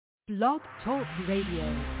Blog Talk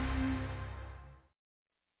Radio.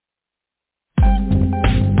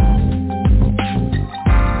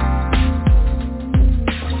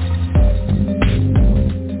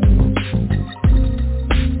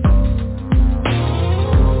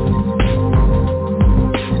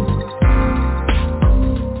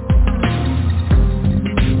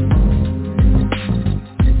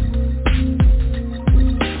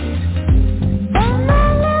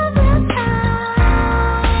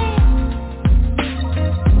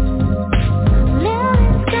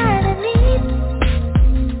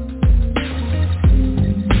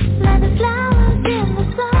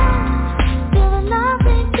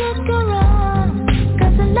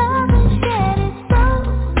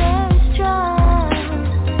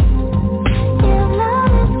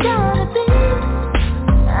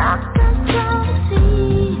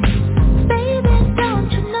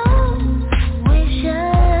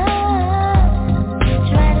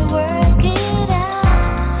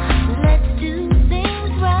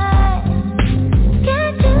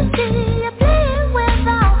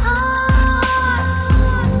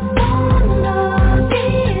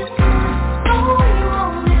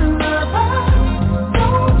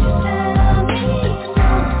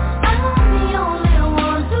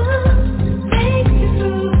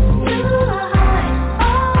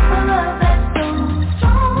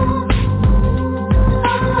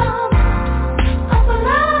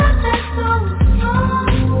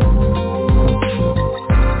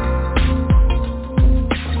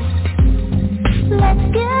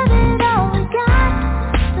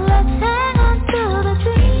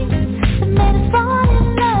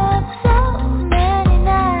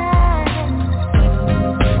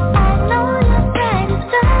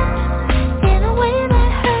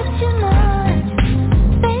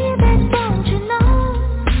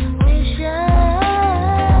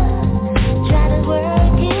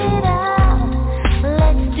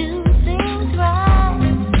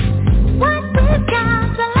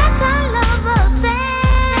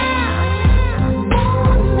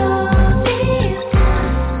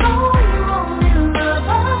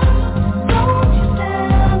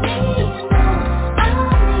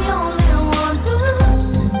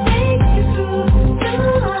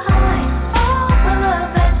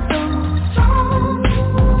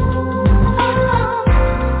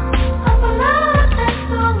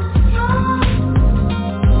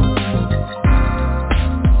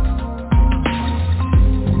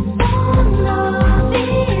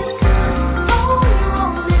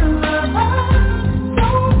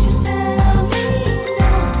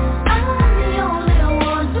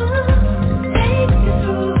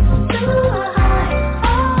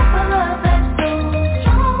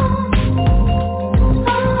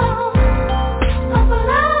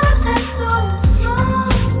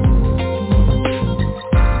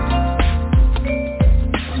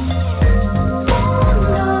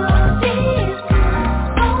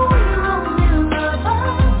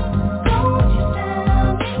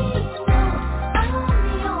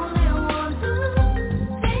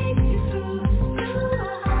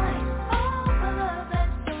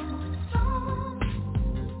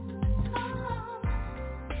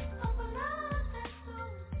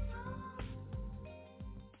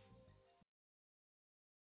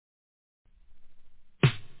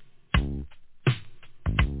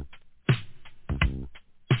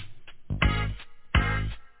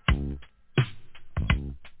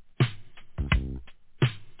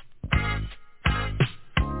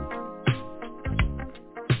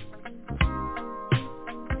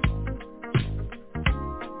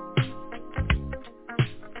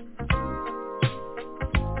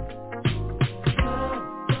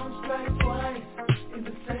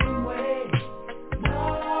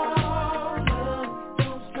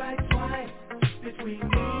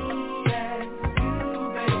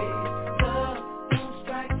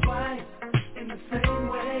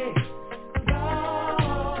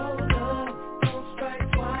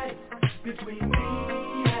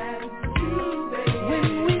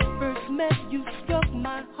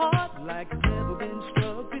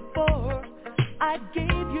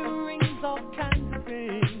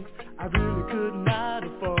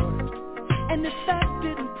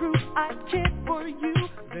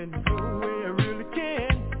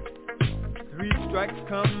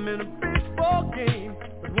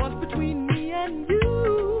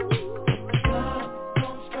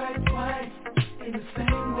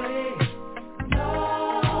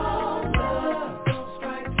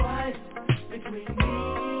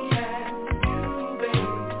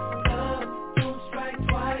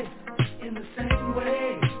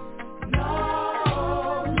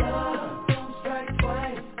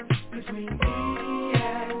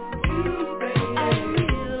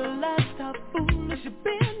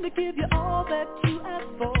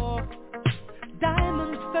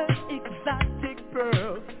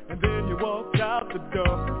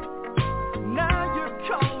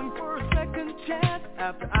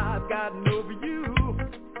 after I've gotten over you.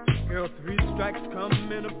 Girl, 3 strikes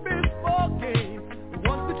come in a baseball game.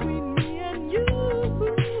 One between me and you.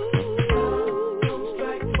 Don't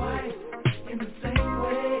strike twice in the same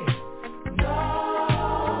way.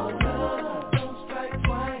 No, love, don't strike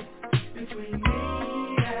twice between me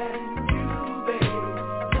and you, babe.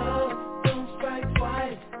 Love, don't strike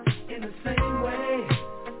twice in the same way.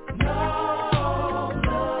 No,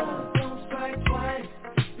 love, don't strike twice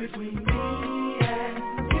between me.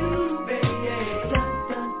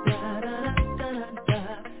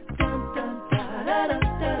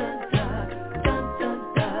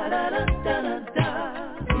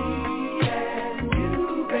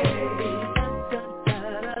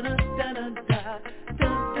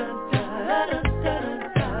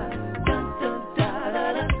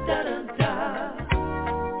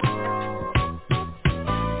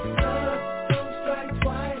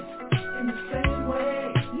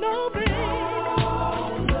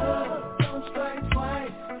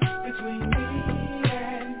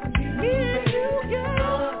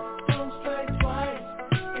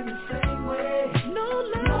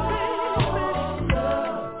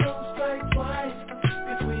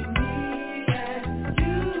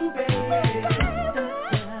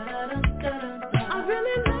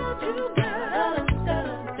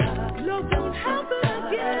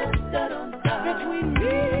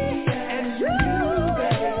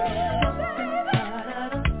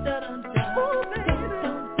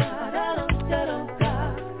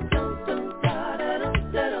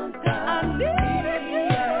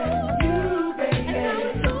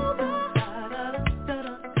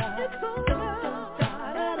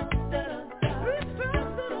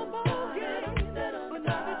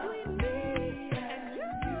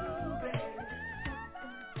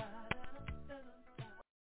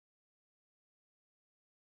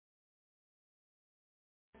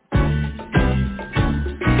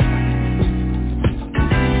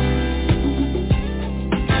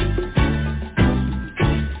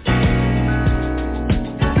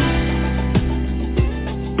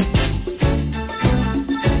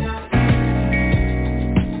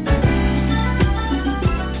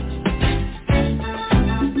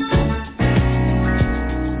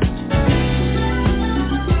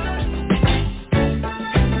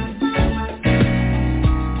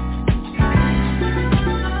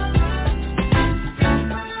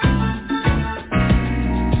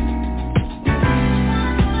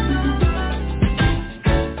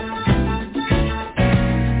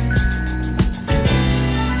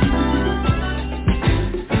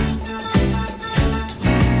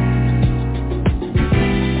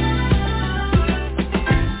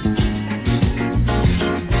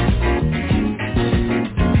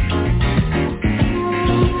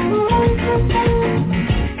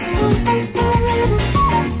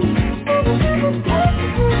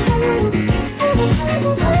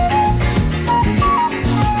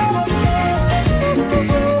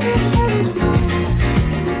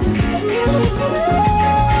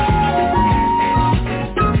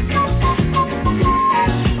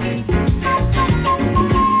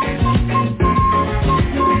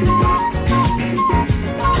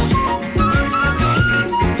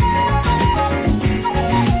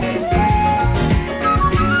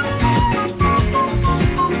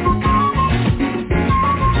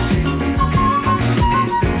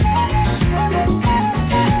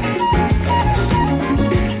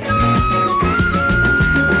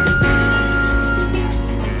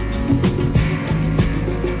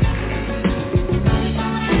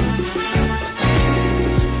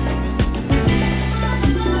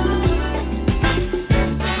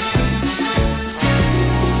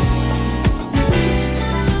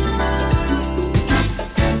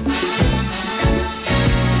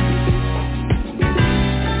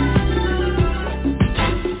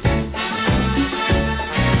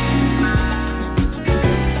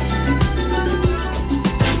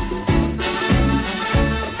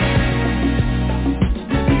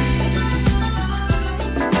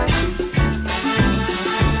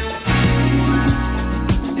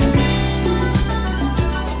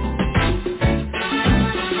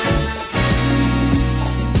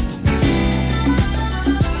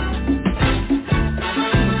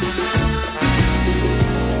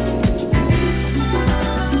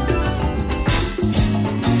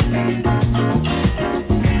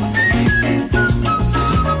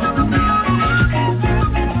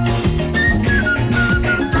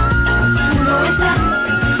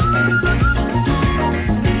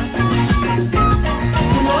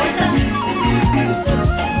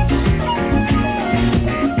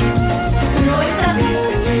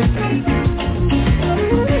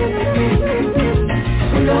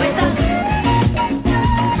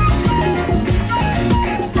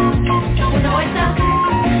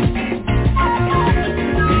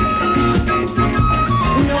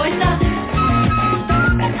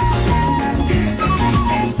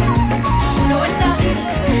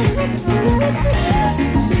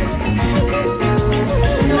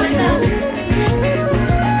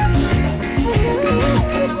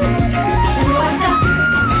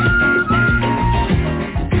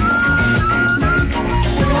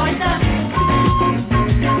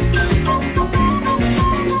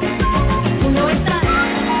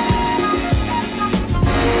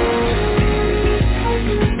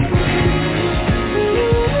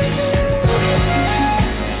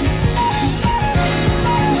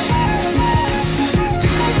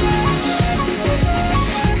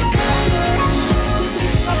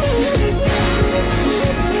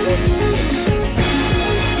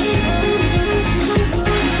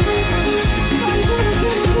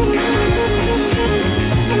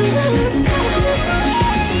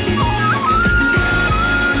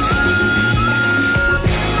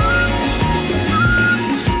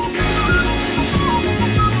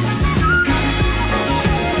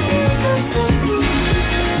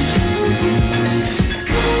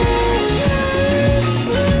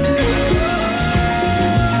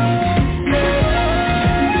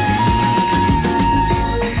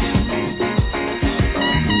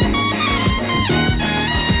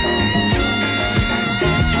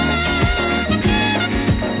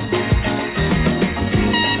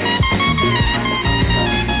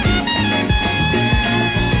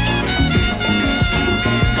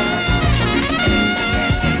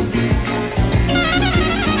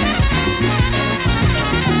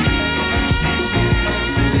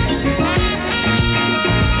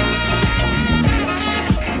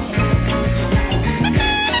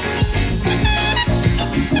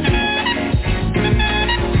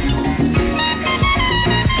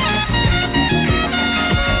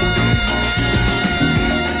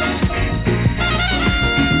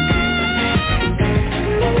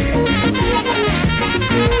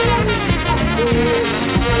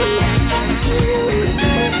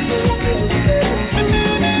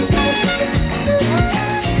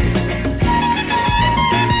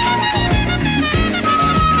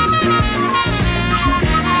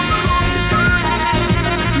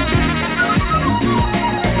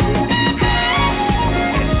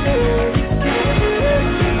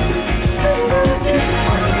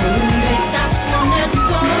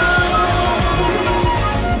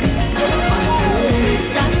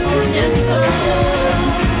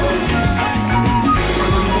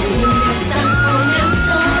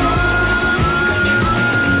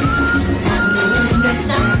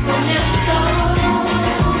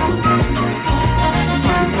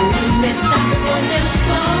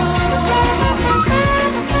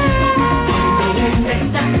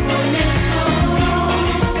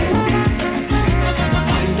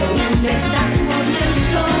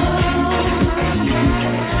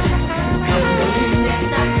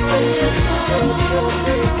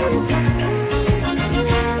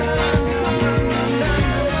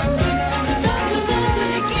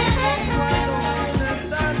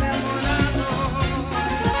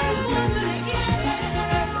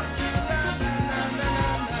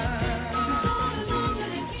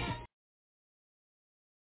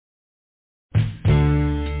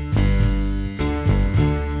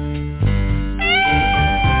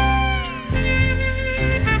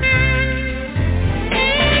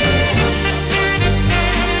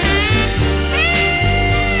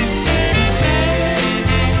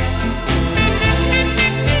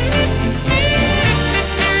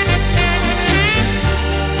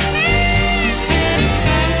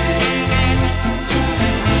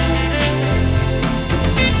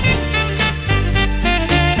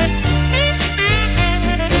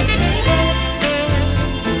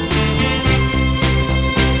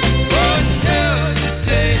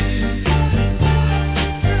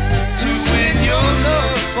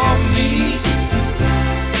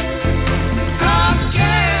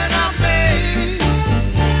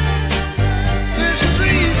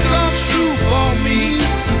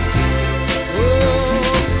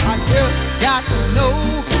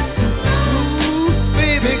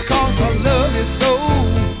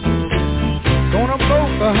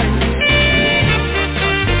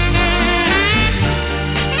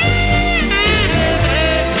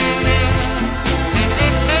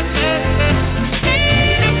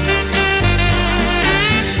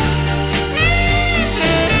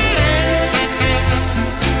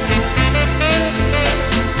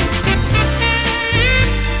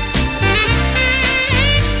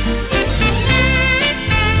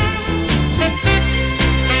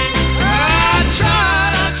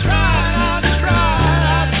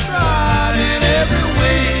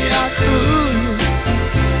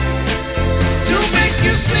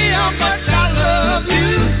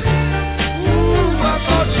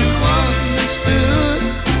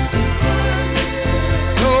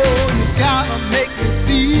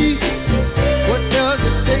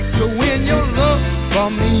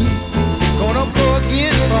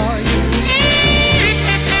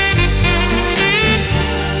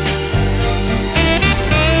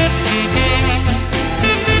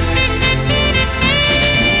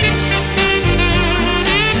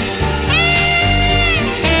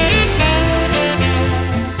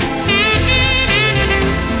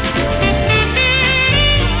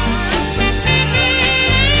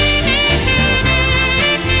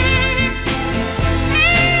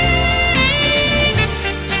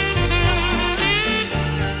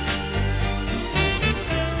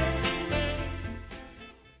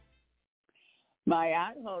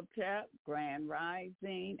 My Hotep, Grand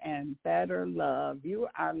Rising, and Better Love. You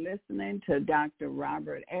are listening to Dr.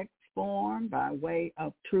 Robert X. Form by way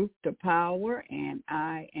of Truth to Power, and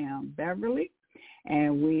I am Beverly.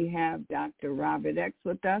 And we have Dr. Robert X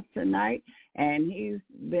with us tonight, and he's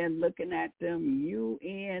been looking at them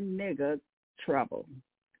UN-IGGA trouble.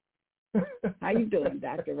 How you doing,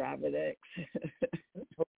 Dr. Robert X?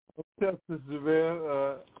 Hotep, Sister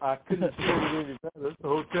Bear. I couldn't say it any better. It's the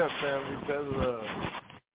Hotep family. Better love.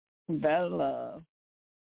 Better love.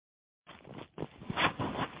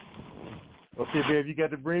 Okay, babe, you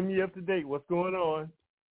got to bring me up to date. What's going on?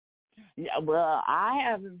 Yeah, well, I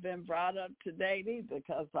haven't been brought up to date either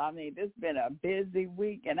because, it's been a busy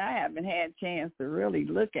week, and I haven't had a chance to really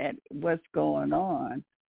look at what's going on.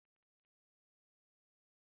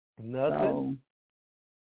 Nothing?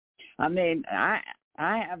 So,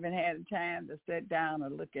 I haven't had a time to sit down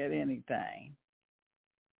and look at anything.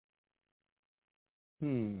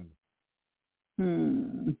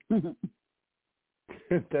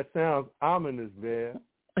 That sounds ominous, man.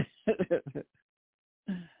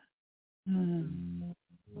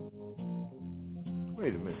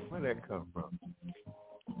 Wait a minute. Where'd that come from?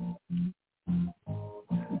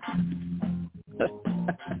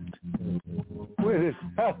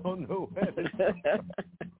 I don't know where this come from.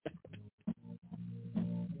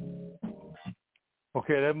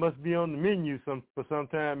 Okay, that must be on the menu for some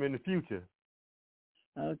time in the future.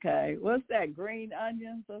 Okay. What's that, green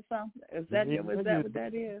onions or something? Is that what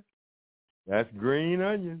that is? That's green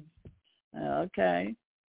onions. Okay.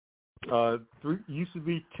 Used to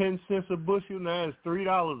be 10 cents a bushel, now it's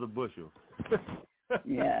 $3 a bushel.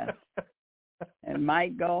 Yes. It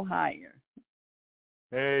might go higher.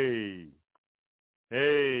 Hey,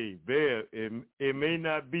 Bear, it may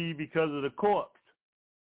not be because of the corpse.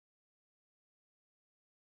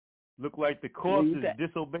 Look like the corpse is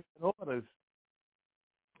disobeying orders.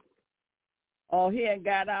 Oh, he ain't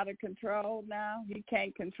got out of control now? He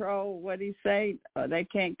can't control what he say? Or they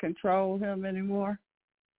can't control him anymore?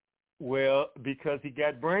 Well, because he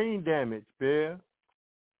got brain damage, Bear.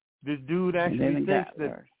 This dude actually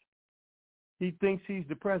thinks he's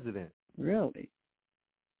the president. Really?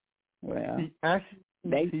 Well, he actually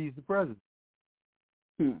thinks he's the president.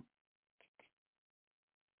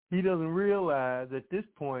 He doesn't realize at this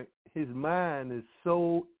point his mind is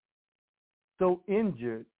so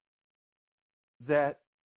injured that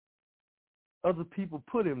other people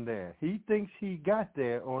put him there. He thinks he got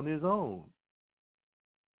there on his own.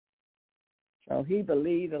 So he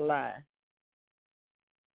believed a lie.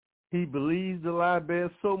 He believes the lie, Bear,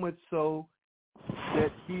 so much so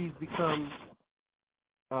that he's become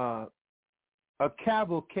a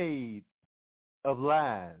cavalcade of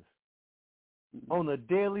lies on a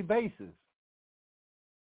daily basis.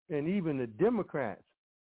 And even the Democrats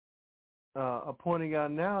are pointing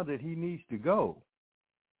out now that he needs to go.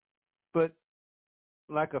 But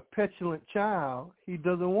like a petulant child, he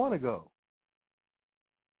doesn't want to go.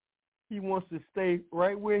 He wants to stay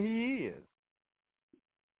right where he is.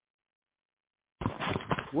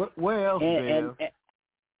 Where else,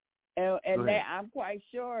 and I'm quite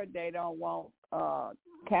sure they don't want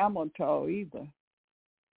camel toe either.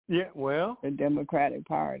 Yeah, well, the Democratic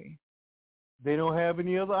Party. They don't have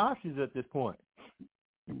any other options at this point.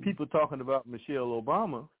 People talking about Michelle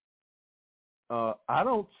Obama, I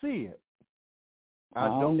don't see it. I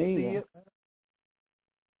don't see it.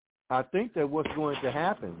 I think that what's going to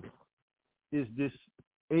happen is this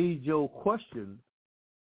age-old question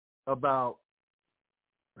about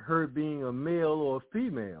her being a male or a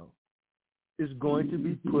female is going to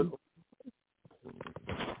be put.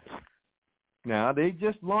 Now, they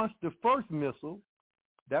just launched the first missile.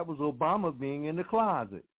 That was Obama being in the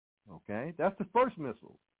closet. Okay? That's the first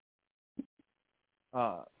missile.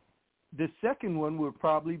 The second one would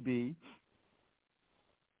probably be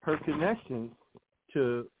her connection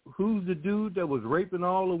to who's the dude that was raping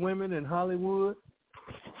all the women in Hollywood?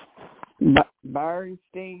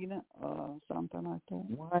 Bernstein or something like that.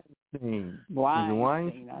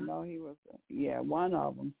 Weinstein. I know he was, one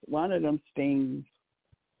of them. One of them Steens.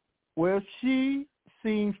 Well, she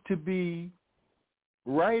seems to be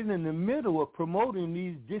right in the middle of promoting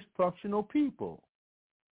these dysfunctional people.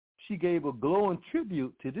 She gave a glowing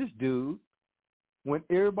tribute to this dude when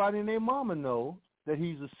everybody and their mama know that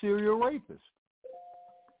he's a serial rapist.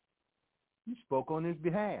 He spoke on his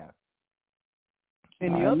behalf.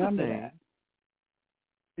 And the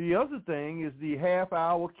other thing is the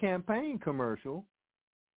half-hour campaign commercial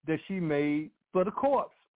that she made for the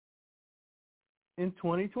corpse in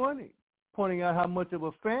 2020, pointing out how much of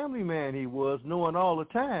a family man he was, knowing all the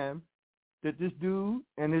time that this dude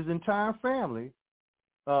and his entire family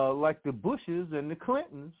like the Bushes and the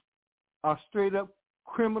Clintons are straight up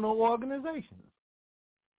criminal organizations.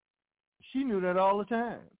 She knew that all the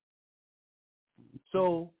time.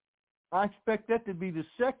 So I expect that to be the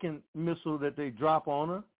second missile that they drop on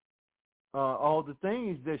her. All the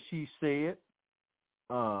things that she said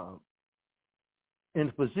and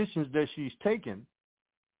the positions that she's taken.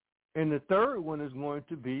 And the third one is going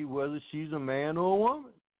to be whether she's a man or a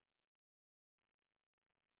woman.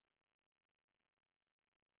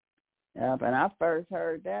 Yeah, but I first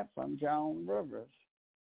heard that from Joan Rivers.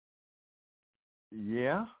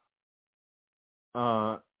 Yeah.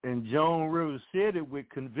 And Joan Rivers said it with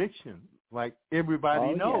conviction, like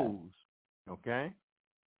everybody knows. Yeah. Okay?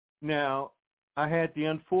 Now, I had the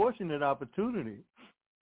unfortunate opportunity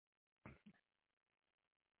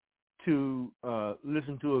to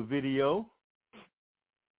listen to a video,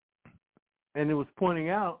 and it was pointing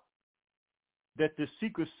out that the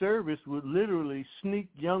Secret Service would literally sneak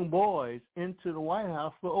young boys into the White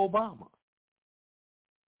House for Obama.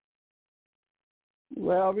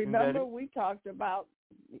 Well, remember we talked about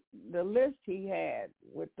the list he had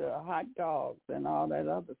with the hot dogs and all that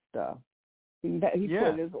other stuff. He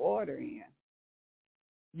put his order in.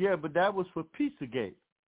 Yeah, but that was for Pizzagate.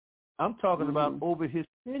 I'm talking about over his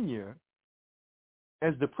tenure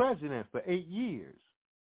as the president for 8 years.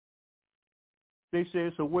 They say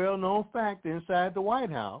it's a well-known fact inside the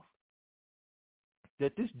White House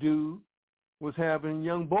that this dude was having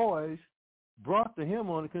young boys brought to him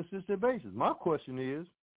on a consistent basis. My question is,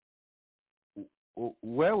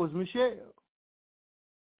 where was Michelle?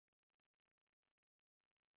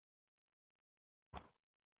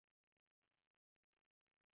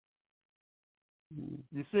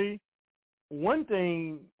 You see, one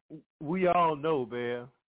thing we all know, Bear,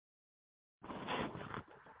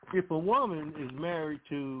 if a woman is married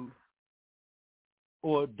to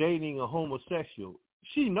or dating a homosexual,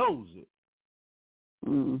 she knows it.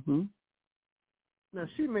 Mm-hmm. Now,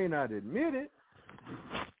 she may not admit it,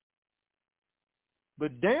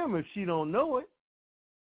 but damn if she don't know it.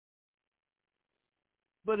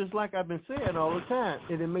 But it's like I've been saying all the time,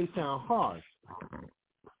 and it may sound harsh,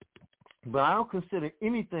 but I don't consider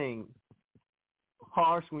anything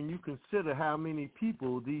harsh when you consider how many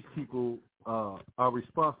people these people are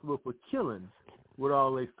responsible for killing with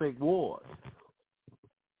all their fake wars.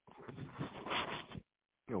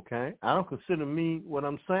 Okay? I don't consider what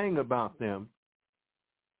I'm saying about them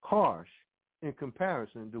harsh in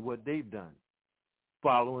comparison to what they've done,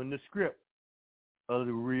 following the script of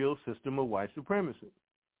the real system of white supremacy.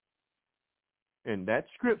 And that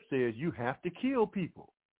script says you have to kill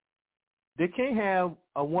people. They can't have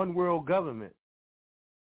a one world government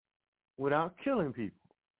without killing people.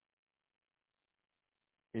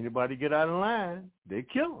 Anybody get out of line, they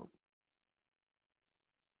kill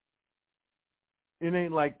them. It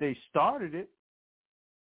ain't like they started it,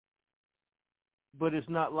 but it's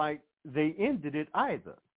not like they ended it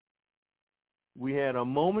either. We had a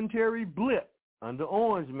momentary blip under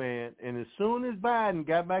Orange Man, and as soon as Biden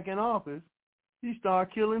got back in office, he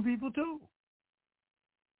started killing people too.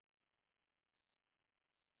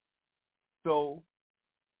 So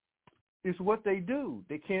it's what they do.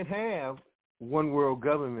 They can't have one world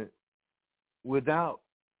government without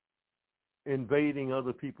invading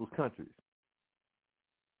other people's countries.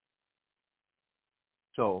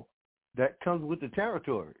 So that comes with the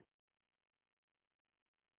territory.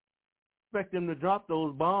 Expect them to drop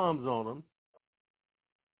those bombs on them.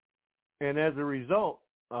 And as a result,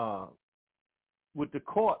 with the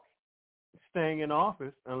courts staying in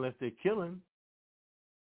office unless they kill him,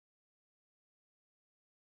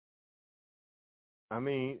 I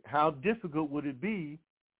mean, how difficult would it be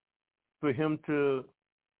for him to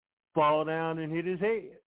fall down and hit his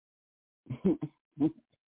head?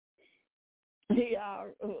 He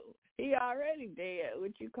already dead.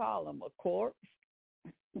 What you call him, a corpse?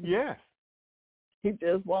 Yes. He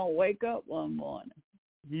just won't wake up one morning.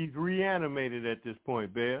 He's reanimated at this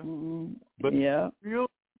point, Bear. Mm-hmm. But yeah,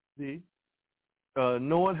 see,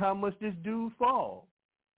 knowing how much this dude falls,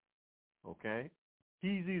 okay,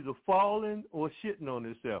 he's either falling or shitting on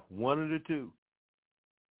himself, one of the two.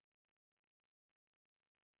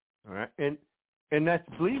 All right, and that's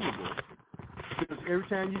believable because every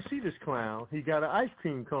time you see this clown, he got an ice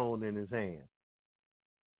cream cone in his hand.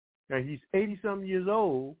 Now he's 80-something years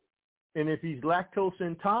old, and if he's lactose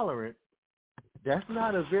intolerant, that's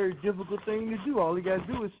not a very difficult thing to do. All he got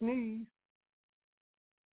to do is sneeze.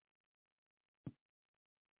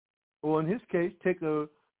 Or in his case, take a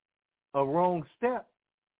wrong step,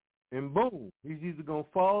 and boom, he's either going to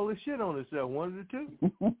fall or shit on himself, one of the two.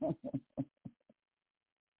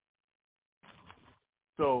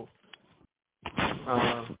 So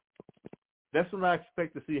That's what I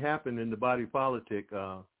expect to see happen in the body politic.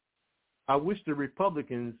 I wish the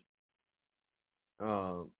Republicans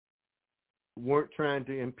weren't trying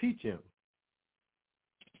to impeach him.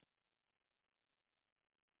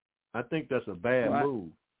 I think that's a bad move.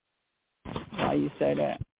 Why you say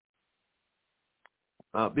that?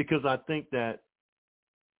 Because I think that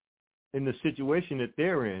in the situation that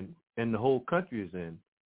they're in and the whole country is in,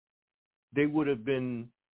 they would have been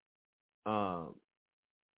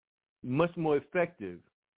much more effective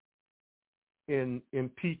in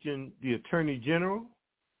impeaching the Attorney General,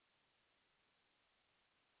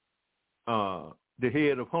 the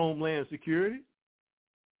head of Homeland Security,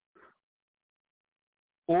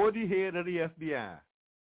 or the head of the FBI.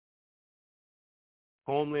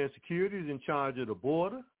 Homeland Security is in charge of the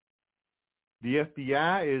border. The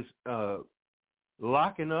FBI is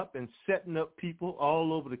locking up and setting up people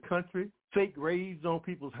all over the country, fake raids on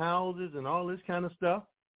people's houses and all this kind of stuff.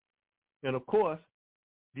 And, of course,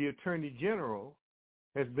 the Attorney General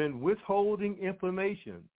has been withholding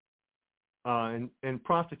information and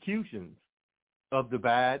prosecutions of the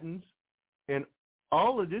Bidens. And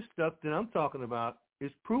all of this stuff that I'm talking about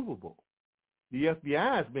is provable. The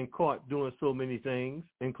FBI has been caught doing so many things,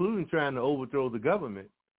 including trying to overthrow the government,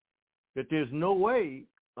 that there's no way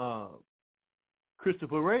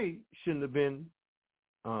Christopher Wray shouldn't have been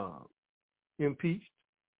impeached.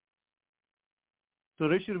 So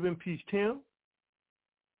they should have impeached him,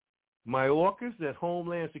 Mayorkas at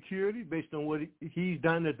Homeland Security, based on what he's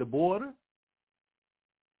done at the border,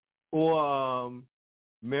 or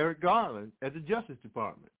Merrick Garland at the Justice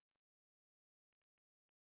Department.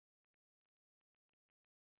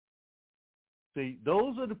 See,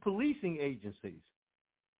 those are the policing agencies.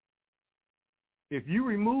 If you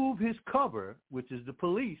remove his cover, which is the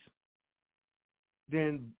police,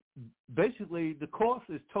 then basically the course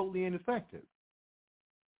is totally ineffective.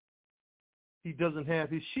 He doesn't have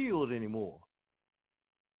his shield anymore.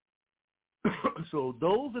 So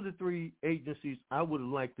those are the three agencies I would have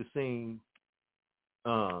liked to see,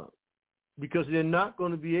 because they're not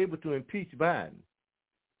going to be able to impeach Biden.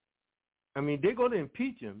 I mean, they're going to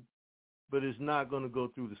impeach him, but it's not going to go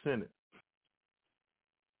through the Senate.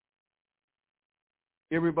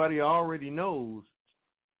 Everybody already knows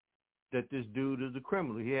that this dude is a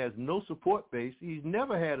criminal. He has no support base. He's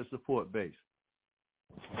never had a support base.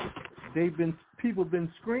 People have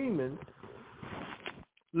been screaming,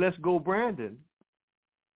 "Let's go, Brandon,"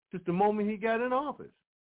 since the moment he got in office.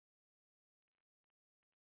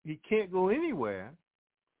 He can't go anywhere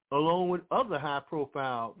along with other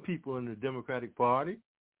high-profile people in the Democratic Party.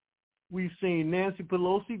 We've seen Nancy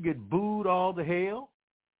Pelosi get booed all to hell,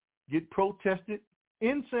 get protested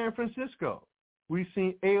in San Francisco. We've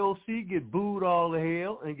seen AOC get booed all to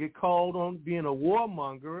hell and get called on being a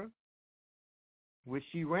warmonger, which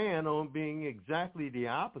she ran on being exactly the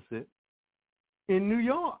opposite in New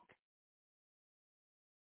York.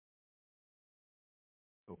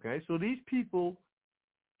 Okay, so these people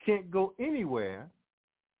can't go anywhere.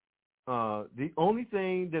 The only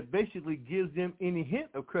thing that basically gives them any hint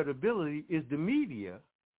of credibility is the media.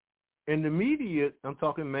 And the media, I'm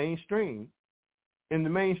talking mainstream, and the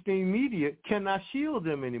mainstream media cannot shield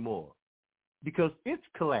them anymore because it's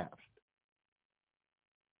collapsed.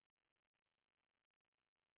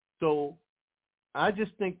 So I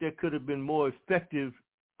just think there could have been more effective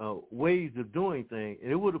ways of doing things,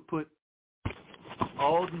 and it would have put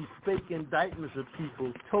all these fake indictments of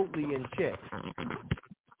people totally in check.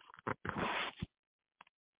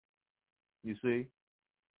 You see?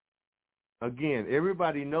 Again,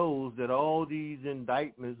 everybody knows that all these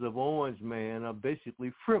indictments of Orange Man are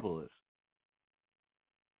basically frivolous.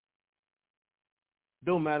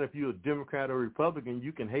 Don't matter if you're a Democrat or Republican,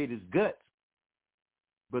 you can hate his guts,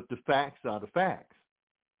 but the facts are the facts.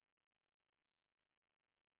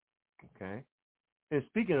 Okay? And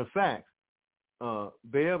speaking of facts,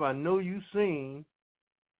 Bev, I know you've seen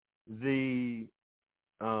the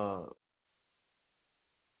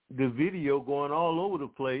video going all over the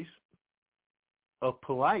place of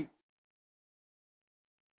Polite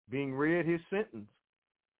being read his sentence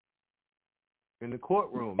in the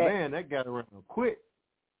courtroom. Man, that got around quick.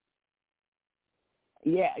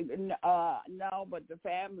 Yeah, no, but the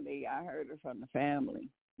family, I heard it from the family.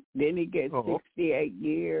 Didn't he get 68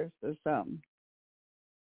 years or something?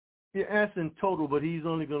 Yeah, that's in total, but he's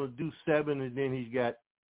only going to do 7, and then he's got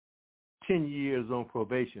 10 years on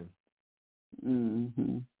probation.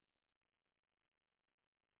 Mm-hmm.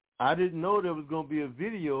 I didn't know there was going to be a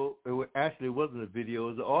video. Actually, it wasn't a video.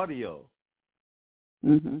 It was audio.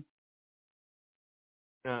 Mm-hmm.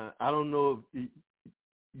 I don't know if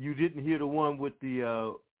you didn't hear the one with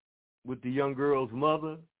the with the young girl's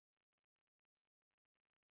mother.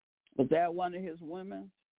 Was that one of his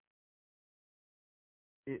women?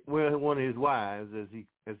 Well, one of his wives,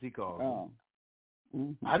 as he called her. Oh.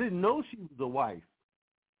 Mm-hmm. I didn't know she was a wife.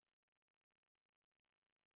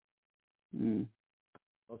 Mm.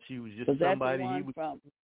 She was just Was somebody that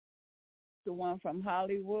the one from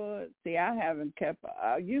Hollywood? See,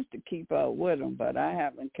 I used to keep up with him, but I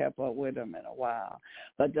haven't kept up with him in a while.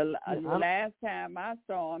 But the last time I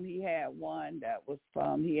saw him, he had one that was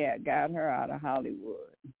he had got her out of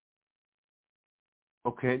Hollywood.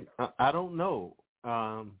 Okay, I don't know.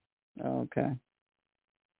 Okay.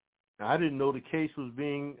 I didn't know the case was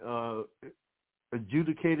being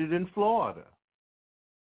adjudicated in Florida.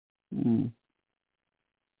 Mm.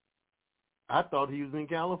 I thought he was in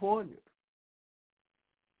California.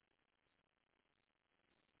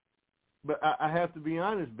 But I have to be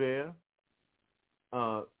honest, Bear.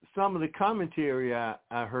 Some of the commentary I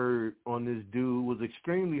heard on this dude was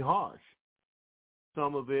extremely harsh.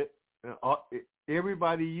 Some of it,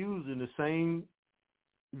 everybody using the same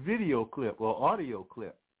video clip or audio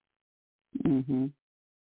clip. Mm-hmm.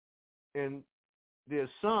 And there's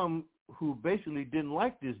some who basically didn't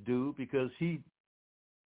like this dude because he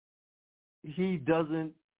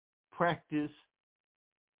doesn't practice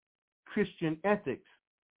Christian ethics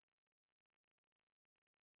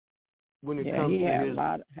when it comes to his.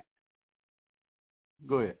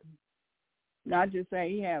 Go ahead. I just say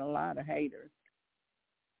he had a lot of haters.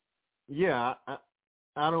 Yeah,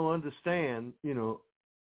 I don't understand.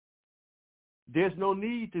 There's no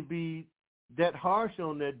need to be that harsh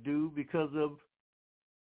on that dude because of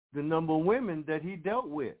the number of women that he dealt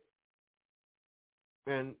with.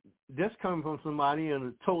 And that's coming from somebody in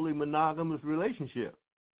a totally monogamous relationship.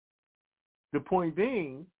 The point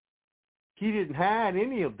being, he didn't hide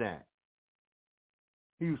any of that.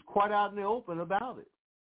 He was quite out in the open about it.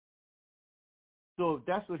 So if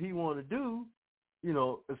that's what he wanted to do,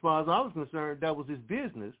 as far as I was concerned, that was his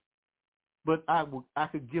business. But I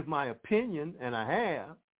could give my opinion, and I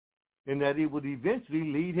have, and that it would eventually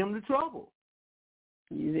lead him to trouble.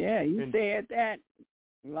 Yeah, you said that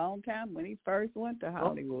a long time when he first went to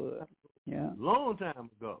Hollywood. Yeah, long time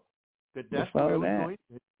ago. That's before where that. we're going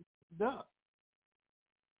to end up.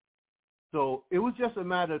 So it was just a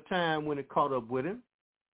matter of time when it caught up with him.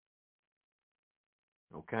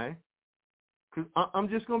 Okay? Because I'm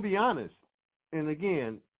just going to be honest. And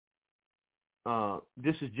again,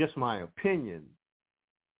 this is just my opinion.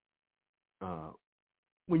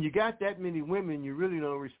 When you got that many women, you really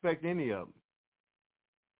don't respect any of them.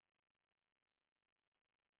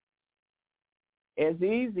 It's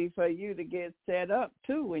easy for you to get set up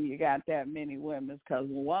too when you got that many women, because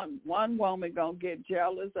one woman gonna get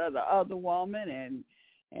jealous of the other woman,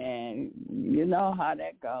 and you know how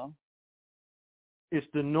that go. It's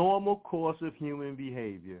the normal course of human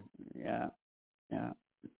behavior. Yeah.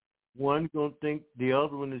 One gonna think the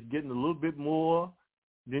other one is getting a little bit more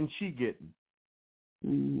than she getting.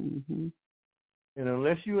 Mm-hmm. And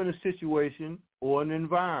unless you're in a situation or an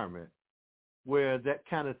environment where that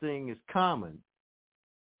kind of thing is common,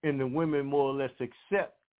 and the women more or less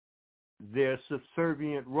accept their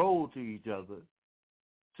subservient role to each other,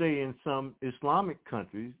 say in some Islamic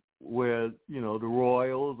countries where, the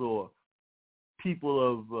royals or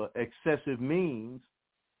people of excessive means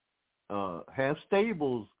have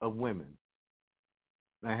stables of women.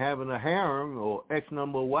 Now, having a harem or X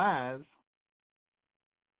number of wives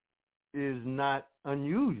is not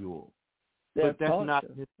unusual, but that's culture. not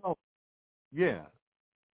his culture. Yeah.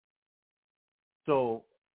 So,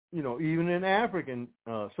 even in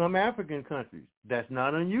some African countries, that's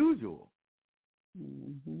not unusual.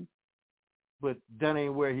 Mm-hmm. But that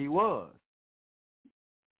ain't where he was.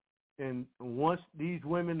 And once these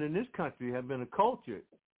women in this country have been acculturated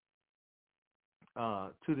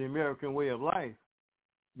to the American way of life,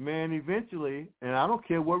 man, eventually, and I don't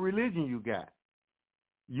care what religion you got,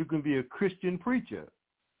 you can be a Christian preacher,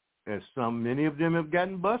 as many of them have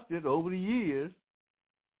gotten busted over the years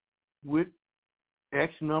with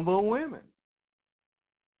X number of women.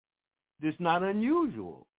 It's not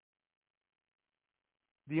unusual.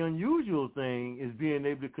 The unusual thing is being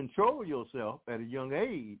able to control yourself at a young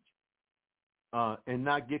age and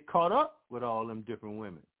not get caught up with all them different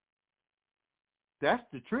women. That's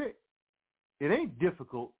the trick. It ain't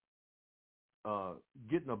difficult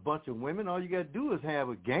getting a bunch of women. All you got to do is have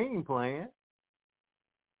a game plan.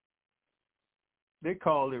 They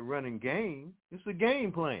call it running game. It's a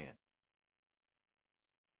game plan.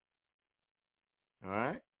 All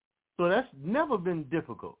right? So that's never been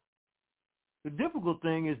difficult. The difficult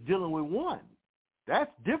thing is dealing with one.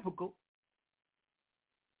 That's difficult.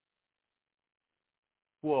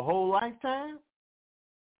 for a whole lifetime,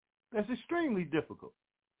 that's extremely difficult.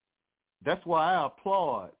 That's why I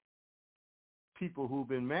applaud people who've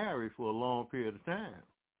been married for a long period of time,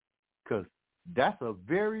 because that's a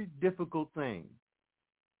very difficult thing.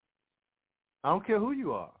 I don't care who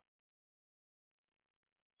you are.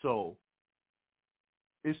 So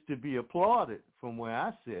it's to be applauded from where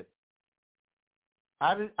I sit.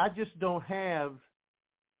 I just don't have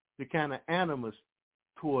the kind of animus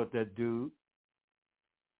toward that dude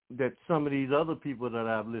that some of these other people that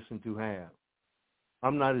I've listened to have.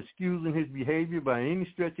 I'm not excusing his behavior by any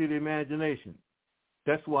stretch of the imagination.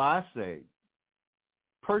 That's why I say,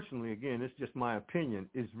 personally, again, it's just my opinion,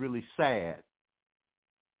 it's really sad.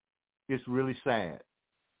 It's really sad.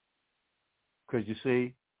 Because you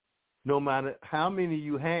see, no matter how many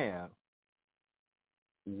you have,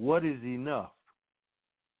 what is enough?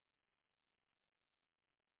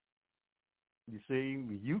 You see,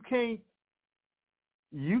 you can't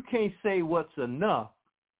say what's enough.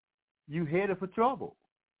 You headed for trouble.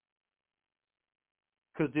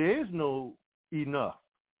 Because there is no enough.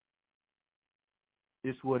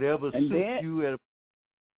 It's whatever suits you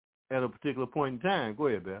at a particular point in time. Go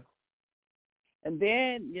ahead, Beth. And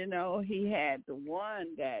then, he had the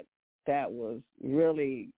one that was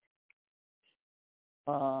really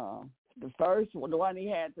the first one, the one he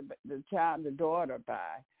had the daughter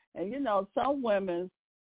by. And, some women,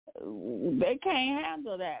 they can't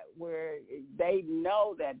handle that, where they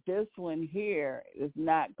know that this one here is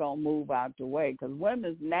not going to move out the way, because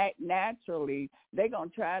women naturally, they're going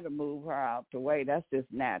to try to move her out the way. That's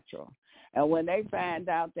just natural. And when they find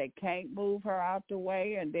out they can't move her out the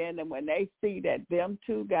way, and then when they see that them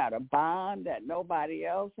two got a bond that nobody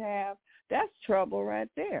else have, that's trouble right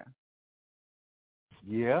there.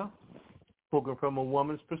 Yeah, spoken from a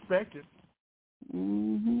woman's perspective.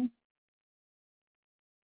 Mm-hmm.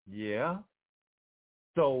 Yeah.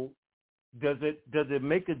 So does it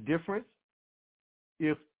make a difference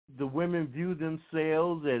if the women view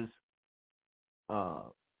themselves as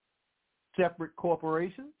separate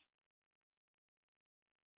corporations?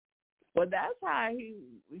 Well, that's how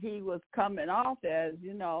he was coming off as,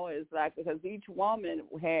 it's like, because each woman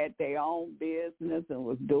had their own business and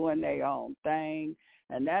was doing their own thing,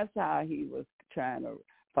 and that's how he was trying to,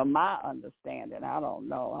 from my understanding, I don't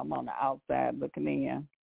know, I'm on the outside looking in.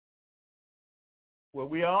 Well,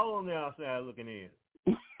 we all on the outside looking in.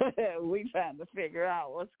 We trying to figure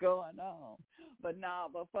out what's going on. But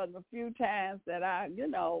for the few times that I,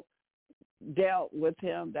 dealt with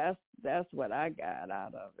him, that's what I got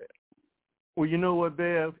out of it. Well, you know what,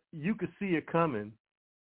 Bev? You could see it coming.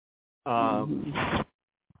 I'm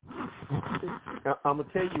going to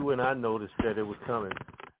tell you when I noticed that it was coming.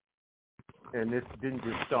 And this didn't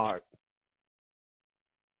just start.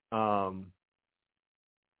 I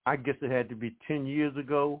guess it had to be 10 years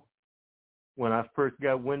ago when I first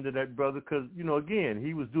got wind of that brother, because, again,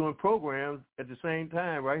 he was doing programs at the same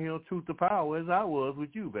time right here on Truth to Power as I was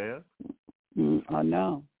with you, Bev. I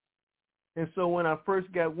know. And so when I first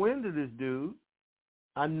got wind of this dude,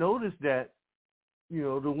 I noticed that,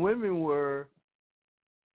 the women were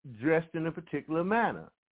dressed in a particular manner.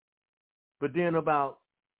 But then about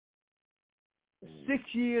 6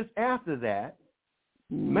 years after that,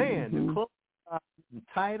 man, the clothes got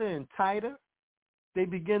tighter and tighter. They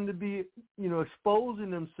begin to be, exposing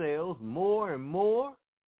themselves more and more.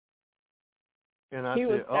 And I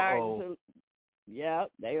said, uh-oh. Yeah,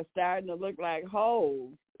 they were starting to look like hoes,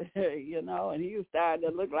 and he was starting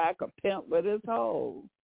to look like a pimp with his hoes.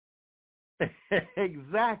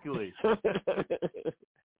 Exactly.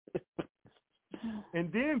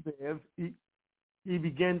 And then, Bev, he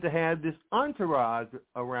began to have this entourage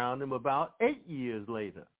around him about 8 years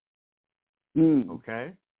later.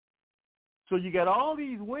 Okay? So you got all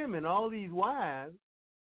these women, all these wives,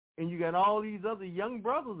 and you got all these other young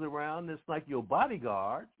brothers around that's like your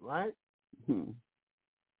bodyguards, right?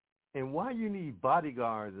 And why you need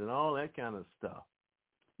bodyguards and all that kind of stuff?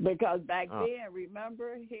 Because back then,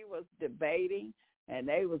 remember, he was debating, and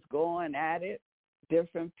they was going at it,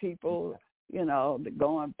 different people,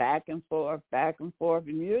 going back and forth.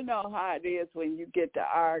 And you know how it is when you get to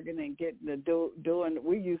arguing and getting to doing,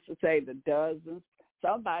 we used to say the dozens,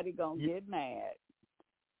 somebody going to get mad.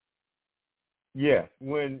 Yeah,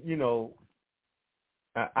 when,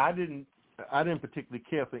 I didn't particularly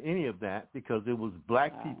care for any of that because it was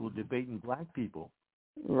black people debating black people.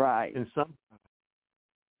 Right. And sometimes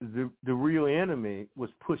the real enemy was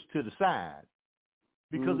pushed to the side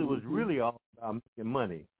because it was really all about making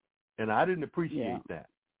money. And I didn't appreciate that.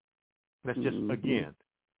 That's just, again,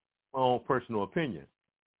 my own personal opinion.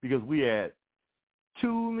 Because we had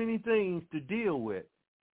too many things to deal with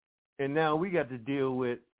And now we got to deal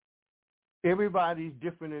with everybody's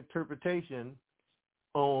different interpretation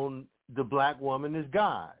on the black woman as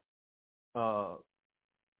God.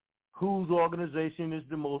 Whose organization is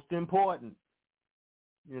the most important?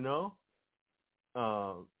 You know?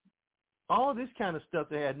 All this kind of stuff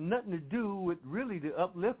that had nothing to do with really the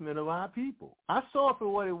upliftment of our people. I saw it for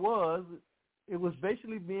what it was. It was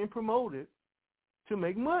basically being promoted to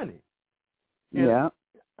make money. Yeah.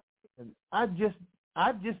 And I just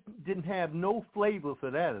didn't have no flavor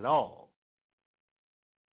for that at all.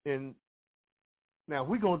 And now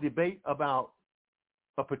we're going to debate about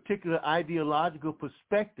a particular ideological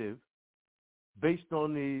perspective based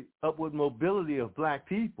on the upward mobility of black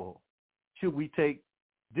people. Should we take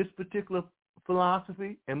this particular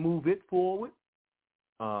philosophy and move it forward?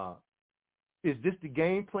 Is this the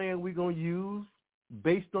game plan we're going to use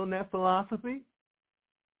based on that philosophy?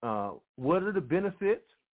 What are the benefits?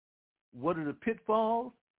 What are the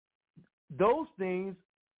pitfalls? Those things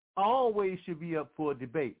always should be up for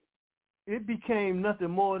debate. It became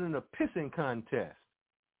nothing more than a pissing contest,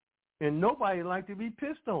 and nobody liked to be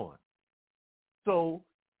pissed on. So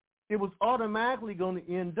it was automatically going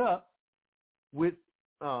to end up with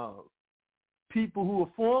people who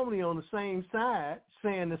are formerly on the same side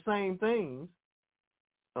saying the same things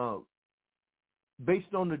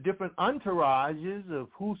based on the different entourages of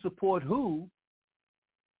who support who.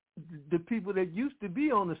 The people that used to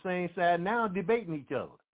be on the same side now debating each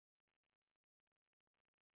other.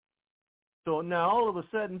 So now all of a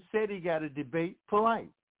sudden SETI got to debate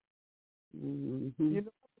polite. Mm-hmm. You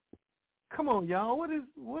know, come on, y'all. What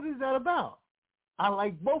is that about? I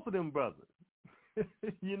like both of them brothers.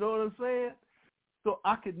 You know what I'm saying? So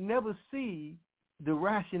I could never see the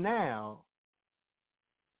rationale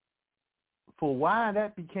for why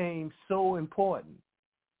that became so important.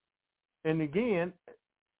 And again,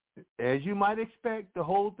 as you might expect, the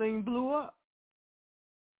whole thing blew up.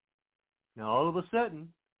 Now all of a sudden,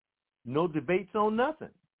 no debates on nothing.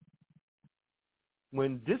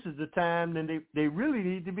 When this is the time then they really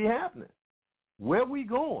need to be happening. Where are we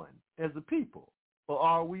going as a people? Or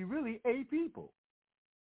are we really a people?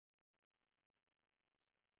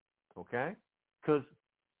 Okay? Because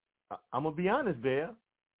I'm going to be honest, Bear.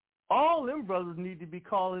 All them brothers need to be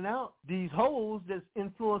calling out these hoes that's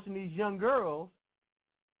influencing these young girls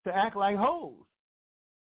to act like hoes.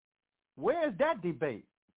 Where's that debate?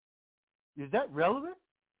 Is that relevant?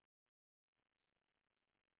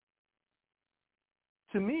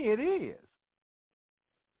 To me, it is.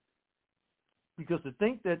 Because to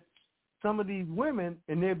think that some of these women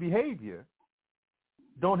and their behavior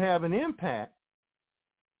don't have an impact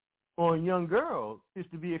on young girls is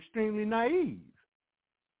to be extremely naive.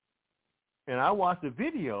 And I watched a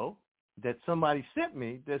video that somebody sent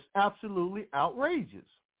me that's absolutely outrageous.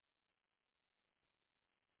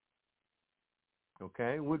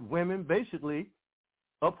 Okay, with women basically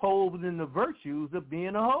upholding the virtues of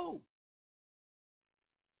being a hoe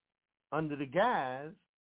under the guise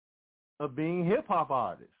of being hip-hop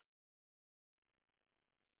artists.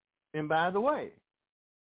 And by the way,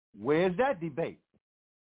 where's that debate?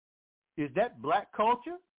 Is that black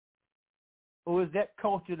culture? Or is that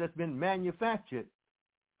culture that's been manufactured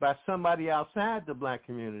by somebody outside the black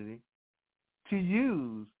community to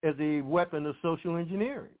use as a weapon of social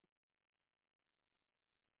engineering?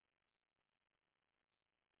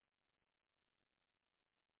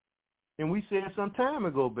 And we said some time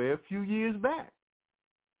ago, Bear, a few years back,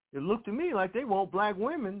 it looked to me like they want black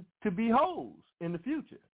women to be hoes in the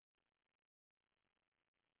future.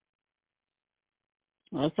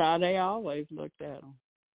 That's how they always looked at them.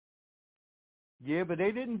 Yeah, but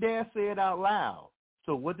they didn't dare say it out loud.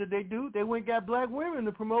 So what did they do? They went and got black women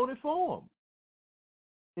to promote it for them.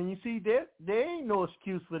 And you see, there ain't no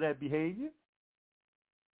excuse for that behavior.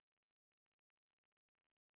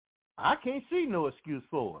 I can't see no excuse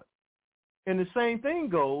for it. And the same thing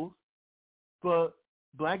goes for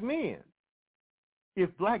black men. If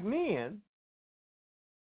black men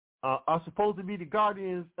are supposed to be the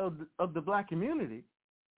guardians of the black community,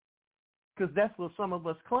 because that's what some of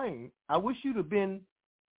us claim, I wish you'd have been,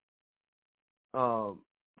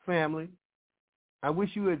 family, I wish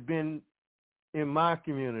you had been in my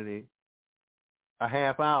community a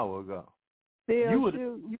half hour ago.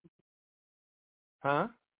 Huh?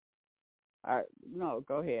 No,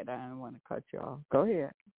 go ahead. I don't want to cut you off. Go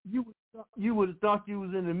ahead. You would have thought you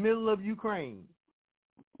was in the middle of Ukraine.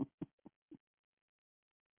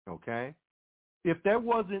 Okay? If there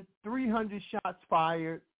wasn't 300 shots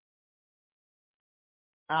fired,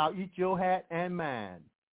 I'll eat your hat and mine.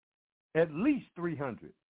 At least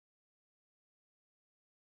 300.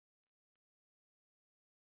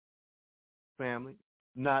 Family.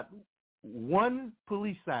 Not one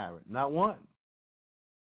police siren, not one.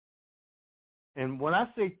 And when I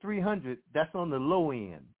say 300, that's on the low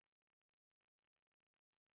end.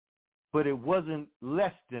 But it wasn't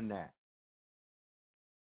less than that.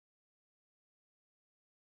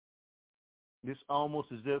 It's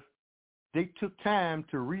almost as if they took time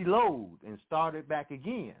to reload and started back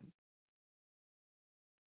again.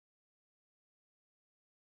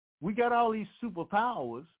 We got all these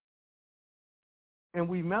superpowers and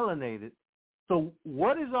we melanated. So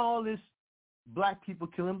what is all this black people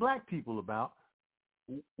killing black people about?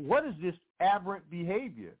 What is this aberrant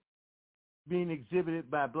behavior being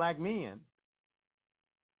exhibited by black men?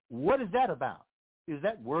 What is that about? Is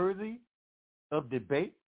that worthy of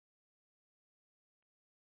debate?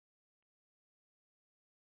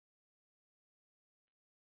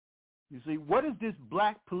 You see, what is this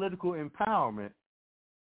black political empowerment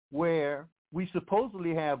where we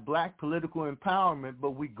supposedly have black political empowerment,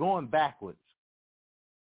 but we're going backwards?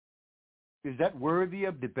 Is that worthy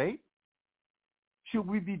of debate? Should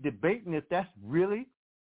we be debating if that's really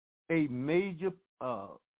a major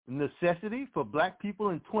necessity for black people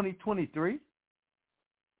in 2023?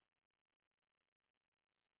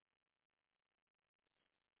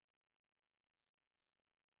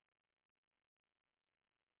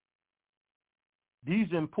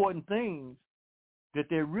 These are important things that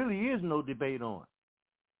there really is no debate on.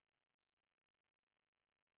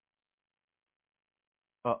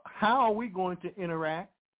 How are we going to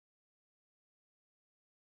interact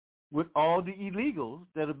with all the illegals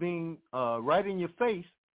that are being right in your face,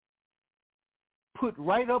 put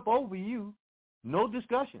right up over you, no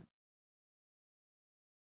discussion?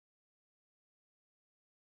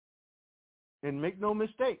 And make no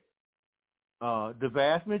mistake, the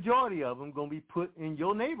vast majority of them going to be put in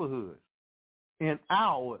your neighborhood, in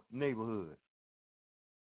our neighborhood.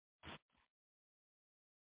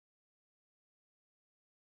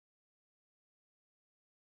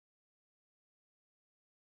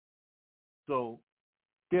 So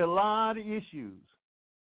there are a lot of issues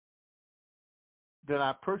that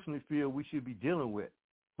I personally feel we should be dealing with.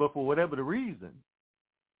 But for whatever the reason,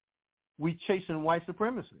 we chasing white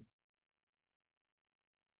supremacy.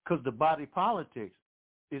 Because the body politics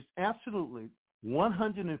is absolutely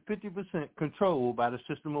 150% controlled by the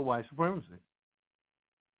system of white supremacy.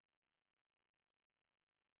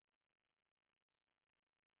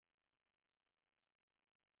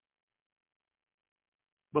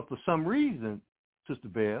 But for some reason, Sister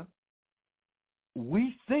Bear,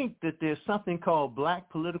 we think that there's something called black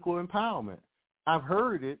political empowerment. I've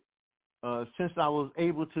heard it since I was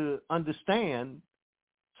able to understand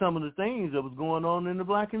some of the things that was going on in the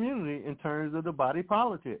black community in terms of the body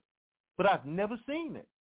politic. But I've never seen it,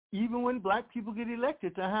 even when black people get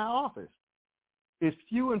elected to high office. It's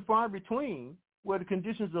few and far between where the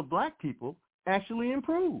conditions of black people actually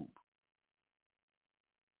improve.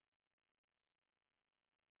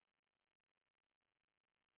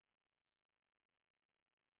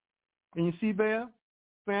 And you see, Bear,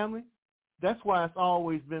 family, that's why it's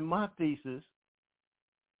always been my thesis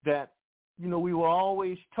that, you know, we were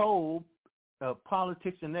always told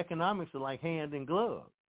politics and economics are like hand in glove.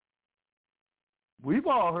 We've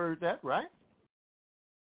all heard that, right?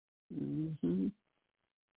 Mm-hmm.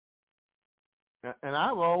 And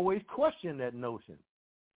I've always questioned that notion.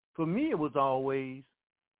 For me, it was always,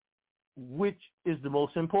 which is the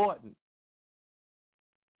most important?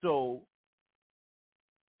 So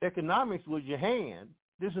economics was your hand.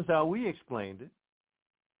 This is how we explained it.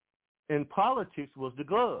 And politics was the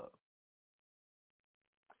glove.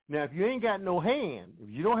 Now, if you ain't got no hand, if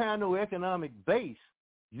you don't have no economic base,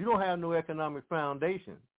 you don't have no economic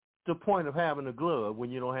foundation. It's the point of having a glove when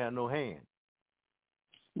you don't have no hand.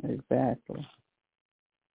 Exactly.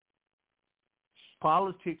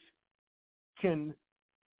 Politics can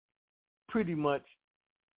pretty much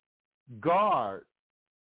guard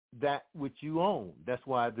that which you own. That's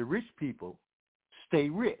why the rich people stay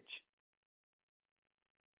rich,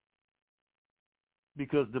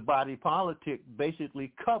 because the body politic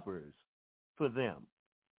basically covers for them.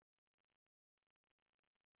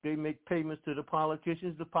 They make payments to the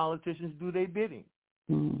politicians do their bidding.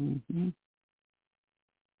 Mm-hmm.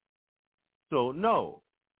 So no,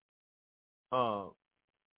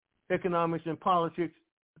 economics and politics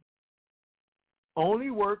only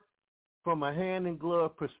work from a hand and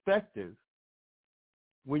glove perspective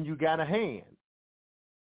when you got a hand.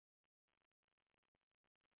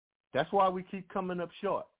 That's why we keep coming up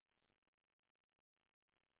short.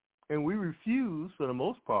 And we refuse, for the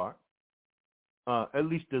most part, at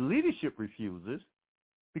least the leadership refuses,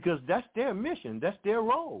 because that's their mission, that's their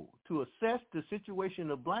role, to assess the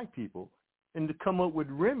situation of black people and to come up with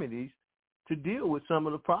remedies to deal with some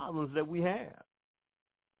of the problems that we have.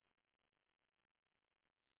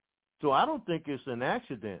 So I don't think it's an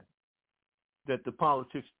accident that the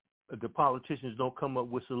politicians don't come up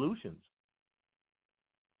with solutions,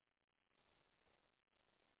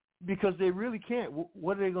 because they really can't.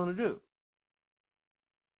 What are they going to do?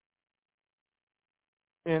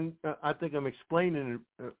 And I think I'm explaining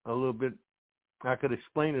it a little bit. I could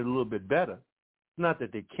explain it a little bit better. Not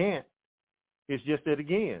that they can't. It's just that,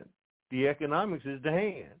 again, the economics is the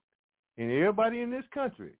hand. And everybody in this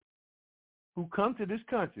country who come to this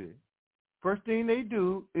country, first thing they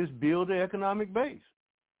do is build the economic base.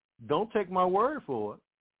 Don't take my word for it.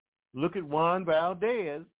 Look at Juan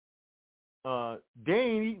Valdez.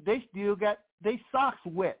 They still got their socks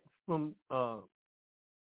wet from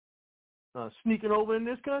sneaking over in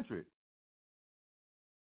this country,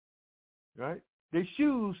 right? Their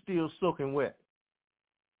shoes still soaking wet.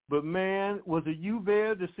 But man, was it you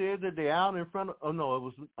there that said that they're out in front of? Oh no, it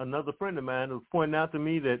was another friend of mine who was pointing out to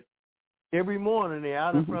me that every morning they're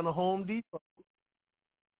out in front of Home Depot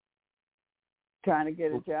trying to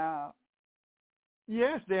get a job.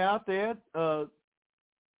 Yes, they're out there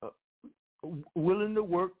willing to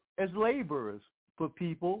work as laborers for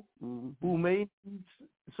people who may need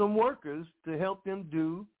some workers to help them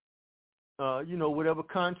do, whatever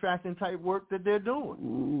contracting type work that they're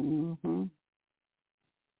doing. Mm-hmm.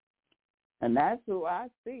 And that's who I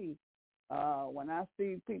see. When I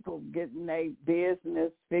see people getting their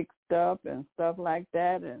business fixed up and stuff like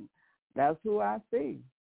that, and that's who I see.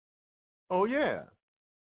 Oh, yeah.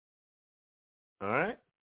 All right.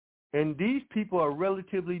 And these people are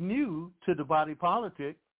relatively new to the body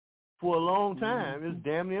politic. For a long time, it's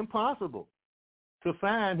damn near impossible to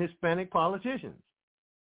find Hispanic politicians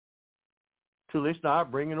till they start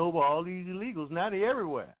bringing over all these illegals. Now they're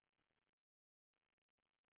everywhere.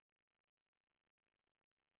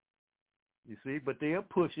 You see, but they are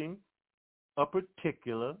pushing a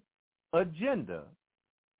particular agenda,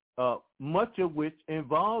 much of which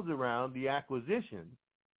involves around the acquisition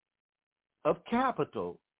of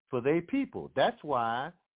capital for their people. That's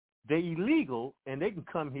why they're illegal, and they can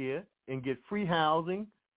come here and get free housing,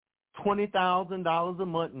 $20,000 a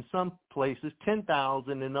month in some places,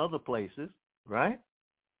 $10,000 in other places, right?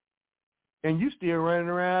 And you still running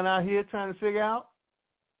around out here trying to figure out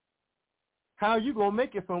how you going to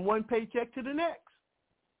make it from one paycheck to the next.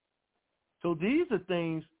 So these are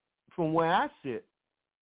things from where I sit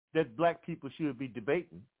that black people should be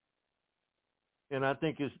debating. And I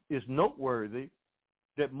think it's noteworthy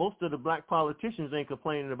that most of the black politicians ain't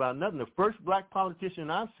complaining about nothing. The first black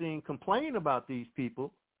politician I've seen complain about these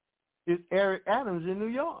people is Eric Adams in New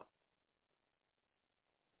York.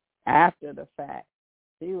 After the fact.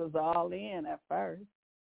 He was all in at first.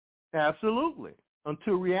 Absolutely.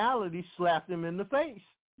 Until reality slapped him in the face.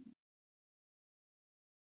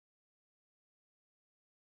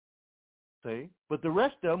 See? But the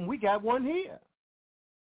rest of them, we got one here.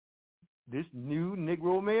 This new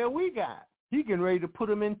Negro mayor we got. He getting ready to put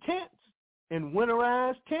them in tents, in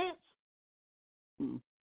winterized tents.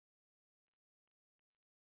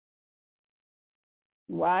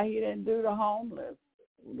 Why he didn't do the homeless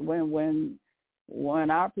when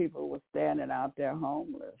our people were standing out there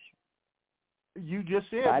homeless? You just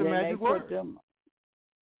said Why the didn't magic they word. put them?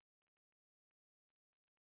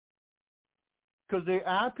 Because they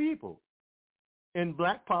are people. And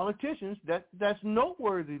black politicians, that's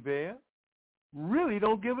noteworthy there, really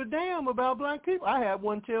don't give a damn about black people. I had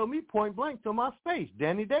one tell me point blank to my face,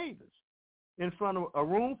 Danny Davis, in front of a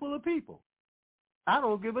room full of people. I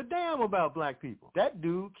don't give a damn about black people. That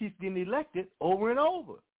dude keeps getting elected over and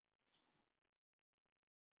over.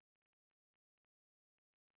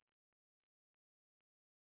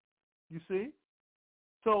 You see?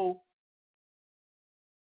 So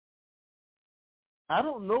I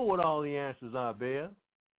don't know what all the answers are, Bear.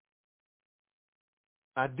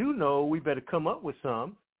 I do know we better come up with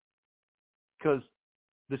some, because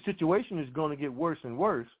the situation is going to get worse and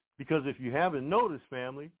worse. Because if you haven't noticed,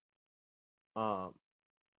 family, the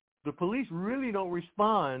police really don't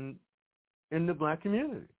respond in the black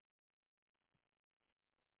community.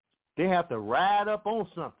 They have to ride up on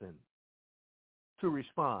something to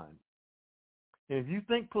respond. And if you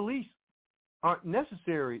think police aren't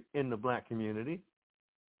necessary in the black community,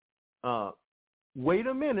 wait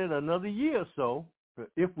a minute, another year or so,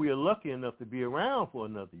 if we are lucky enough to be around for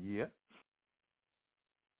another year,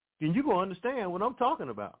 then you're going to understand what I'm talking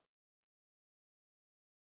about.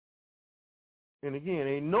 And again,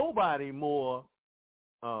 ain't nobody more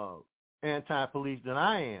anti-police than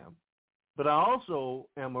I am, but I also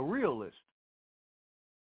am a realist.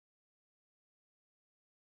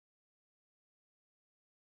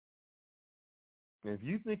 And if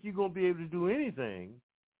you think you're going to be able to do anything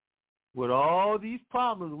with all these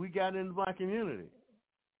problems we got in the black community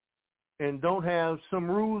and don't have some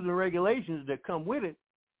rules and regulations that come with it,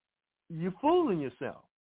 you're fooling yourself.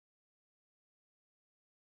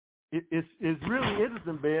 It's really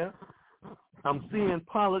interesting, Bear. I'm seeing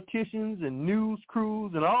politicians and news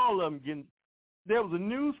crews and all of them getting. There was a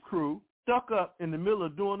news crew stuck up in the middle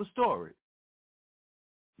of doing a story.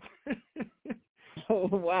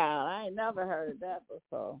 Wow, I ain't never heard of that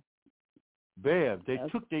before. Bev, they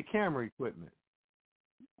took their camera equipment.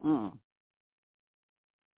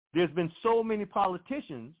 There's been so many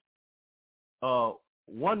politicians.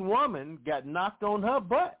 One woman got knocked on her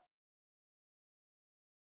butt.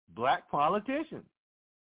 Black politician.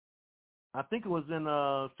 I think it was in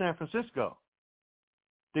San Francisco.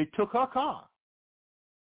 They took her car.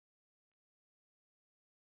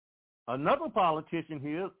 Another politician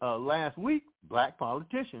here last week, black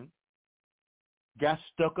politician, got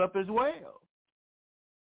stuck up as well.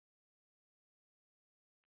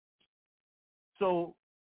 So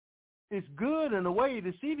it's good in a way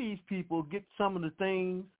to see these people get some of the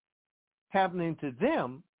things happening to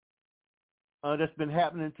them that's been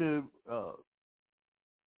happening to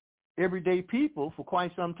everyday people for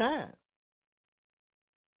quite some time.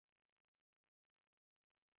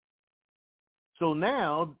 So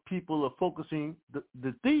now people are focusing,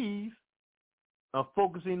 the thieves are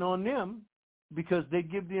focusing on them because they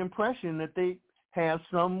give the impression that they have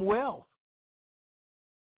some wealth.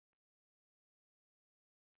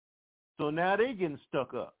 So now they're getting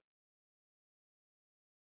stuck up.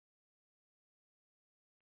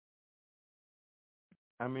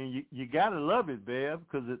 I mean, you got to love it, Bev,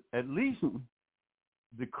 because at least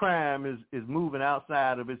the crime is moving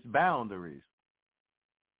outside of its boundaries.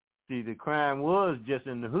 See, the crime was just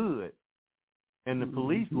in the hood, and the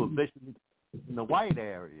police were basically in the white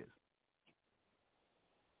areas.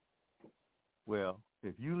 Well,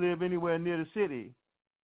 if you live anywhere near the city,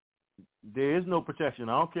 there is no protection.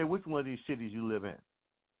 I don't care which one of these cities you live in.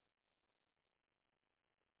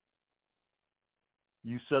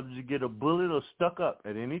 You subject to get a bullet or stuck up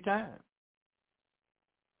at any time.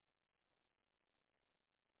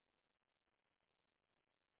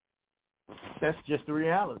 That's just the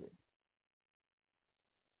reality.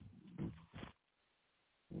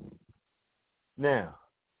 Now,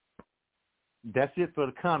 that's it for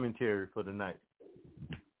the commentary for tonight.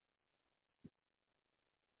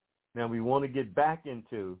 Now we want to get back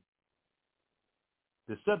into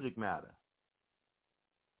the subject matter,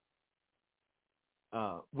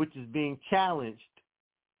 which is being challenged.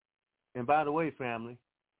 And by the way, family,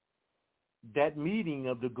 that meeting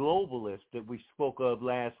of the globalists that we spoke of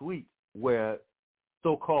last week, where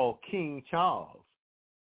so-called King Charles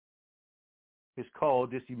has called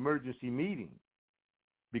this emergency meeting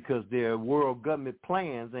because their world government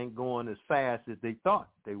plans ain't going as fast as they thought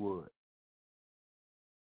they would.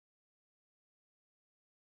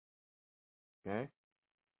 Okay?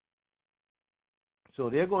 So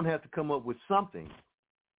they're going to have to come up with something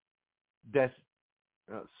that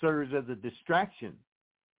serves as a distraction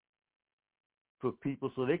for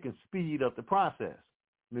people so they can speed up the process.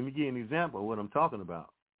 Let me give you an example of what I'm talking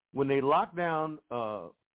about. When they lock down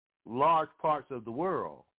large parts of the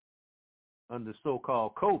world under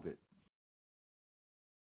so-called COVID,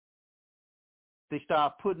 they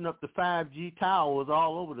start putting up the 5G towers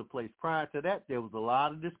all over the place. Prior to that, there was a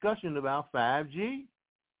lot of discussion about 5G.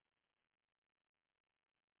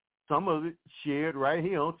 Some of it shared right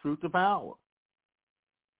here on Truth to Power.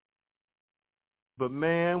 But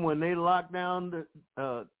man, when they lock down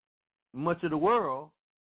much of the world,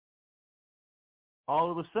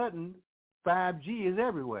 all of a sudden, 5G is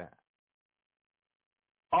everywhere.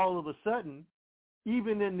 All of a sudden,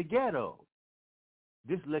 even in the ghetto,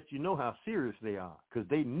 this lets you know how serious they are, because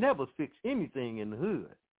they never fix anything in the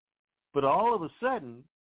hood. But all of a sudden,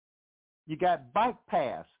 you got bike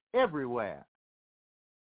paths everywhere.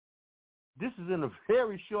 This is in a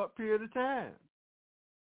very short period of time.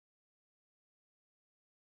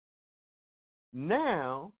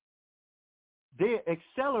 Now, they're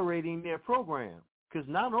accelerating their program, because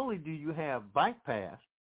not only do you have bike paths,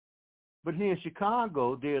 but here in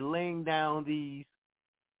Chicago, they're laying down these,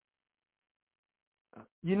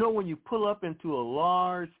 you know, when you pull up into a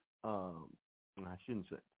large, I shouldn't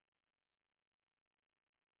say,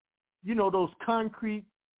 you know, those concrete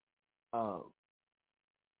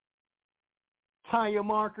tire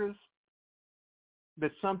markers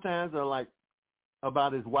that sometimes are like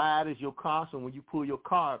about as wide as your car, so when you pull your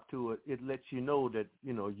car up to it, it lets you know that,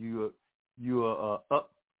 you know, you're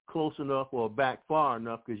up close enough or back far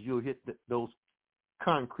enough, because you'll hit those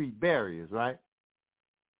concrete barriers, right?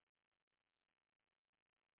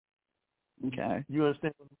 Okay. You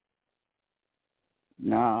understand?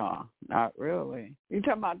 No, not really. You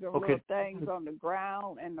talking about the little things on the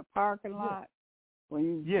ground in the parking lot when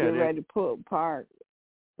you get ready to park,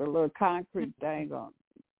 the little concrete thing on?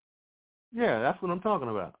 Yeah, that's what I'm talking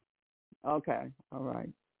about. Okay, all right.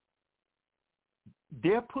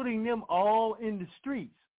 They're putting them all in the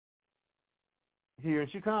streets here in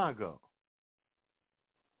Chicago.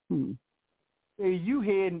 Hey, you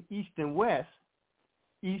heading east and west,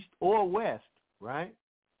 east or west, right?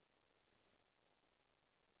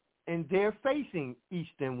 And they're facing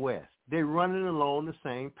east and west. They're running along the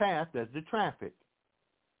same path as the traffic.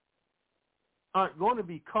 Aren't going to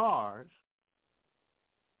be cars.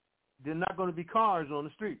 There are not going to be cars on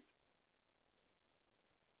the street.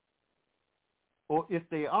 Or if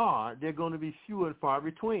they are, they're going to be few and far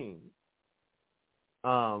between.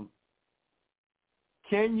 Can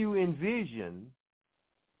you envision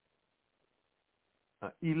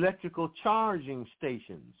electrical charging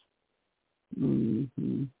stations?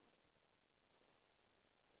 Mm-hmm.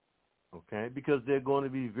 Okay, because there are going to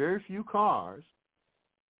be very few cars,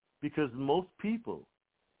 because most people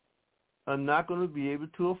are not going to be able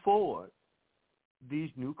to afford these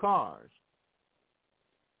new cars.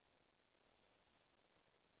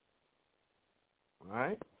 All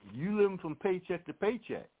right? You living from paycheck to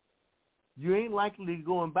paycheck. You ain't likely to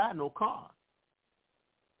go and buy no car.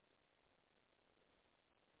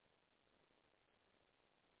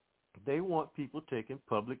 They want people taking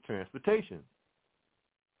public transportation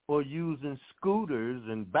or using scooters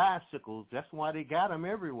and bicycles. That's why they got them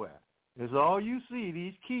everywhere. It's all you see,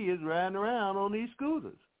 these kids riding around on these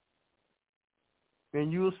scooters.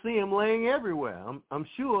 And you'll see them laying everywhere. I'm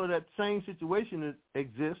sure that same situation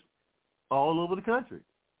exists all over the country.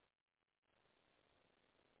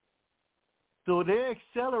 So they're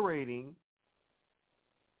accelerating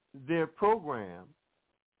their program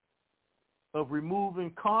of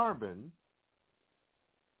removing carbon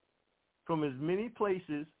from as many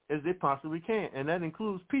places as they possibly can, and that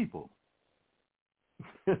includes people.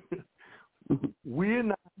 We're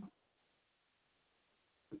not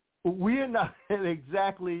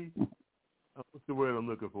exactly, what's the word I'm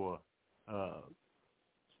looking for?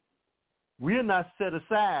 We're not set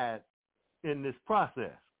aside in this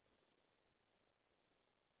process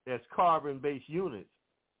as carbon-based units.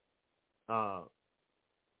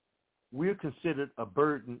 We're considered a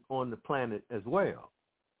burden on the planet as well.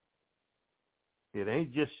 It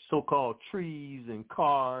ain't just so-called trees and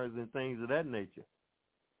cars and things of that nature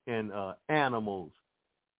and animals.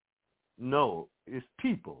 No, it's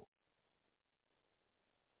people.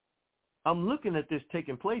 I'm looking at this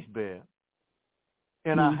taking place, Bear,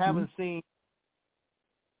 and I haven't seen.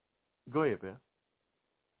 Go ahead, Bear.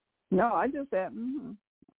 No, I just said, I'm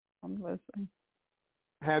listening.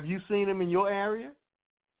 Have you seen them in your area?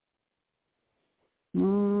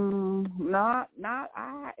 Not.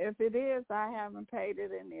 If it is, I haven't paid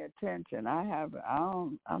it any attention. I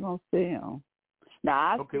don't see them. Now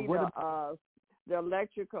I see the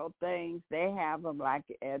electrical things. They have them like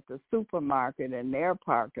at the supermarket in their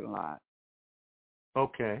parking lot.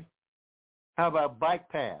 Okay. How about bike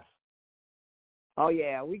paths? Oh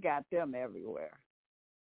yeah, we got them everywhere.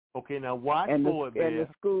 Okay, now watch for it, and the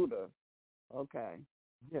scooter. Okay.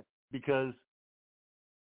 Yeah, because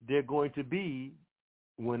they're going to be,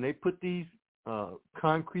 when they put these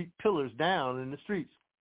concrete pillars down in the streets,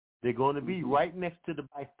 they're going to be right next to the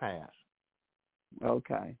bike paths.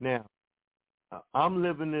 Okay. Now, I'm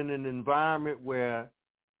living in an environment where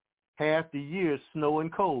half the year is snow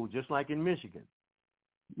and cold, just like in Michigan.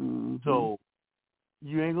 So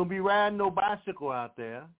you ain't going to be riding no bicycle out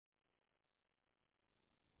there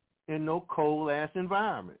in no cold-ass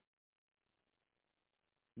environment.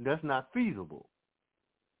 That's not feasible.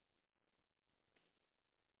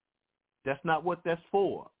 That's not what that's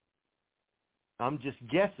for. I'm just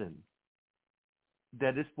guessing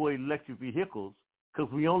that it's for electric vehicles because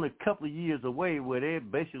we're only a couple of years away where they're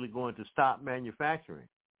basically going to stop manufacturing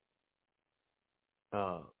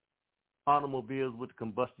automobiles with a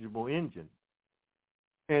combustible engine.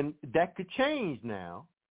 And that could change now.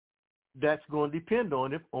 That's going to depend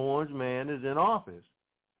on if Orange Man is in office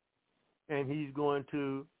and he's going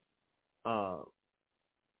to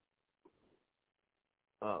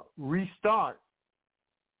restart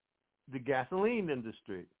the gasoline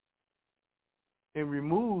industry and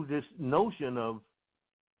remove this notion of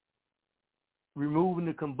removing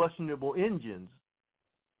the combustible engines.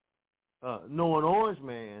 Knowing Orange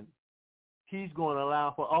Man, he's going to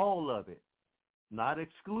allow for all of it, not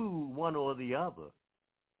exclude one or the other.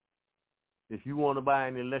 If you want to buy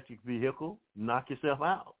an electric vehicle, knock yourself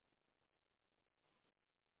out.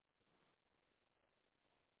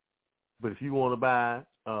 But if you want to buy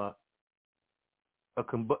a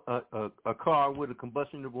car with a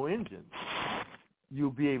combustible engine,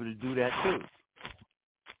 you'll be able to do that too.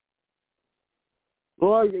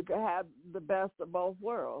 Or you could have the best of both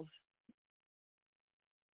worlds.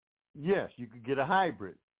 Yes, you could get a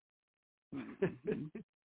hybrid.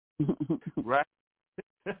 Right?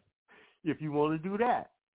 If you want to do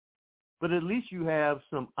that. But at least you have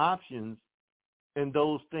some options, and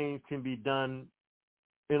those things can be done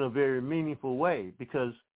in a very meaningful way,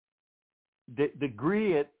 because the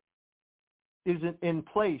grid isn't in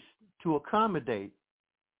place to accommodate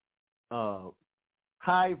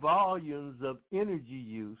high volumes of energy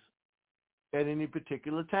use at any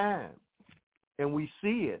particular time. And we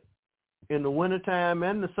see it in the wintertime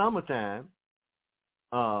and the summertime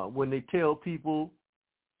when they tell people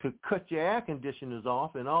to cut your air conditioners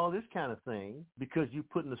off and all this kind of thing, because you're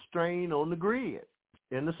putting a strain on the grid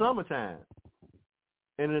in the summertime.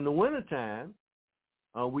 And in the wintertime,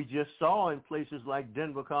 we just saw in places like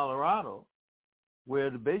Denver, Colorado, where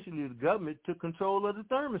basically the government took control of the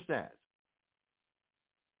thermostats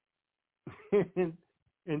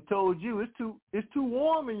and told you it's too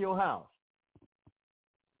warm in your house.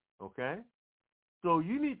 Okay? So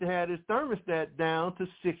you need to have this thermostat down to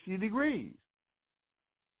 60 degrees.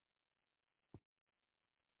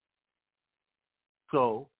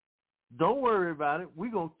 So don't worry about it.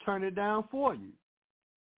 We're going to turn it down for you.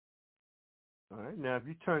 All right? Now, if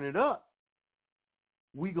you turn it up,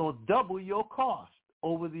 we're going to double your cost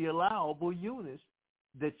over the allowable units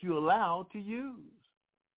that you're allowed to use.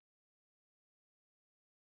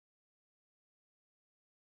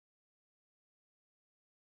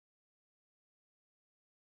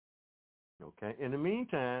 Okay? In the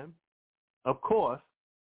meantime, of course,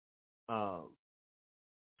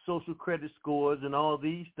 social credit scores and all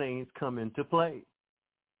these things come into play,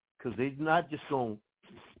 because they're not just going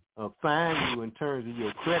to fine you in terms of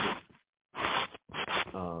your credit,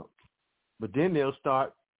 but then they'll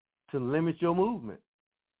start to limit your movement,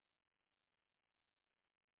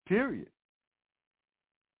 period.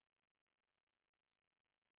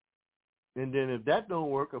 And then if that don't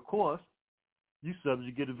work, of course, you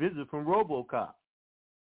subject to get a visit from RoboCop.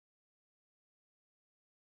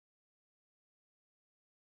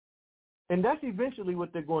 And that's eventually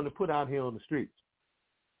what they're going to put out here on the streets.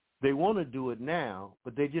 They want to do it now,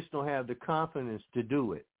 but they just don't have the confidence to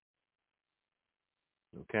do it.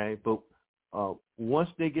 Okay? But once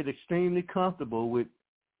they get extremely comfortable with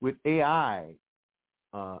AI,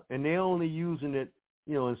 and they're only using it,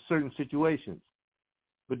 in certain situations,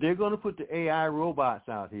 but they're going to put the AI robots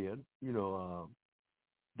out here,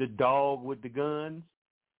 the dog with the guns,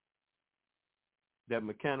 that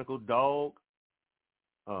mechanical dog,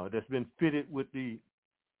 that's been fitted with the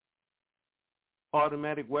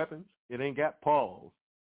automatic weapons. It ain't got paws.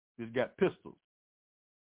 It's got pistols.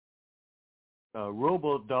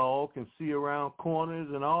 Robo dog can see around corners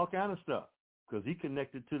and all kind of stuff, because he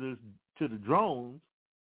connected to the drones,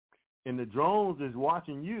 and the drones is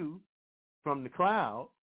watching you from the cloud,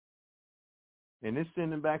 and it's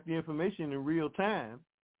sending back the information in real time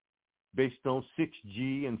based on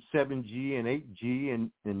 6G and 7G and 8G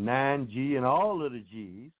and 9G and all of the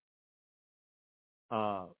Gs,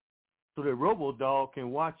 so that RoboDog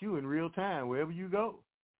can watch you in real time wherever you go.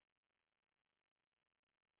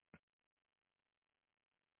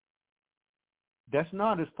 That's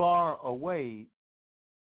not as far away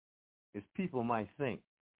as people might think.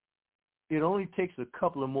 It only takes a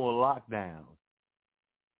couple of more lockdowns,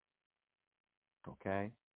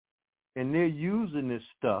 okay? And they're using this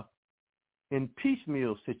stuff in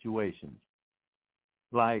piecemeal situations,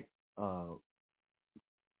 like 3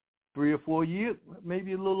 or 4 years,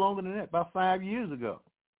 maybe a little longer than that, about 5 years ago.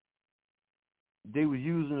 They were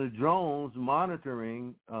using the drones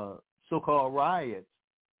monitoring so-called riots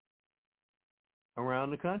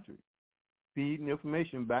around the country, feeding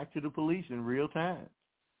information back to the police in real time.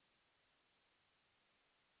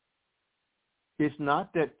 It's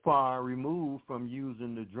not that far removed from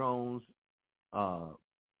using the drones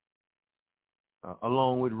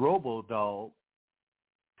along with RoboDog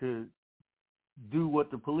to do what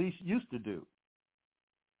the police used to do: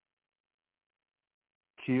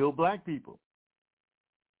 kill black people.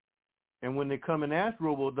 And when they come and ask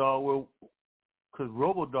RoboDog, well, because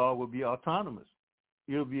RoboDog will be autonomous,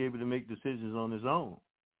 he'll be able to make decisions on his own.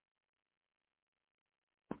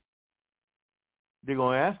 They're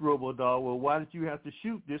going to ask RoboDog, well, why did you have to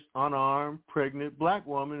shoot this unarmed, pregnant black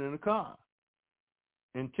woman in a car?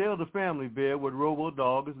 And tell the family bear what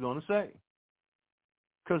RoboDog is going to say.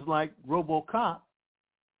 Because like RoboCop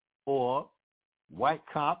or white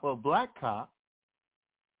cop or black cop,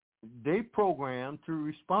 they programmed to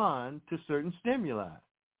respond to certain stimuli.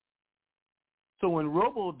 So when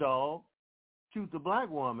RoboDog shoots a black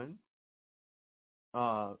woman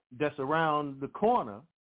that's around the corner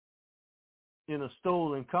in a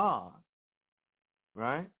stolen car,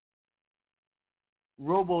 right?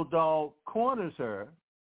 RoboDog corners her,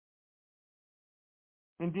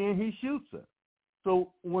 and then he shoots her.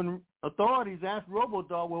 So when authorities ask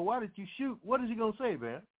RoboDog, well, why did you shoot? What is he going to say,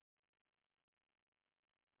 man?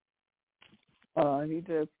 He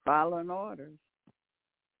just following orders.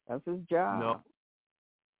 That's his job. No.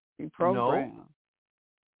 He programmed. No.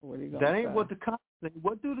 What are you that ain't say? what the cops say.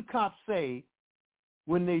 What do the cops say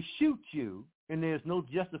when they shoot you and there's no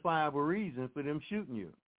justifiable reason for them shooting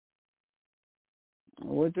you?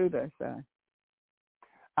 What do they say?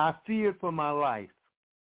 I feared for my life.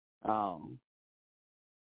 Oh.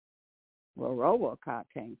 Well, RoboCop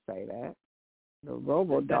can't say that. The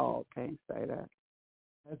RoboDog can't say that.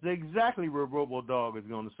 That's exactly what RoboDog is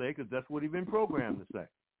going to say, because that's what he's been programmed to say.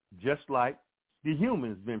 Just like the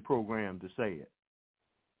human's been programmed to say it.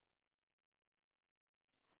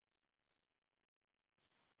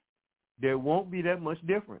 There won't be that much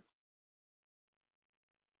difference.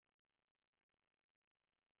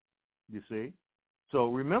 You see? So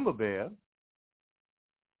remember, Bear,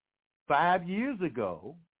 5 years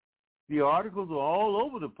ago, the articles were all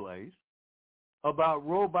over the place about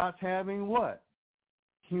robots having what?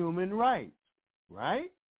 Human rights,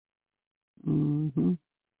 right? Mm-hmm.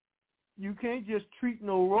 You can't just treat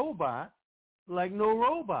no robot like no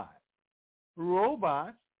robot.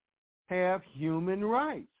 Robots have human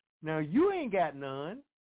rights. Now, you ain't got none.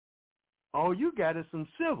 All you got is some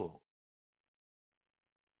civil.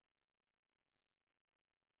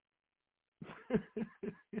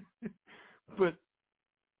 But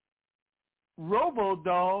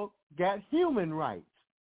RoboDog got human rights,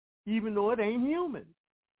 even though it ain't human.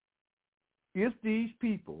 If these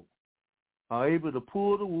people are able to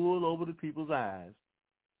pull the wool over the people's eyes,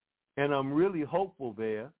 and I'm really hopeful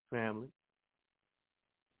there, family,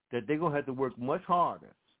 that they're going to have to work much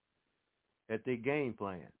harder at their game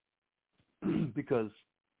plan. Because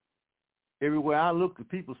everywhere I look, the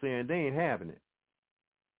people saying they ain't having it.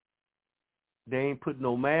 They ain't putting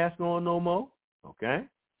no mask on no more, okay?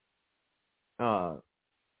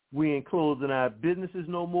 We ain't closing our businesses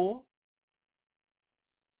no more.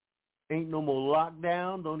 Ain't no more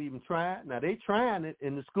lockdown. Don't even try it. Now, they trying it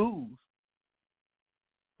in the schools.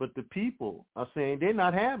 But the people are saying they're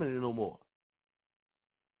not having it no more.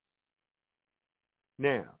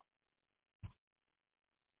 Now,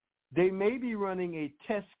 they may be running a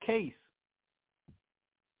test case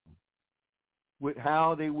with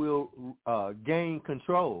how they will gain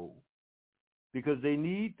control, because they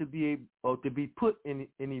need to be able to be put in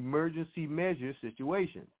an emergency measure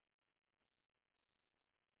situation.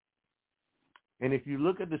 And if you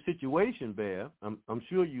look at the situation, Bear, I'm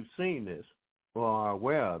sure you've seen this or are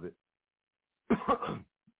aware of it.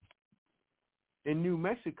 In New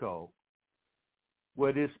Mexico,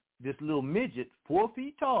 where this little midget, 4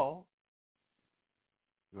 feet tall,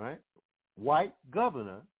 right, white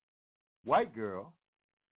governor, white girl,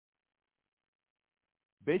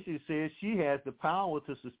 basically says she has the power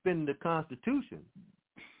to suspend the Constitution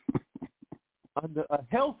under a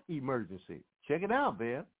health emergency. Check it out,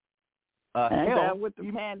 Bear. Ain't that with the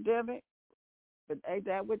pandemic? But ain't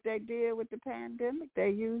that what they did with the pandemic? They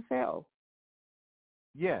used health.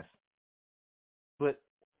 Yes. But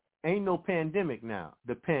ain't no pandemic now.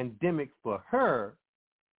 The pandemic for her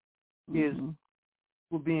is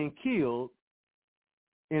for being killed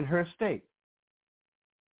in her state.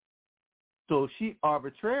 So she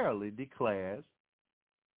arbitrarily declares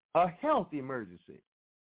a health emergency.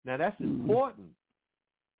 Now that's important,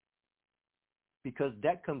 because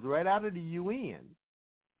that comes right out of the UN.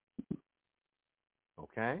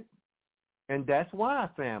 Okay? And that's why,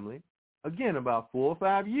 family, again, about 4 or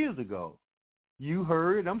 5 years ago, you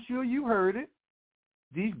heard, I'm sure you heard it,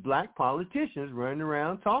 these black politicians running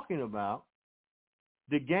around talking about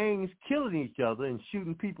the gangs killing each other and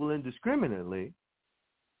shooting people indiscriminately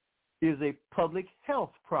is a public health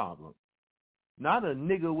problem, not a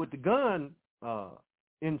nigger with the gun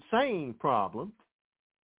insane problem,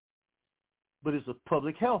 but it's a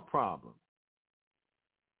public health problem.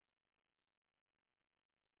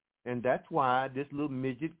 And that's why this little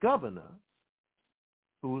midget governor,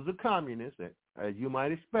 who's a communist, as you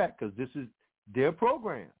might expect, because this is their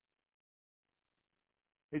program,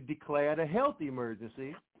 it declared a health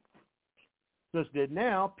emergency such that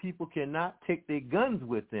now people cannot take their guns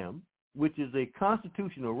with them, which is a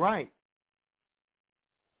constitutional right,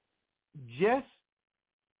 just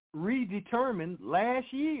redetermined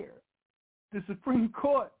last year. The Supreme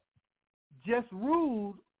Court just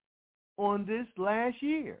ruled on this last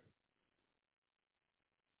year.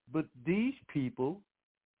 But these people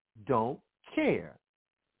don't care.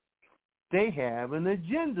 They have an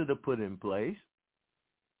agenda to put in place.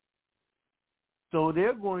 So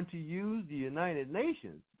they're going to use the United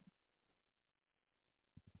Nations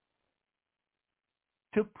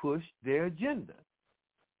to push their agenda.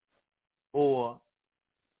 Or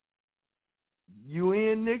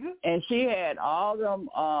UN-IGGA. And she had all them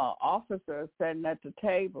officers sitting at the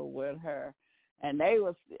table with her, and they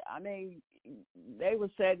was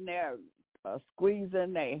sitting there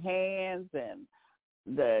squeezing their hands, and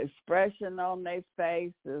the expression on their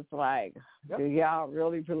face is like, yep. Do y'all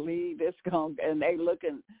really believe this going? And they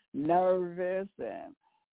looking nervous, and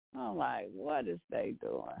I'm like, what is they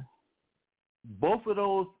doing? Both of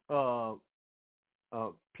those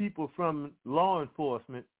people from law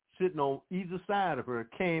enforcement sitting on either side of her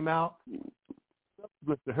came out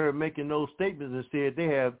with her making those statements and said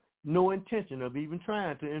they have no intention of even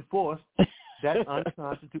trying to enforce that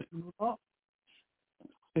unconstitutional law.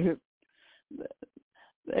 They'd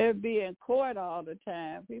be in court all the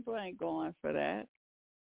time. People ain't going for that.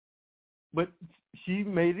 But she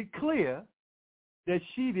made it clear that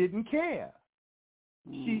she didn't care.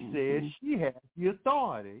 She said she has the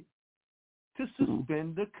authority to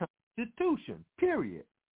suspend the Constitution, period.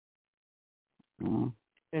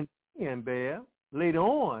 And Bear, later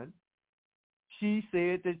on, she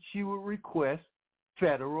said that she would request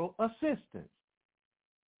federal assistance.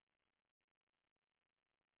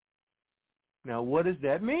 Now, what does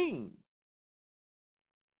that mean?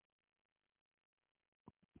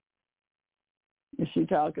 Is she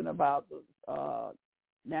talking about the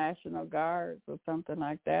National Guards or something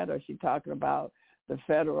like that? Or is she talking about the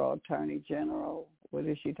federal attorney general? What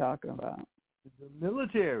is she talking about? The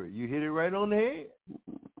military. You hit it right on the head.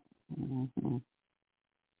 Mm-hmm.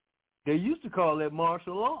 They used to call that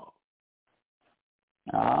martial law.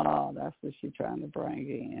 Oh, that's what she's trying to bring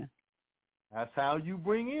in. That's how you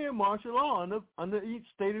bring in martial law under each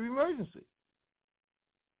state of emergency.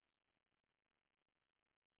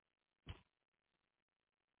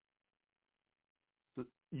 So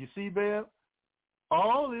you see, Bev,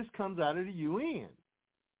 all this comes out of the UN.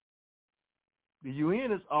 The UN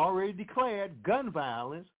has already declared gun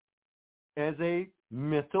violence as a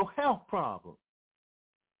mental health problem.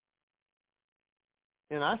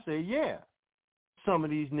 And I say, yeah, some of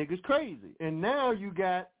these niggas crazy. And now you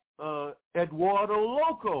got Eduardo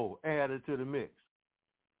Loco added to the mix.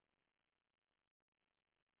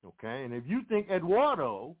 Okay, and if you think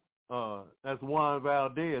Eduardo, that's Juan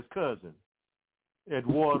Valdez's cousin,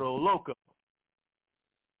 Eduardo Loco.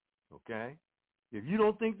 Okay, if you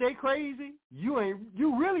don't think they crazy, you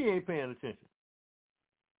really ain't paying attention.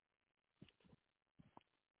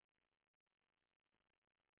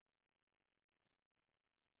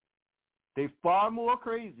 They far more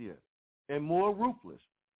crazier and more ruthless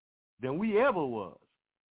than we ever was.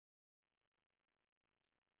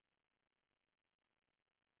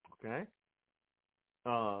 Okay?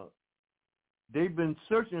 They've been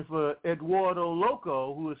searching for Eduardo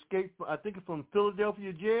Loco, who escaped, I think, from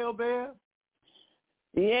Philadelphia jail, Bear.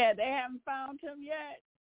 Yeah, they haven't found him yet.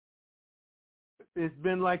 It's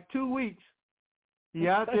been like 2 weeks. He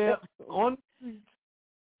out there on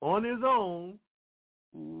his own,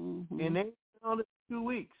 and they found it 2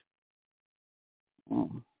 weeks.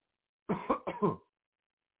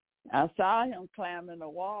 I saw him climbing the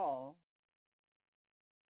wall.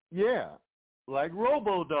 Yeah, like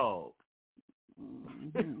Robo-Dog.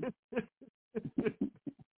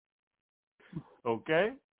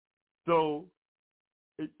 Okay? So,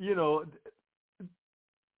 you know,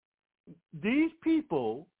 these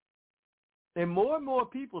people, and more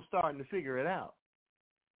people starting to figure it out.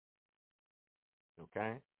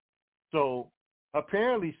 Okay? So,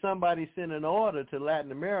 apparently somebody sent an order to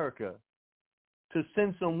Latin America to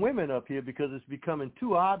send some women up here because it's becoming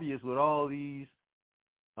too obvious with all these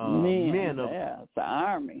men of, yeah, it's the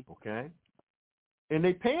army. Okay? And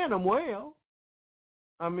they paying them well.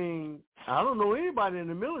 I mean, I don't know anybody in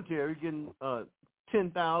the military getting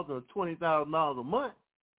 $10,000 or $20,000 a month.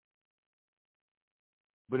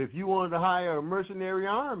 But if you wanted to hire a mercenary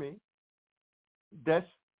army, that's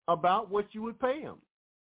about what you would pay them.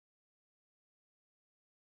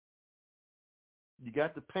 You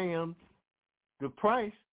got to pay them the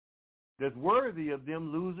price that's worthy of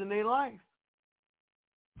them losing their life.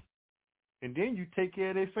 And then you take care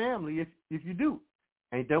of their family if you do.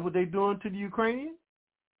 Ain't that what they doing to the Ukrainians?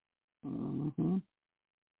 Mm-hmm.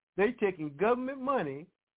 They taking government money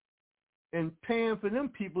and paying for them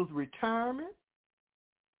people's retirement,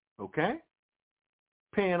 okay?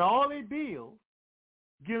 Paying all their bills,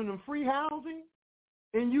 giving them free housing,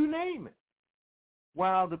 and you name it.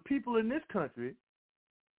 While the people in this country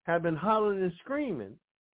have been hollering and screaming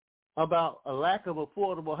about a lack of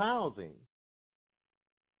affordable housing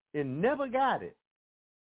and never got it.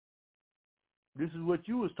 This is what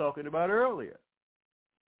you was talking about earlier.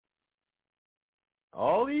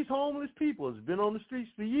 All these homeless people has been on the streets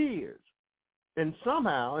for years. And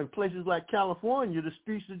somehow, in places like California, the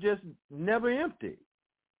streets are just never empty.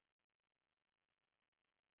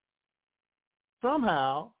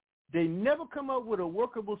 Somehow, they never come up with a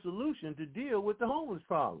workable solution to deal with the homeless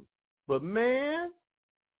problem. But man,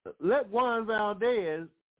 let Juan Valdez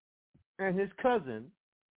and his cousin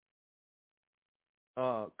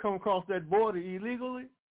come across that border illegally,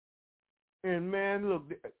 and man, look,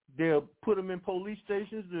 they'll put them in police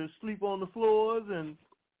stations, they'll sleep on the floors and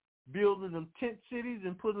building them tent cities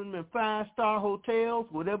and putting them in 5-star hotels,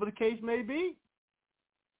 whatever the case may be.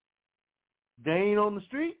 They ain't on the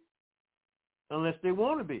street unless they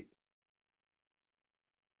want to be,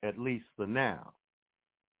 at least for now.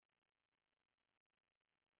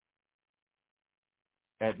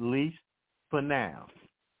 At least for now.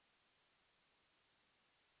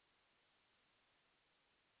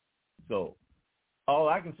 So all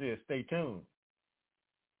I can say is stay tuned.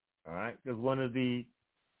 All right? Because one of the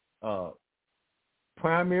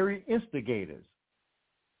primary instigators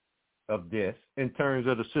of this in terms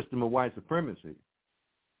of the system of white supremacy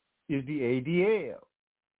is the ADL,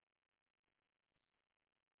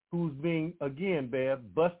 who's being, again,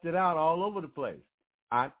 Bev, busted out all over the place.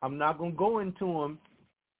 I'm not going to go into them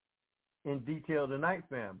in detail tonight,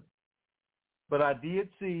 family, but I did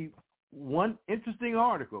see one interesting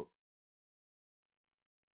article.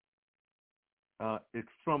 It's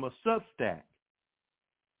from a Substack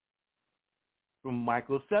from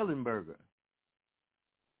Michael Schellenberger,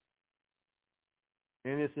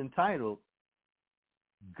 and it's entitled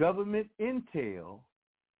Government Intel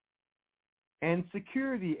and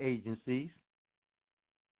Security Agencies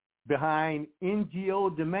Behind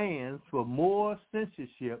NGO Demands for More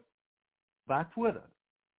Censorship by Twitter.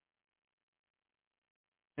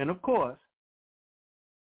 And of course,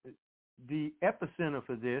 the epicenter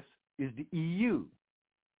for this is the EU.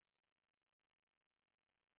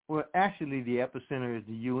 Well, actually, the epicenter is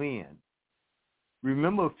the UN.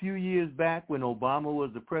 Remember a few years back when Obama was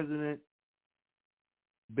the president,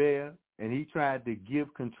 Bear, and he tried to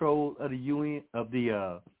give control of the UN, of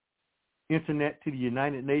the internet to the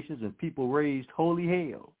United Nations, and people raised holy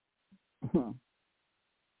hell. Mm-hmm.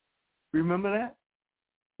 Remember that?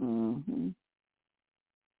 Mm-hmm.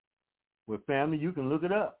 Well, family, you can look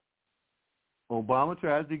it up. Obama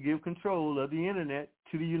tries to give control of the internet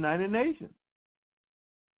to the United Nations.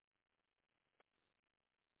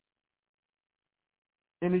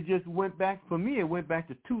 And it just went back, for me, it went back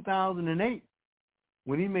to 2008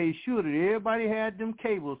 when he made sure that everybody had them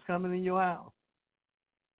cables coming in your house.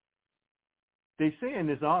 They say in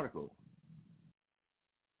this article,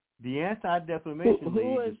 the Anti-Defamation League...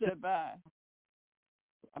 Who is it by?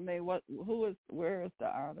 I mean, where is the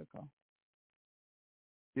article?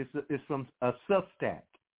 It's from a Substack.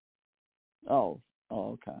 Oh,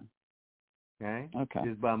 okay. Okay? Okay.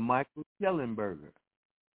 It's by Michael Schellenberger.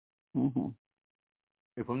 Mm-hmm.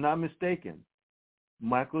 If I'm not mistaken,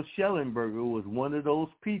 Michael Schellenberger was one of those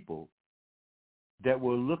people that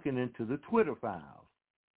were looking into the Twitter files.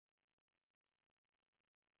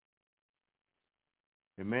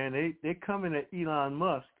 And man, they're coming at Elon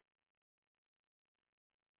Musk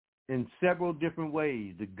in several different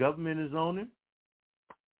ways. The government is on him.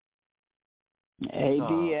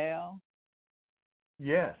 ADL?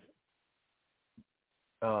 Yes.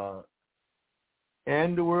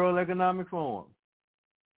 And the World Economic Forum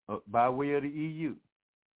by way of the EU.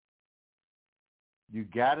 You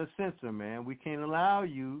got to censor, man. We can't allow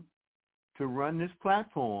you to run this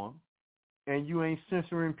platform and you ain't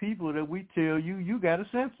censoring people that we tell you got to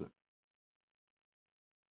censor.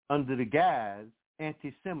 Under the guise,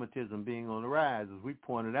 anti-Semitism being on the rise, as we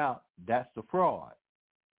pointed out, that's the fraud.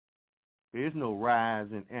 There is no rise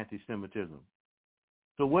in anti-Semitism.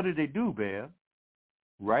 So what did they do, Bear?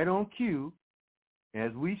 Right on cue,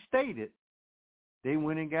 as we stated, they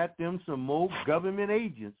went and got them some more government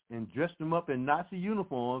agents and dressed them up in Nazi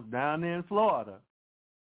uniforms down there in Florida,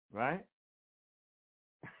 right?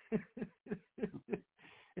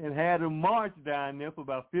 And had them march down there for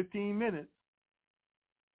about 15 minutes.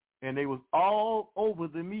 And they was all over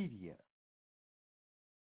the media.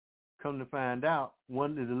 Come to find out,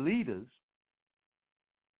 one of the leaders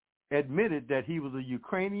admitted that he was a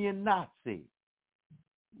Ukrainian Nazi.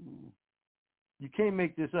 You can't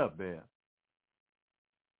make this up, Bear.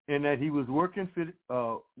 and that he was working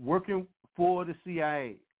for the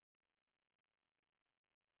CIA.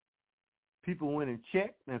 People went and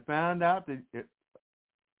checked and found out that,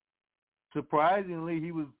 surprisingly,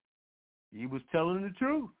 he was telling the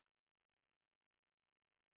truth.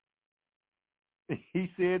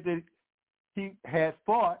 He said that he had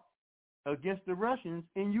fought against the Russians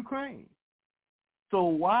in Ukraine. So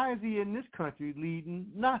why is he in this country leading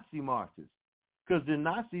Nazi marches? Because the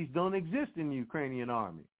Nazis don't exist in the Ukrainian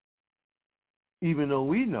army. Even though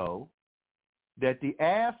we know that the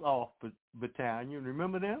ass-off battalion,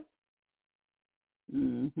 remember them?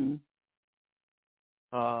 Mm-hmm.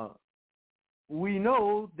 We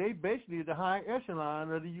know they basically the high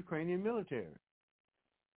echelon of the Ukrainian military.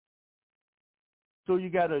 So you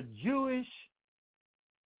got a Jewish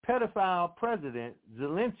pedophile president,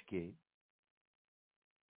 Zelensky,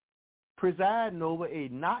 presiding over a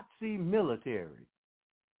Nazi military.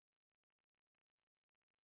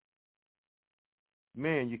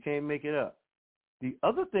 Man, you can't make it up. The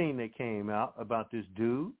other thing that came out about this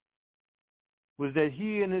dude was that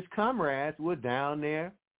he and his comrades were down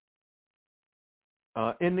there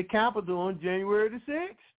in the Capitol on January the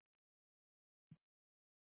 6th.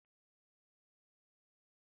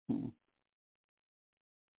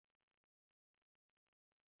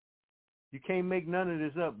 You can't make none of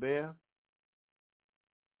this up, Bear.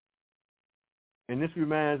 And this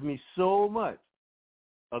reminds me so much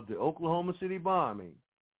of the Oklahoma City bombing,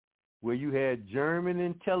 where you had German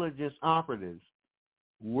intelligence operatives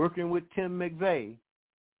working with Tim McVeigh,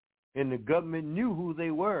 and the government knew who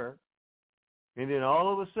they were, and then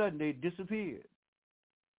all of a sudden they disappeared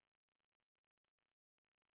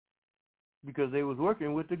because they was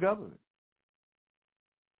working with the government.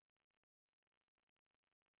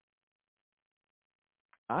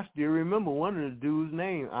 I still remember one of the dudes'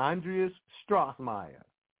 name, Andreas Strassmeyer.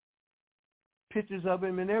 Pictures of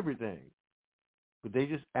him and everything. But they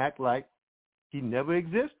just act like he never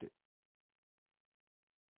existed.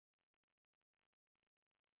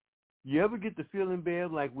 You ever get the feeling,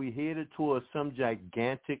 Bev, like we headed towards some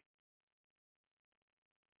gigantic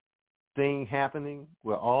thing happening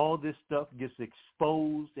where all this stuff gets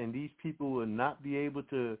exposed and these people will not be able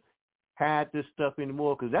to hide this stuff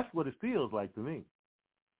anymore? Because that's what it feels like to me.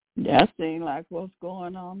 That seems like what's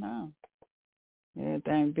going on now.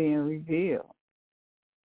 Everything being revealed.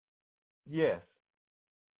 Yes.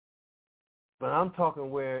 But I'm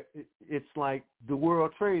talking where it's like the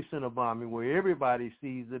World Trade Center bombing, where everybody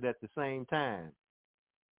sees it at the same time.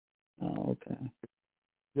 Oh, okay.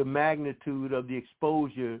 The magnitude of the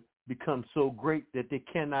exposure becomes so great that they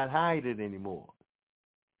cannot hide it anymore.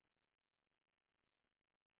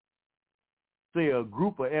 Say a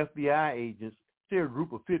group of FBI agents, say a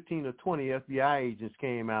group of 15 or 20 FBI agents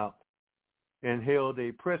came out and held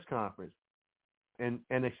a press conference and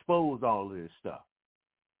exposed all of this stuff.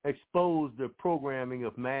 Exposed the programming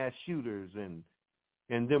of mass shooters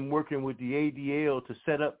and them working with the ADL to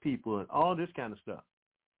set up people and all this kind of stuff,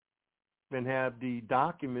 and have the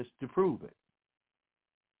documents to prove it.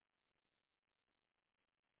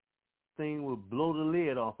 Thing will blow the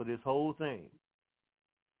lid off of this whole thing.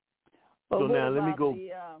 But so now let me go.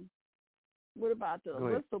 What about the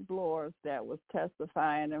whistleblowers that was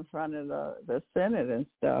testifying in front of the Senate and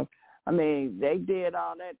stuff? I mean, they did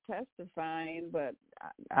all that testifying, but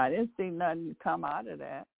I didn't see nothing come out of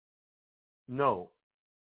that. No.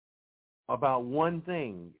 About one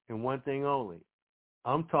thing and one thing only.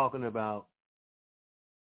 I'm talking about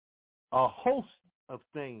a host of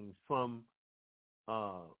things, from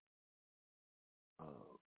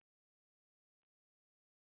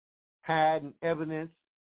hiding evidence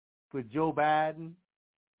for Joe Biden,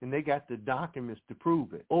 and they got the documents to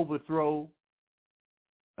prove it. Overthrow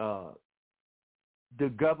the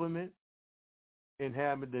government and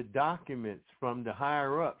having the documents from the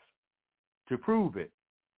higher-ups to prove it.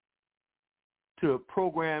 To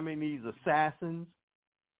programming these assassins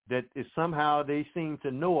that is somehow they seem to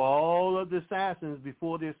know all of the assassins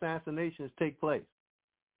before the assassinations take place,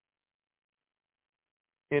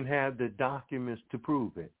 and have the documents to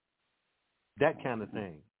prove it. That kind of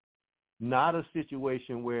thing. Not a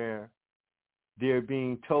situation where they're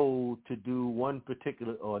being told to do one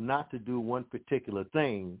particular or not to do one particular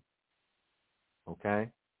thing, okay?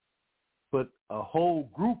 But a whole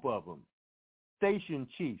group of them, station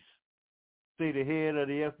chiefs, say the head of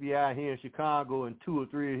the FBI here in Chicago and 2 or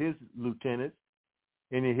 3 of his lieutenants,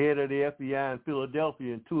 and the head of the FBI in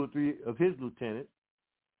Philadelphia and 2 or 3 of his lieutenants,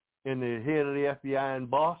 and the head of the FBI in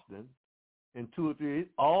Boston and 2 or 3,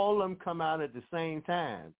 all of them come out at the same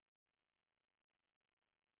time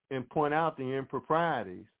and point out the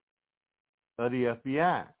improprieties of the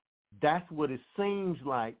FBI. That's what it seems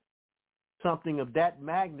like something of that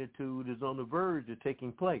magnitude is on the verge of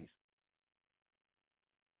taking place.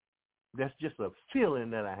 That's just a feeling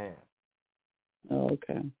that I have. Oh,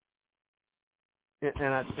 okay.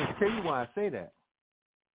 And I tell you why I say that.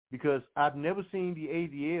 Because I've never seen the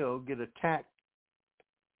ADL get attacked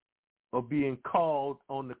or being called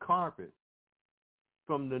on the carpet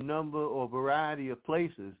from the number or variety of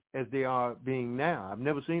places as they are being now. I've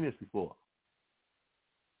never seen this before.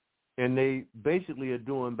 And they basically are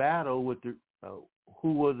doing battle with the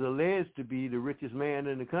who was alleged to be the richest man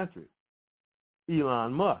in the country,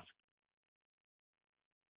 Elon Musk.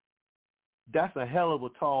 That's a hell of a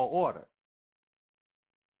tall order.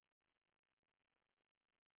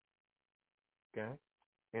 Okay?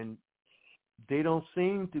 And they don't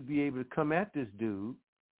seem to be able to come at this dude.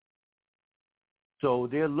 So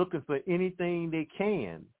they're looking for anything they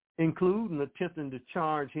can, including attempting to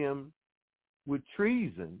charge him with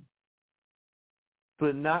treason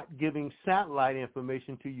for not giving satellite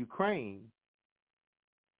information to Ukraine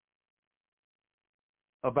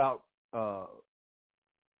about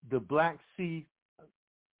the Black Sea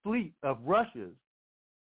fleet of Russia's.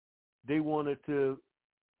 They wanted to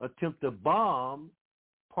attempt to bomb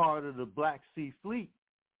part of the Black Sea fleet,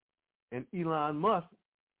 and Elon Musk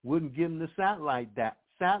wouldn't give them the satellite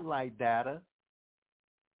data.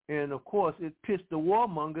 And, of course, it pissed the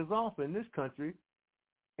warmongers off in this country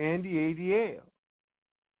and the ADL.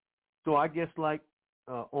 So I guess like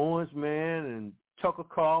Orange Man and Tucker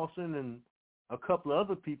Carlson and a couple of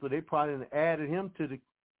other people, they probably added him to the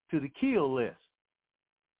kill list.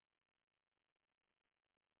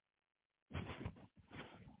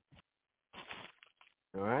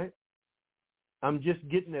 All right? I'm just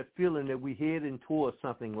getting that feeling that we're heading towards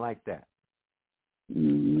something like that.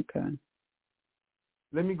 Okay.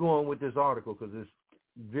 Let me go on with this article because it's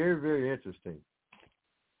very, very interesting.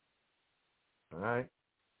 All right?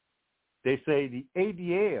 They say the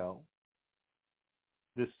ADL,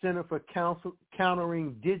 the Center for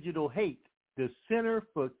Countering Digital Hate, the Center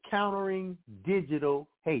for Countering Digital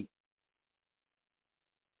Hate,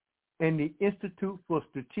 and the Institute for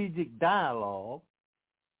Strategic Dialogue,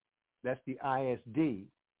 that's the ISD.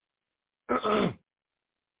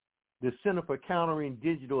 The Center for Countering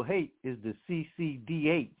Digital Hate is the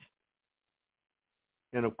CCDH.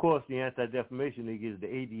 And, of course, the Anti-Defamation League is the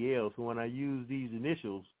ADL. So when I use these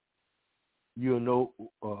initials, you'll know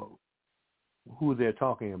who they're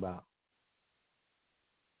talking about.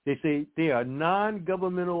 They say they are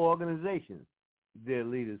non-governmental organizations, their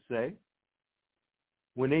leaders say,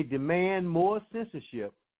 when they demand more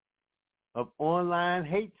censorship of online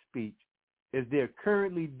hate speech as they're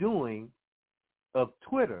currently doing of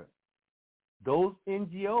Twitter. Those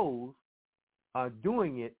NGOs are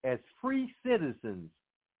doing it as free citizens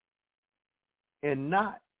and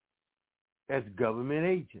not as government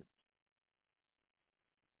agents.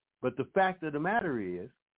 But the fact of the matter is,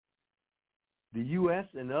 the U.S.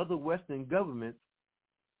 and other Western governments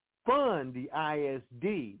fund the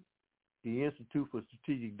ISD, the Institute for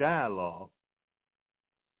Strategic Dialogue.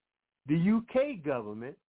 The UK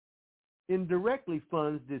government indirectly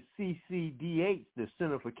funds the CCDH, the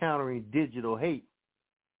Center for Countering Digital Hate.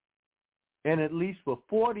 And at least for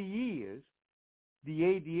 40 years, the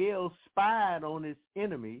ADL spied on its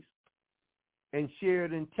enemies and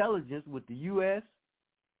shared intelligence with the U.S.,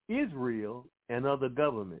 Israel, and other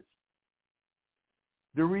governments.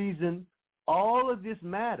 The reason all of this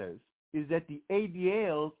matters is that the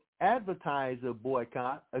ADL's advertiser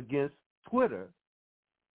boycott against Twitter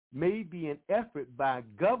may be an effort by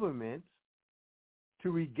governments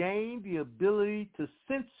to regain the ability to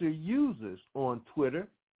censor users on Twitter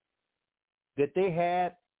that they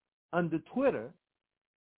had under Twitter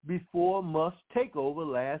before Musk's takeover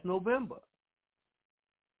last November.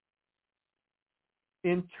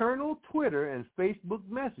 Internal Twitter and Facebook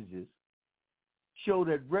messages show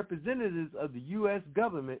that representatives of the U.S.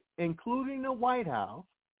 government, including the White House,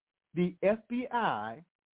 the FBI,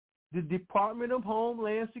 the Department of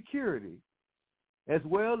Homeland Security, as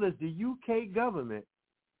well as the UK government,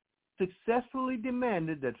 successfully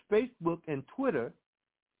demanded that Facebook and Twitter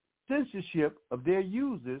censorship of their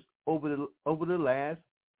users over the last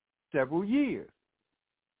several years.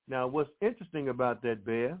 Now, what's interesting about that,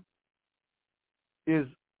 Bear, is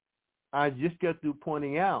I just got through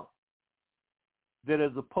pointing out that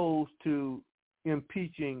as opposed to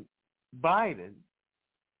impeaching Biden,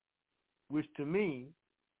 which to me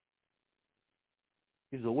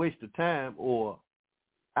is a waste of time or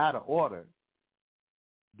out of order,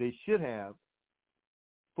 they should have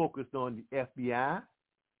focused on the FBI,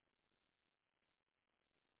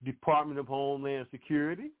 Department of Homeland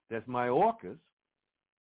Security, that's my AUKUS,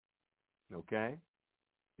 okay?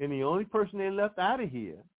 And the only person they left out of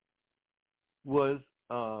here was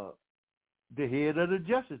the head of the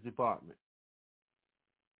Justice Department.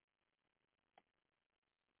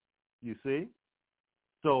 You see?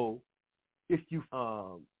 So if you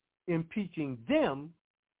impeaching them,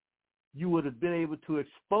 you would have been able to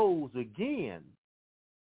expose again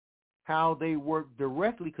how they work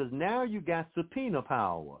directly, because now you got subpoena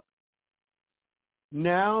power.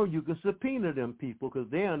 Now you can subpoena them people because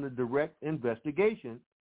they're under direct investigation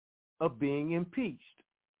of being impeached.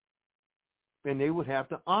 And they would have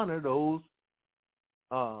to honor those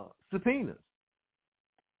subpoenas.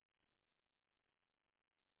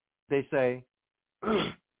 They say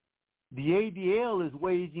the ADL is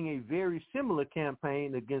waging a very similar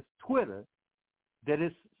campaign against Twitter that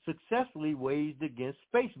is successfully waged against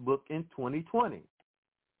Facebook in 2020.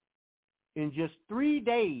 In just 3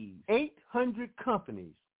 days, 800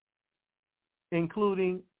 companies,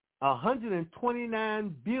 including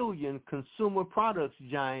 129 billion consumer products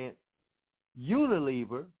giant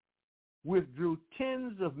Unilever, withdrew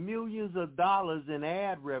tens of millions of dollars in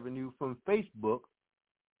ad revenue from Facebook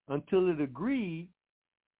until it agreed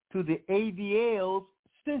to the ADL's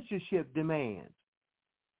censorship demands.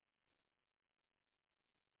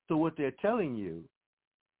 So what they're telling you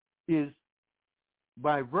is,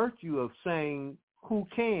 by virtue of saying who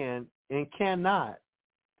can and cannot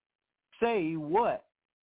say what,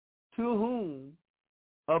 to whom,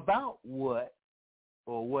 about what,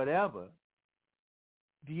 or whatever,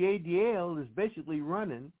 the ADL is basically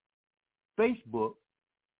running Facebook,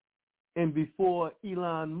 and before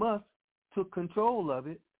Elon Musk took control of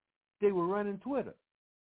it, they were running Twitter.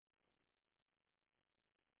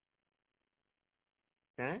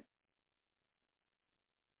 Okay?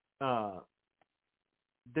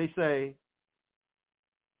 They say,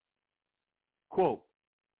 quote,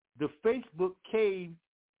 the Facebook caved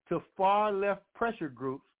to far-left pressure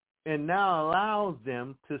groups and now allows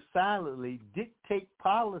them to silently dictate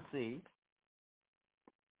policy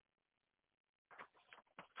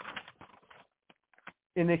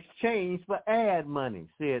in exchange for ad money,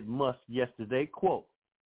 said Musk yesterday, quote.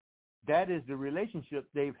 That is the relationship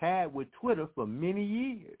they've had with Twitter for many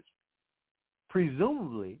years.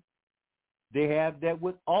 Presumably, they have that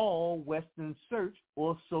with all Western search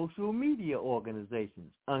or social media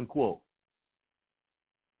organizations, unquote.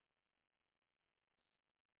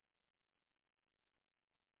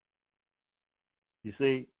 You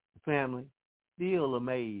see, family, still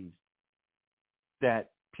amazed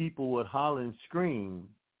that people would holler and scream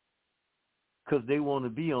because they want to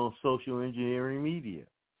be on social engineering media.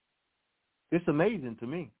 It's amazing to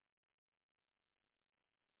me.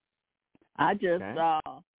 I just saw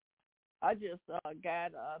a guy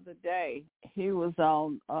the other day. He was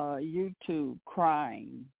on YouTube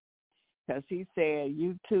crying because he said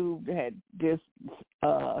YouTube had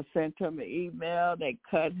sent him an email. They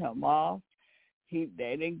cut him off. They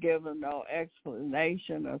didn't give him no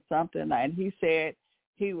explanation or something. And he said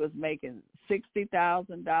he was making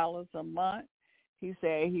 $60,000 a month. He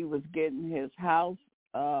said he was getting his house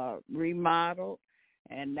remodeled,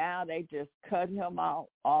 and now they just cut him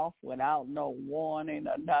off without no warning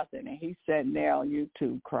or nothing. And he's sitting there on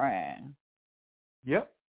YouTube crying.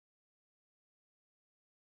 Yep.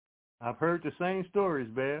 I've heard the same stories,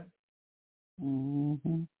 Bear.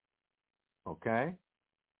 Mm-hmm. Okay.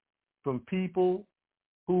 From people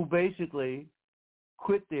who basically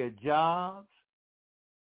quit their jobs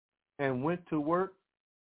and went to work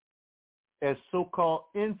as so-called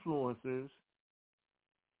influencers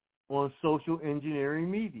on social engineering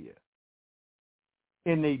media.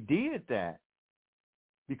 And they did that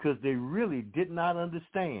because they really did not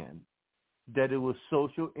understand that it was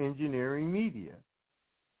social engineering media.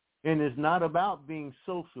 And it's not about being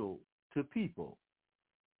social to people.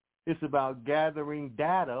 It's about gathering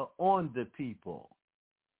data on the people.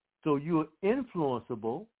 So you're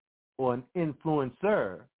influenceable or an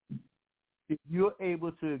influencer if you're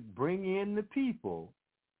able to bring in the people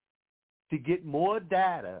to get more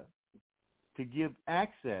data, to give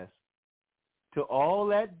access to all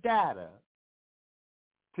that data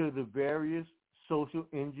to the various social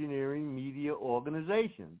engineering media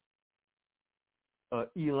organizations,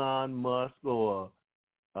 Elon Musk or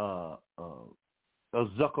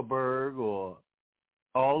Zuckerberg or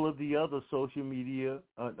all of the other social media,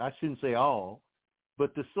 I shouldn't say all,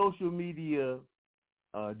 but the social media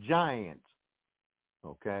giants,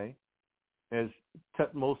 okay, as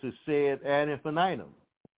Tutmos has said ad infinitum.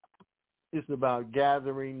 It's about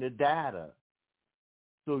gathering the data.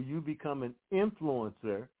 So you become an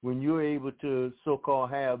influencer when you're able to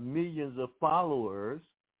so-called have millions of followers,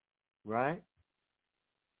 right,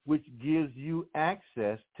 which gives you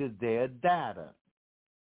access to their data.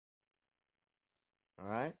 All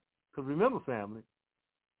right? Because remember, family,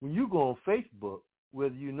 when you go on Facebook,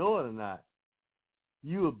 whether you know it or not,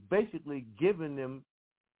 you are basically giving them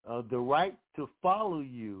the right to follow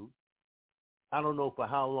you, I don't know for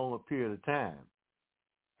how long a period of time,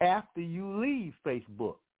 after you leave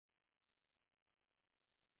Facebook.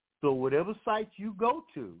 So whatever sites you go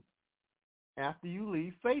to after you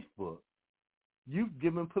leave Facebook, you've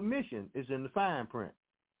given permission, it's in the fine print,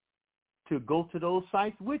 to go to those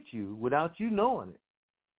sites with you without you knowing it.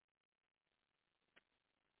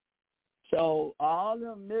 So all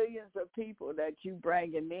the millions of people that you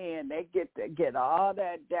bringing in, they get all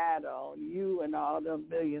that data on you and all the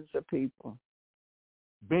millions of people.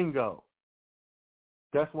 Bingo.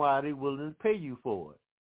 That's why they're willing to pay you for it.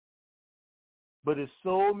 But it's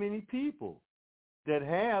so many people that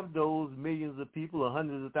have those millions of people or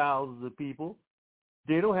hundreds of thousands of people,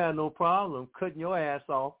 they don't have no problem cutting your ass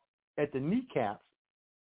off at the kneecaps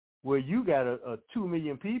where you got a 2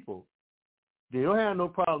 million people. They don't have no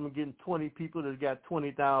problem getting 20 people that got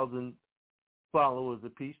 20,000 followers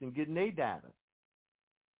apiece and getting their data.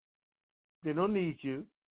 They don't need you.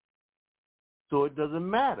 So it doesn't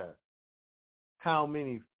matter how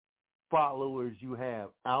many followers you have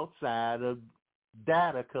outside of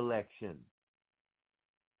data collection.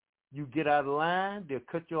 You get out of line, they'll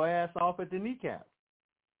cut your ass off at the kneecap.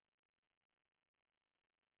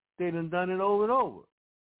 They done it over and over.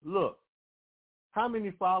 Look, how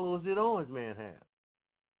many followers did Orange Man have?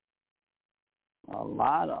 A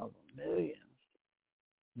lot of them, millions.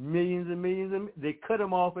 Millions and millions. They cut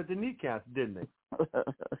him off at the kneecaps, didn't they?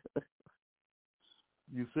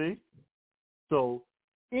 You see? So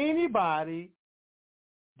anybody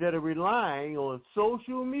that are relying on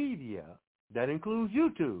social media, that includes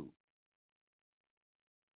YouTube,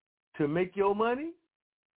 to make your money,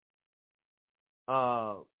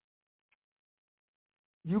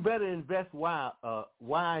 you better invest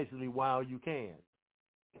wisely while you can.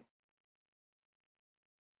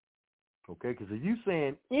 Okay, because if you're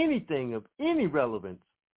saying anything of any relevance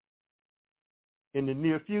in the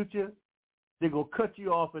near future, they're going to cut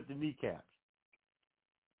you off at the kneecaps.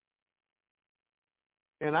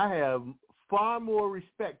 And I have far more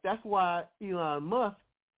respect. That's why Elon Musk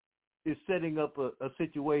is setting up a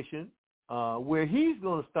situation where he's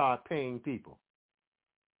going to start paying people.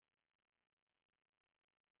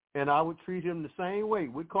 And I would treat him the same way,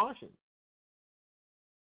 with caution.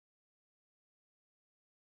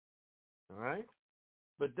 All right?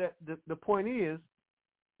 But the point is,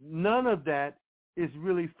 none of that is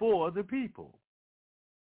really for the people.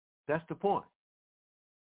 That's the point.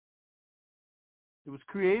 It was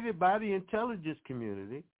created by the intelligence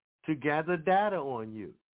community to gather data on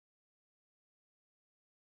you.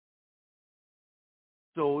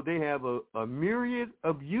 So they have a myriad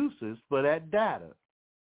of uses for that data.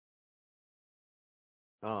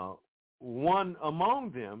 One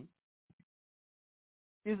among them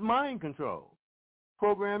is mind control,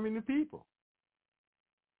 programming the people.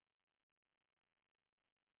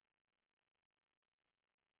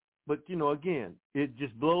 But, again, it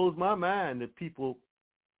just blows my mind that people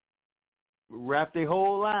wrap their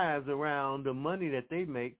whole lives around the money that they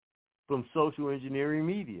make from social engineering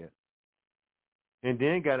media and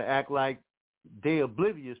then got to act like they're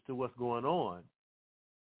oblivious to what's going on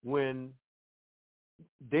when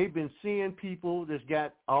they've been seeing people that's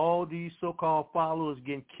got all these so-called followers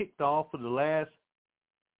getting kicked off for the last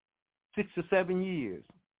 6 or 7 years.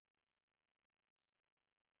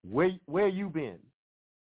 Where you been?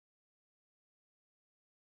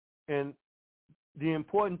 And the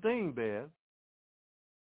important thing, Bear,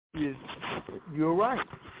 is you're right.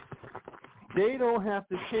 They don't have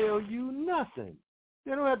to tell you nothing.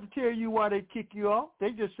 They don't have to tell you why they kick you off.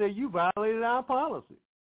 They just say you violated our policy.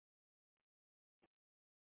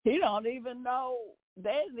 He don't even know.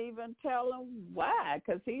 They didn't even tell him why,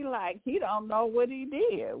 because he don't know what he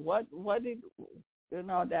did. What did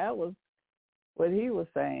that was what he was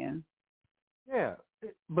saying. Yeah,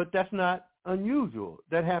 but that's not unusual.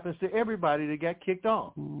 That happens to everybody that got kicked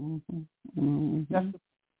off. Mm-hmm. Mm-hmm.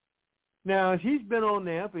 Now, if he's been on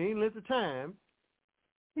there for any length of time,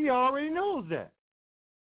 he already knows that.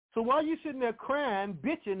 So why are you sitting there crying,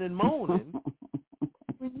 bitching, and moaning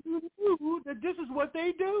when you knew that this is what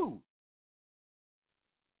they do?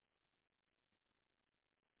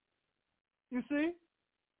 You see?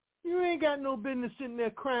 You ain't got no business sitting there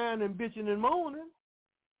crying and bitching and moaning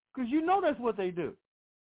because you know that's what they do.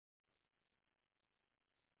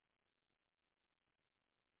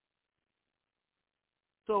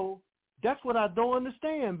 So that's what I don't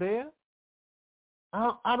understand, Bear.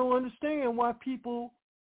 I don't understand why people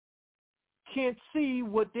can't see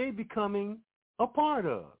what they're becoming a part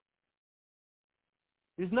of.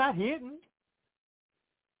 It's not hidden.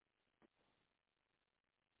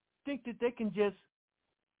 Think that they can just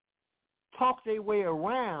talk their way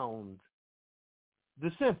around the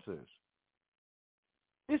censors.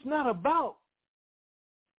 It's not about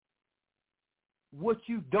what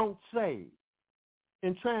you don't say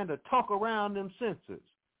and trying to talk around them censors.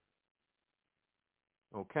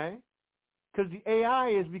 Okay? Because the AI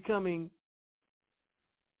is becoming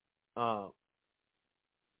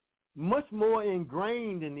much more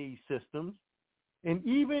ingrained in these systems, and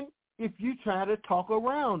even if you try to talk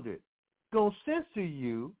around it, it's going to censor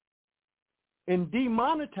you and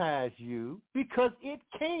demonetize you because it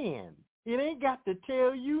can. It ain't got to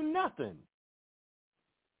tell you nothing.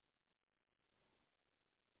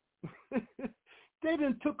 They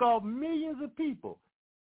done took off millions of people.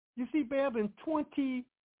 You see, Bev, in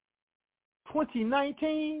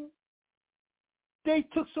 2019, they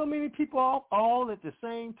took so many people off all at the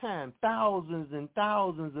same time, thousands and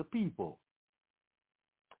thousands of people.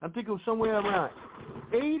 I think it was somewhere around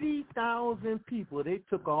 80,000 people they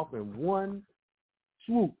took off in one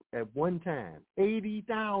swoop at one time.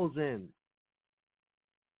 80,000.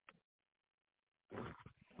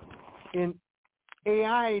 And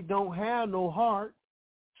AI don't have no heart,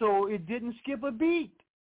 so it didn't skip a beat.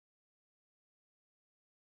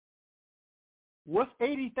 What's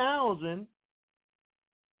 80,000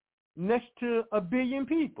 next to a billion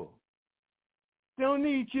people? They don't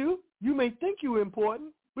need you. You may think you're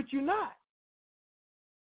important, but you're not.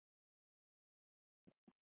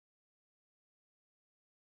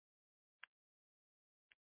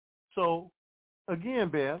 So, again,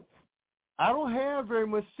 Bev, I don't have very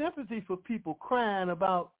much sympathy for people crying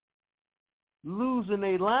about losing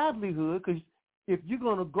their livelihood, because if you're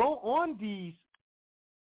going to go on these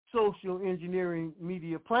social engineering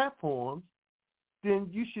media platforms, then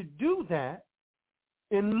you should do that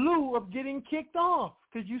in lieu of getting kicked off,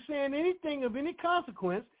 because you're saying anything of any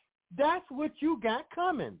consequence, that's what you got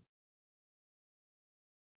coming.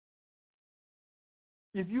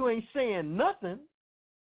 If you ain't saying nothing,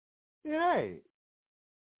 hey,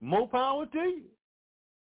 more power to you.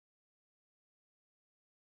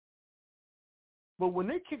 But when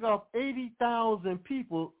they kick off 80,000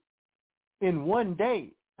 people in one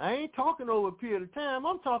day, I ain't talking over a period of time,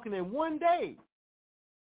 I'm talking in one day.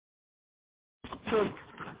 So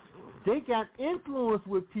they got influence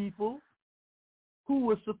with people who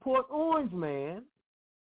will support Orange Man,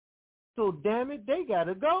 so damn it, they got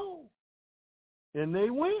to go. And they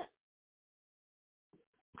went.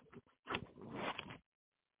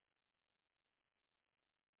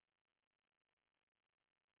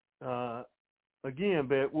 Again,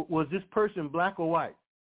 but was this person black or white?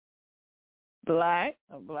 Black,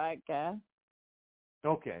 a black guy.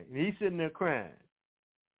 Okay, he's sitting there crying.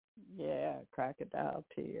 Yeah, crocodile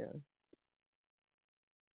tears.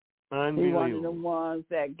 Unbelievable. He one of the ones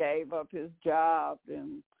that gave up his job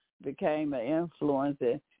and became an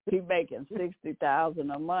influencer. He making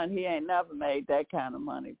 $60,000 a month. He ain't never made that kind of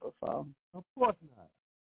money before. Of course not.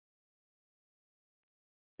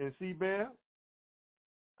 And see, Bear,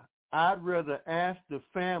 I'd rather ask the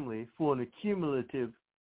family for an accumulative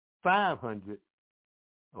 500,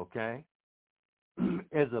 okay,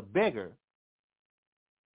 as a beggar,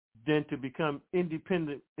 than to become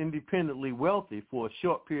independently wealthy for a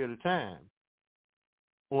short period of time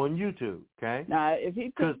on YouTube, okay? Now, if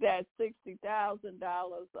he took that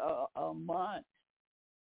 $60,000 a month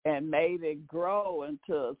and made it grow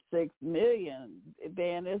into $6 million,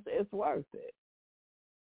 then it's worth it.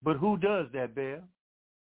 But who does that, Bear?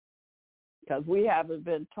 Because we haven't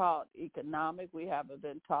been taught economics, we haven't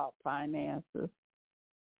been taught finances.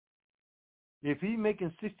 If he's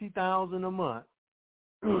making $60,000 a month,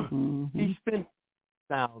 he spends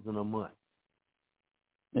 $1,000 a month.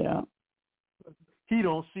 Yeah. He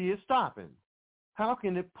don't see it stopping. How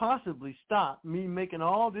can it possibly stop me making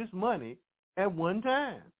all this money at one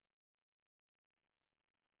time?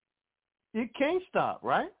 It can't stop,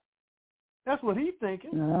 right? That's what he's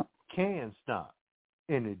thinking. Yeah. Can stop.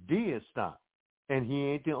 And it did stop. And he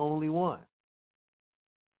ain't the only one.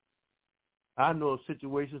 I know of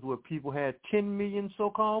situations where people had 10 million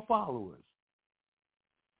so-called followers.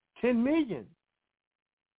 10 million.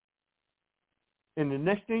 And the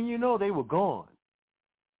next thing you know, they were gone.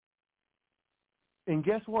 And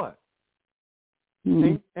guess what?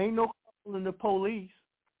 Ain't no calling the police.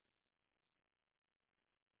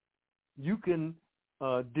 You can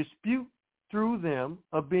dispute through them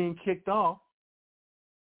of being kicked off,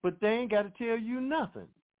 but they ain't got to tell you nothing.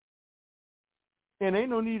 And ain't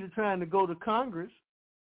no need of trying to go to Congress,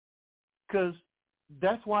 because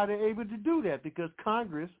that's why they're able to do that, because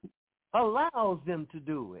Congress allows them to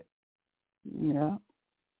do it. Yeah.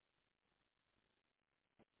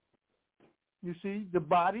 You see, the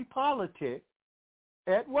body politic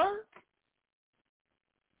at work.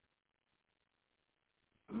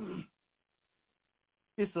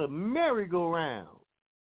 It's a merry-go-round,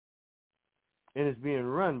 and it's being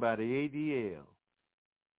run by the ADL.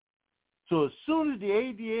 So as soon as the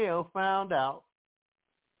ADL found out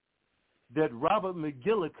that Robert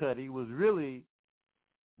McGillicuddy was really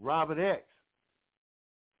Robert X,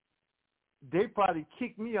 they probably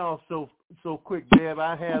kicked me off so quick, Deb.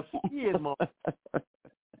 I have skid marks.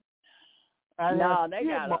 No, they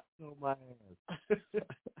got on my ass.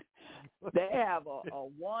 They have a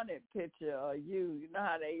wanted picture of you. You know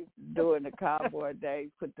how they used to do in the cowboy days?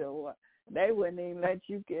 They wouldn't even let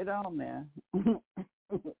you get on there.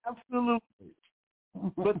 Absolutely.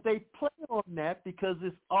 But they play on that because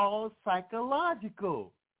it's all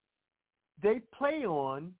psychological. They play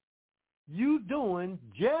on you doing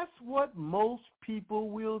just what most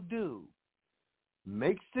people will do.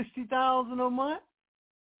 Make $60,000 a month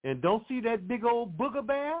and don't see that big old booger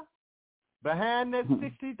bear behind that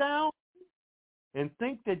 $60,000 and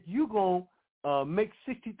think that you're going to make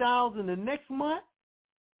 $60,000 the next month.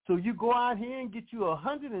 So you go out here and get you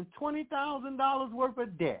 $120,000 worth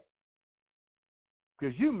of debt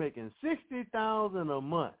because you're making $60,000 a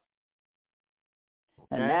month.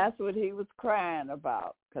 Okay? And that's what he was crying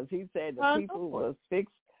about, because he said the people was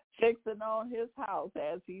fixing on his house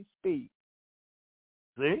as he speaks.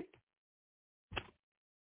 See?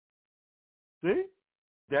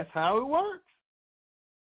 That's how it works.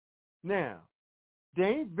 Now, there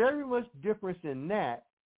ain't very much difference in that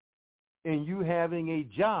and you having a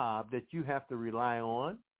job that you have to rely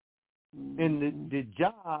on. And the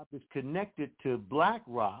job is connected to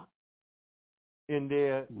BlackRock in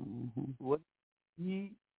their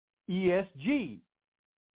ESG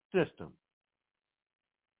system.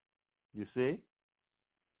 You see?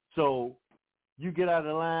 So you get out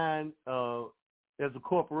of line as a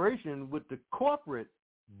corporation with the corporate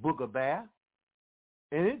booger bear,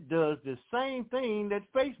 and it does the same thing that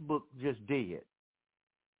Facebook just did.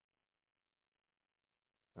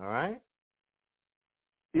 All right?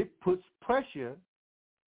 It puts pressure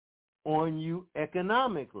on you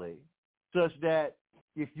economically, such that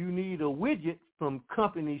if you need a widget from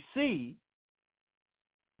company C,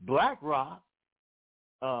 BlackRock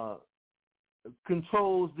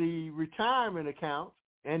controls the retirement accounts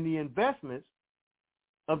and the investments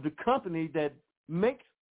of the company that makes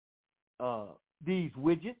these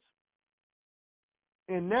widgets.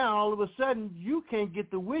 And now all of a sudden you can't get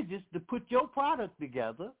the widgets to put your product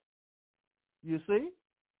together. You see?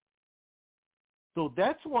 So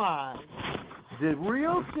that's why the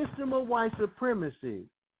real system of white supremacy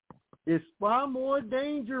is far more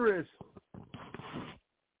dangerous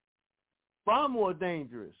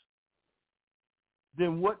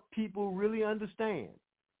than what people really understand.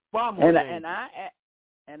 Far more dangerous.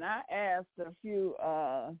 And I asked a few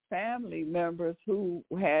family members who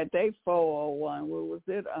had their 401, what was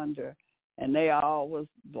it under, and they all was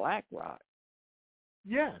BlackRock.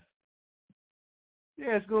 Yes.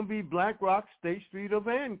 Yeah, it's going to be BlackRock, State Street, or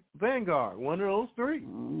Vanguard, one of those three.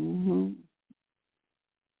 Mm-hmm.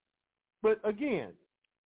 But again,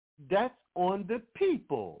 that's on the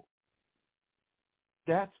people.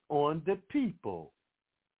 That's on the people.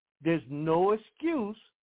 There's no excuse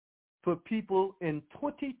for people in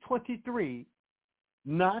 2023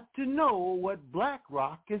 not to know what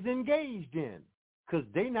BlackRock is engaged in, because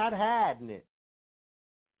they're not hiding it.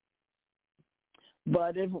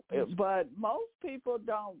 But most people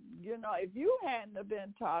don't, if you hadn't have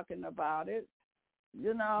been talking about it,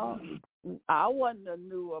 I wouldn't have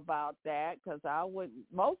knew about that, because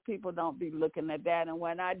most people don't be looking at that. And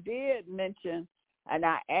when I did mention, and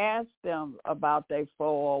I asked them about their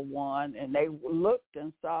 401, and they looked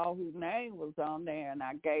and saw whose name was on there, and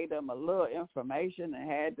I gave them a little information and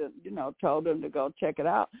had to, told them to go check it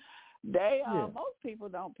out. Most people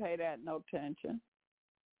don't pay that no attention.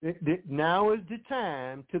 Now is the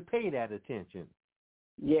time to pay that attention.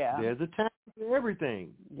 Yeah. There's a time for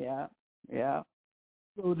everything. Yeah, yeah.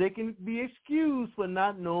 So they can be excused for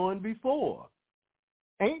not knowing before.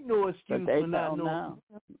 Ain't no excuse for not knowing. Now.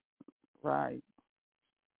 Right.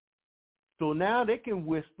 So now they can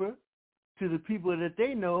whisper to the people that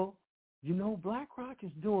they know, BlackRock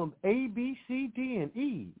is doing A, B, C, D, and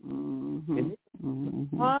E. Mm-hmm. And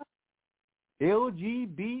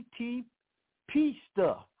LGBTP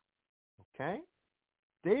stuff. Okay?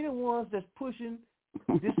 They the ones that's pushing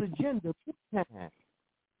this agenda big time.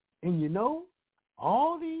 And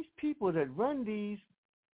all these people that run these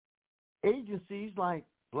agencies like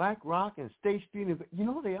BlackRock and State Street,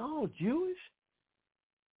 they all Jewish.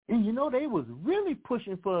 And they was really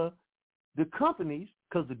pushing for the companies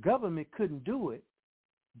because the government couldn't do it.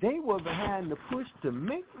 They were behind the push to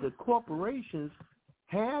make the corporations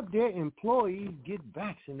have their employees get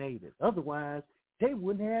vaccinated. Otherwise, they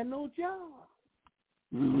wouldn't have no job.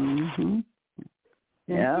 Mm-hmm.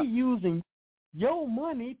 And you're using your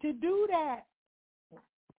money to do that.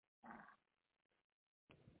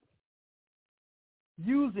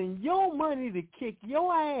 Using your money to kick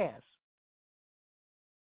your ass.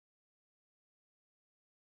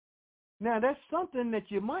 Now, that's something that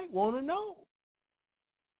you might want to know.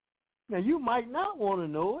 Now, you might not want to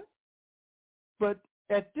know it, but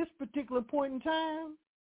at this particular point in time,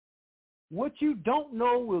 what you don't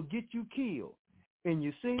know will get you killed. And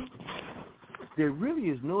you see, there really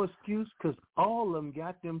is no excuse because all of them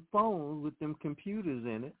got them phones with them computers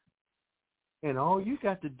in it, and all you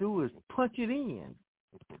got to do is punch it in.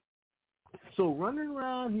 So running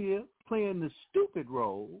around here playing the stupid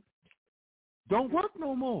role don't work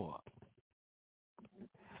no more.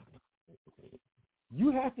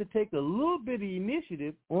 You have to take a little bit of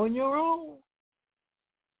initiative on your own.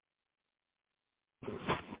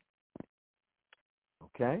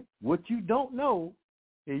 Okay? What you don't know,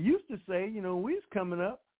 they used to say, we was coming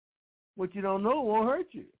up, what you don't know won't hurt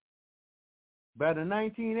you. By the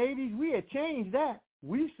 1980s, we had changed that.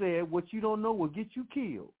 We said what you don't know will get you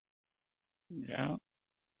killed. Yeah.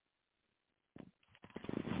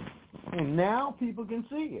 And now people can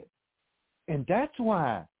see it. And that's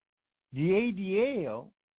why the ADL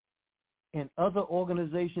and other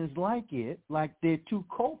organizations like it, like their two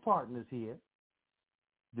co-partners here,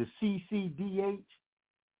 the CCDH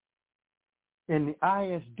and the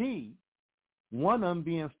ISD, one of them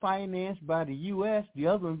being financed by the U.S., the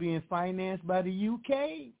other one being financed by the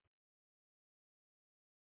U.K.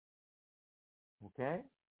 Okay?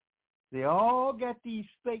 They all got these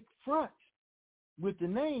fake fronts with the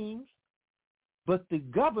names, but the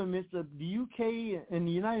governments of the UK and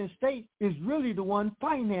the United States is really the one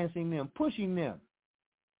financing them, pushing them.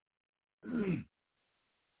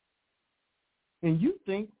 And you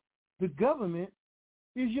think the government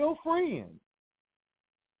is your friend.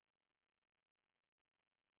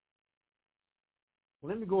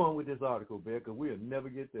 Let me go on with this article, Bear, because we'll never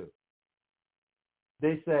get through.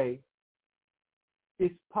 They say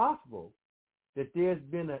it's possible that there's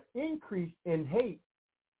been an increase in hate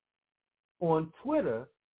on Twitter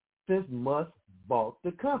since Musk bought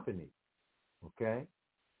the company. Okay?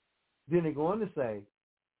 Then they go on to say,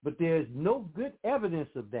 but there's no good evidence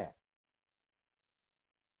of that.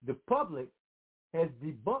 The public has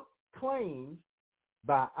debunked claims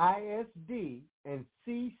by ISD and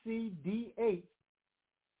CCDH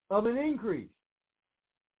of an increase.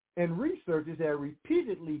 And researchers have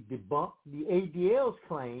repeatedly debunked the ADL's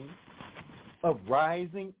claims of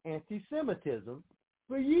rising anti-Semitism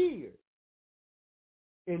for years.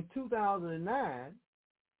 In 2009,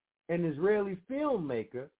 an Israeli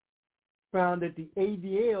filmmaker found that the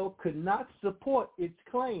ADL could not support its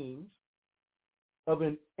claims of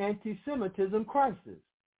an anti-Semitism crisis.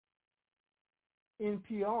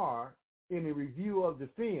 NPR, in a review of the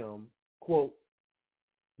film, quote,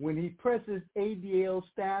 when he presses ADL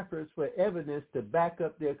staffers for evidence to back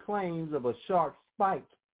up their claims of a sharp spike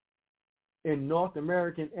in North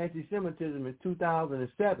American anti-Semitism in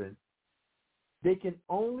 2007, they can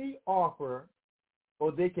only offer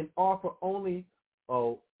only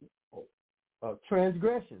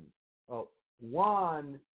transgressions,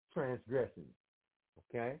 one transgression.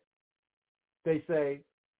 Okay? They say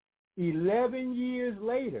 11 years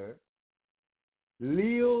later,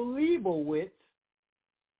 Leo Leibowitz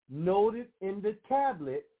noted in the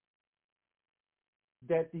tablet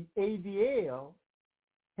that the ADL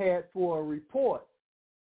had, for a report,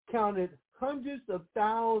 counted hundreds of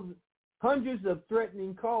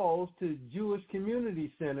threatening calls to Jewish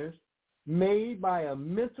community centers made by a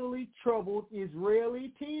mentally troubled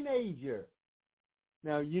Israeli teenager.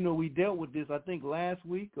 Now, we dealt with this, I think, last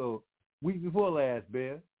week or week before last,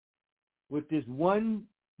 Bear, with this one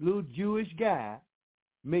little Jewish guy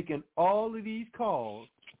making all of these calls.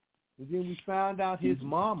 And then we found out his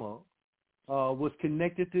mama was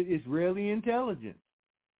connected to Israeli intelligence.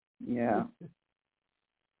 Yeah.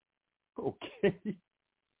 Okay.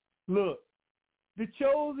 Look, the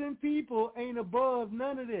chosen people ain't above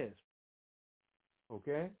none of this.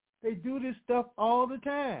 Okay? They do this stuff all the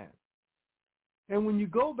time. And when you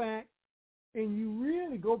go back, and you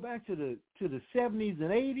really go back to the 70s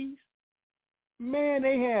and 80s, man,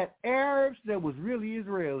 they had Arabs that was really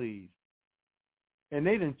Israelis. And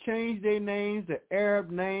they done changed their names to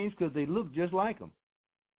Arab names because they look just like them.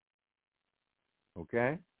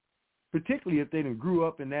 Okay? Particularly if they done grew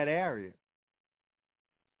up in that area.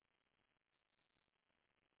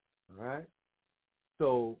 All right?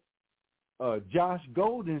 So Josh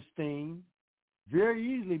Goldenstein very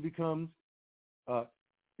easily becomes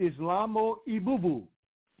Islamo Ibubu.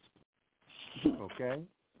 Okay?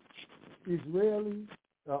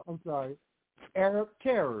 Arab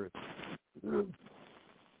terrorists.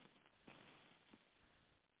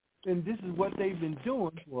 And this is what they've been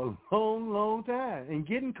doing for a long, long time and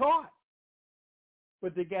getting caught.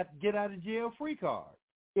 But they got get out of jail free card.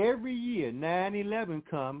 Every year, 9/11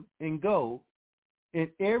 come and go, and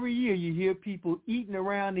every year you hear people eating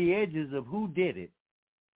around the edges of who did it.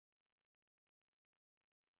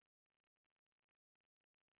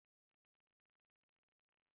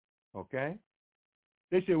 Okay?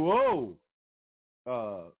 They say, whoa,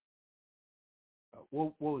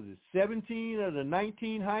 what was it, 17 of the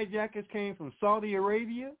 19 hijackers came from Saudi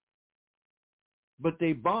Arabia, but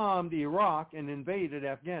they bombed Iraq and invaded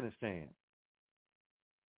Afghanistan.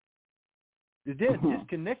 Is there a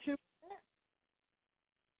disconnection?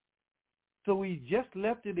 So we just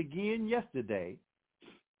left it again yesterday,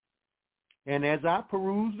 and as I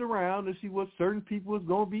perused around to see what certain people was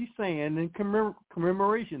going to be saying in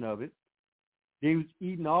commemoration of it, they was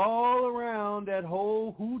eating all around that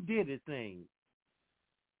whole who did it thing.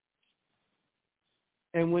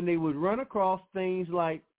 And when they would run across things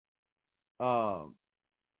like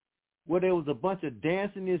where there was a bunch of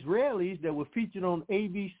dancing Israelis that were featured on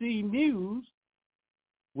ABC News,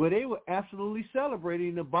 where they were absolutely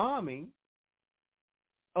celebrating the bombing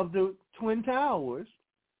of the Twin Towers,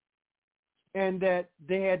 and that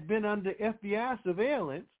they had been under FBI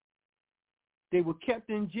surveillance. They were kept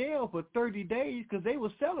in jail for 30 days because they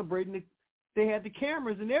were celebrating. They had the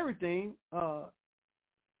cameras and everything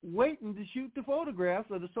waiting to shoot the photographs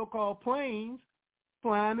of the so-called planes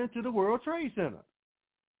flying into the World Trade Center.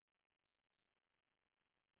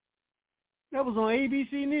 That was on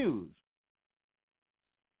ABC News.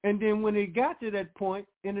 And then when it got to that point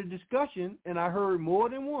in the discussion, and I heard more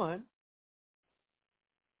than one,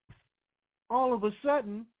 all of a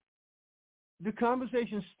sudden, the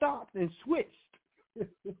conversation stopped and switched.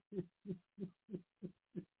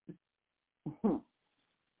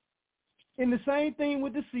 And the same thing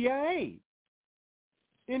with the CIA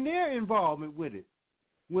in their involvement with it.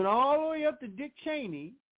 Went all the way up to Dick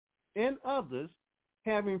Cheney and others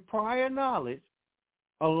having prior knowledge,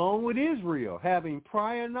 along with Israel having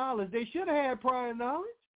prior knowledge. They should have had prior knowledge.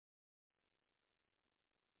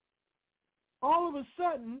 All of a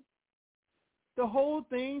sudden, the whole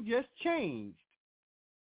thing just changed.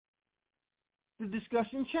 The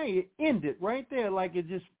discussion changed. It ended right there like it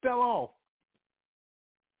just fell off.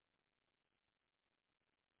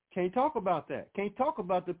 Can't talk about that. Can't talk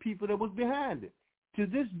about the people that was behind it. To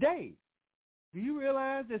this day, do you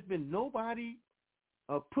realize there's been nobody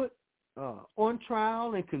put on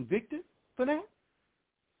trial and convicted for that?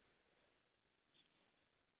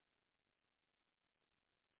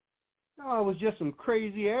 No, it was just some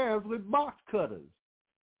crazy Arabs with box cutters.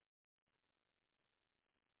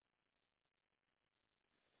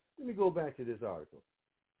 Let me go back to this article.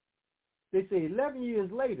 They say 11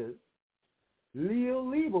 years later, Leo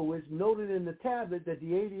Leibowitz noted in the tablet that the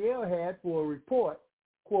ADL had for a report,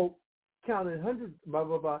 quote, counted hundreds, blah,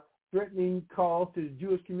 blah, blah, threatening calls to the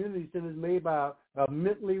Jewish community centers made by a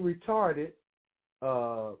mentally retarded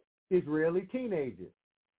Israeli teenager.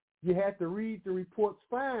 You had to read the report's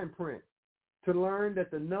fine print to learn that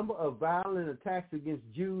the number of violent attacks against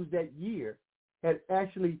Jews that year had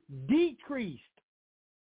actually decreased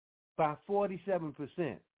by 47%.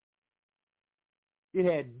 It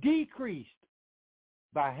had decreased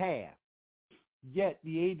by half. Yet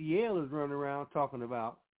the ADL is running around talking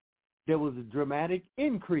about there was a dramatic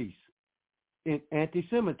increase in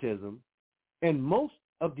anti-Semitism, and most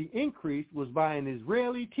of the increase was by an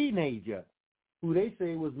Israeli teenager who they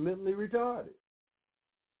say was mentally retarded.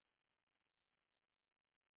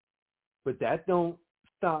 But that don't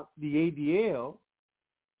stop the ADL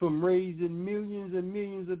from raising millions and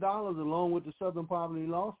millions of dollars along with the Southern Poverty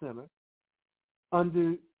Law Center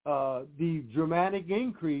under the dramatic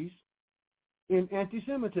increase in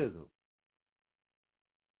anti-Semitism.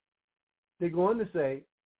 They go on to say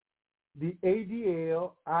the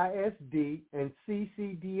ADL, ISD, and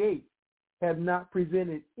CCDH have not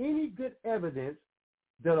presented any good evidence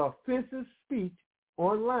that offensive speech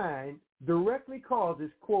online directly causes,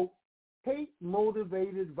 quote,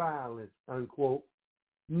 hate-motivated violence, unquote,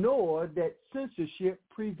 nor that censorship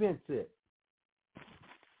prevents it.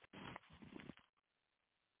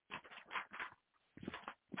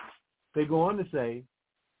 They go on to say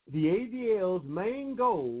the ADL's main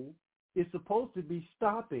goal is supposed to be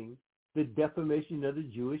stopping the defamation of the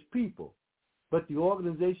Jewish people but the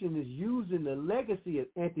organization is using the legacy of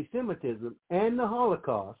anti-Semitism and the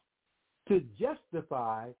Holocaust to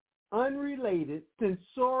justify unrelated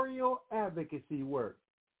censorial advocacy work.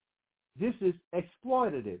 This is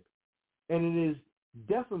exploitative, and it is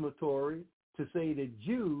defamatory to say that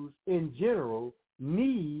Jews in general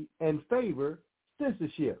need and favor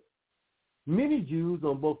censorship. Many Jews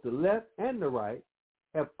on both the left and the right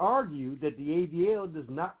have argued that the ADL does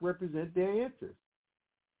not represent their interests.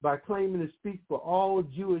 By claiming to speak for all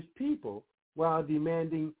Jewish people while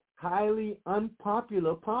demanding highly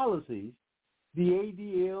unpopular policies, the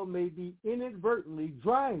ADL may be inadvertently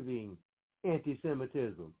driving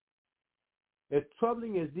anti-Semitism. As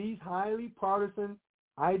troubling as these highly partisan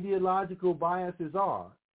ideological biases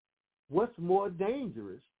are, what's more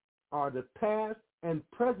dangerous are the past and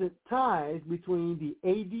present ties between the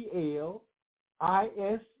ADL,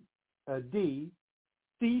 ISD,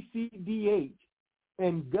 CCDH,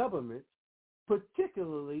 and governments,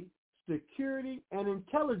 particularly security and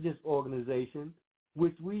intelligence organizations,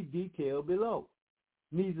 which we detail below.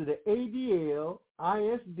 Neither the ADL,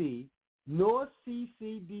 ISD, nor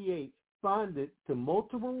CCDH responded to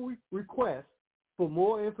multiple requests for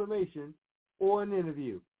more information or an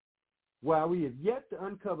interview. While we have yet to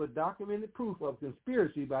uncover documented proof of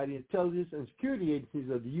conspiracy by the intelligence and security agencies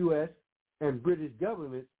of the U.S. and British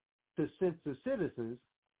governments to censor citizens,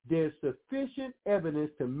 there's sufficient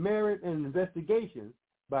evidence to merit an investigation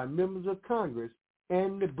by members of Congress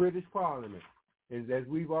and the British Parliament. And as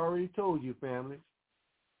we've already told you, family,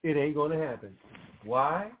 it ain't going to happen.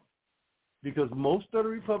 Why? Because most of the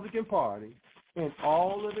Republican Party and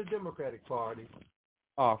all of the Democratic Party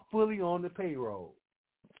are fully on the payroll.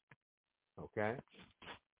 Okay?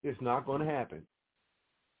 It's not going to happen.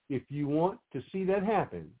 If you want to see that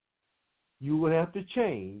happen, you will have to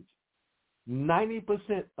change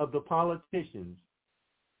 90% of the politicians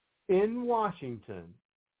in Washington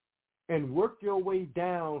and work your way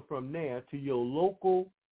down from there to your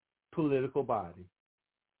local political body.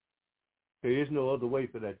 There is no other way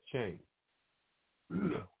for that to change.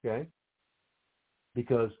 Okay?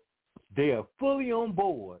 Because they are fully on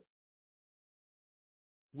board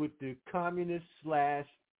with the communist /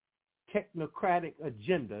 technocratic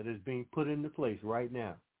agenda that's being put into place right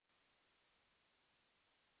now.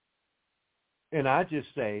 And I just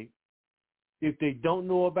say, if they don't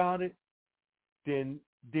know about it, then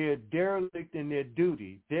they're derelict in their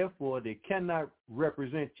duty. Therefore, they cannot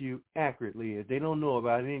represent you accurately if they don't know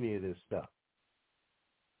about any of this stuff.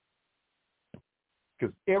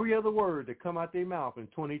 Because every other word that come out their mouth in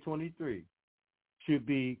 2023 should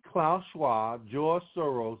be Klaus Schwab, George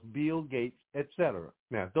Soros, Bill Gates, etc.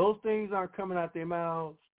 Now, if those things aren't coming out their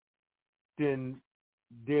mouths, then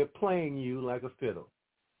they're playing you like a fiddle.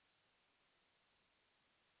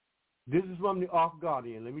 This is from the Off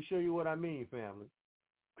Guardian. Let me show you what I mean, family,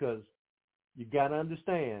 because you got to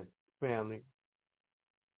understand, family,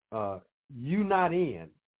 you not in.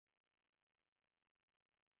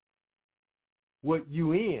 What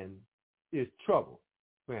you in is trouble,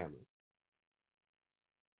 family.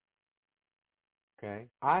 Okay?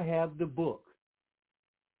 I have the book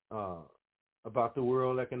about the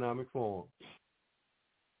World Economic Forum.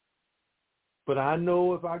 But I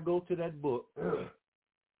know if I go to that book,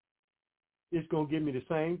 it's going to give me the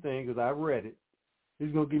same thing because I've read it.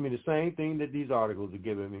 It's going to give me the same thing that these articles are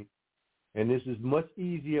giving me. And this is much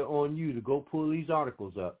easier on you to go pull these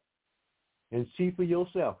articles up and see for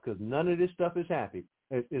yourself because none of this stuff is happy.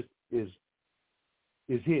 Is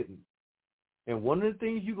hidden. And one of the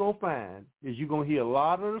things you're going to find is you're going to hear a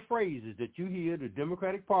lot of the phrases that you hear the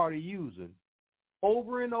Democratic Party using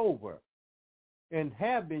over and over and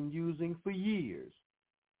have been using for years,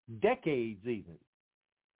 decades even.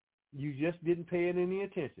 You just didn't pay it any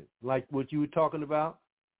attention, like what you were talking about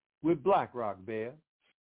with BlackRock, Bear.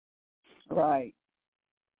 Right.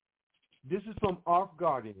 This is from Off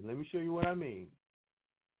Guardian. Let me show you what I mean.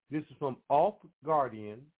 This is from Off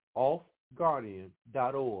Guardian,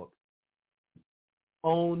 offguardian.org.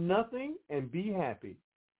 Own nothing and be happy.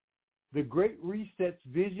 The Great Reset's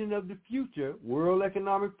vision of the future, World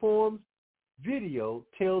Economic Forum's video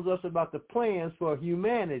tells us about the plans for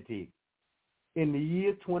humanity in the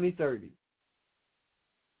year 2030.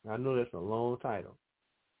 I know that's a long title.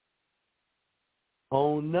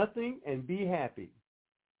 Own nothing and be happy.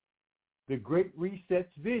 The Great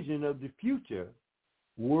Reset's vision of the future,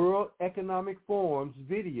 World Economic Forum's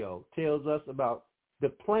video tells us about the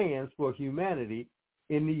plans for humanity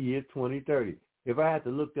in the year 2030. If I had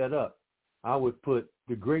to look that up, I would put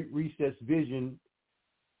the Great Reset's vision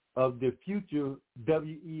of the future,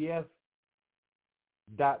 WEF, ...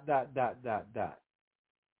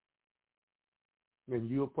 And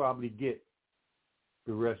you'll probably get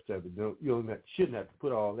the rest of it. Shouldn't have to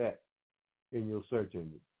put all that in your search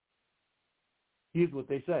engine. Here's what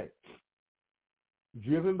they say.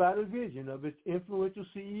 Driven by the vision of its influential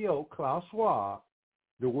CEO, Klaus Schwab,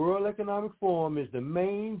 the World Economic Forum is the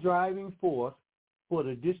main driving force for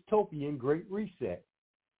the dystopian Great Reset,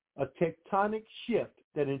 a tectonic shift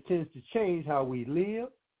that intends to change how we live,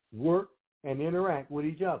 work, and interact with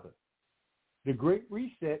each other. The Great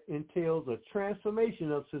Reset entails a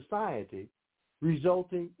transformation of society,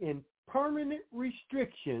 resulting in permanent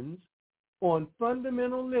restrictions on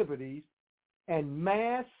fundamental liberties and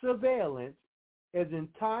mass surveillance as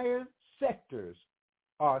entire sectors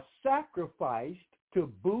are sacrificed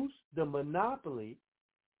to boost the monopoly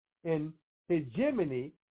and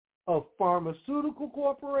hegemony of pharmaceutical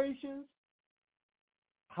corporations,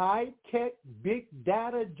 high-tech big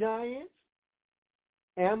data giants,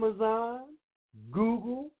 Amazon,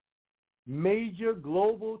 Google, major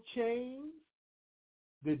global chains,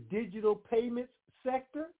 the digital payments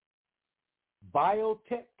sector,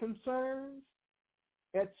 biotech concerns,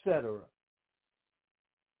 etc.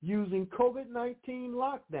 Using COVID-19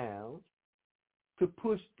 lockdowns to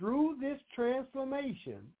push through this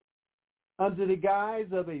transformation under the guise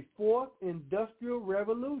of a fourth industrial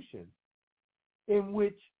revolution in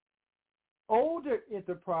which older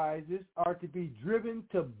enterprises are to be driven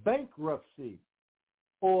to bankruptcy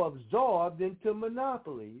or absorbed into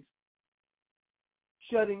monopolies,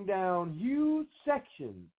 shutting down huge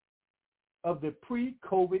sections of the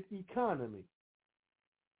pre-COVID economy.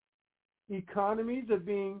 Economies are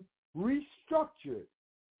being restructured,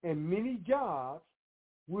 and many jobs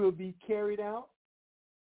will be carried out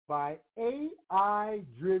by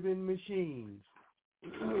AI-driven machines.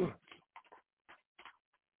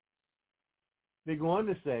 They go on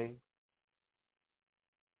to say,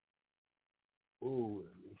 let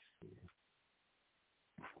me see.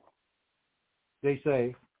 They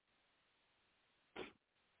say,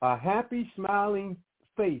 a happy, smiling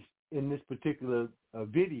face in this particular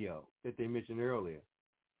video that they mentioned earlier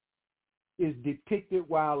is depicted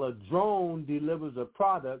while a drone delivers a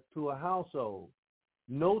product to a household,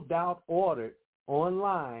 no doubt ordered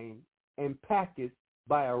online and packaged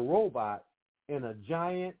by a robot in a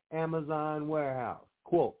giant Amazon warehouse.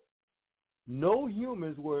 Quote, no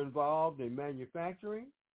humans were involved in manufacturing,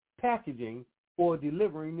 packaging, or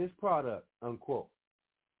delivering this product, unquote.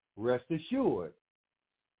 Rest assured,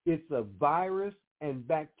 it's a virus and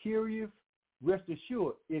bacteria. Rest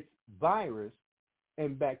assured, it's virus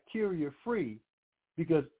and bacteria free,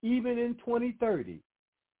 because even in 2030,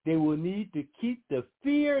 they will need to keep the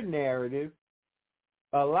fear narrative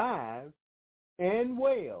alive and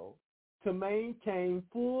well to maintain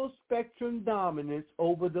full spectrum dominance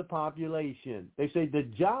over the population. They say the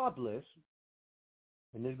jobless,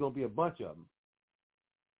 and there's going to be a bunch of them,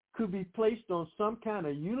 could be placed on some kind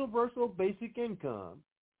of universal basic income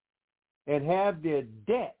and have their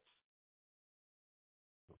debts,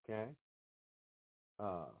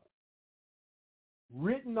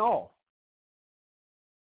 written off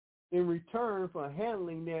in return for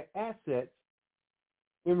handling their assets,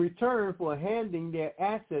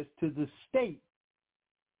 to the state,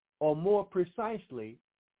 or more precisely,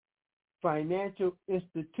 financial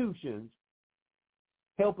institutions,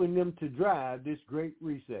 helping them to drive this great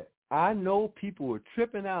reset. I know people were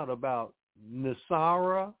tripping out about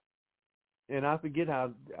Nasara, and I forget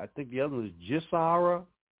how, I think the other one was Jisara.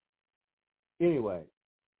 Anyway,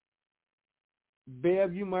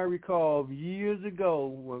 Bev, you might recall years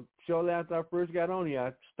ago, shortly after I first got on here,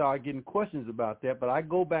 I started getting questions about that, but I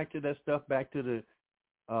go back to that stuff back to the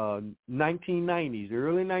 1990s,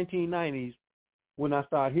 early 1990s, when I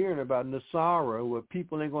started hearing about Nasara, where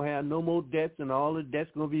people ain't going to have no more debts and all the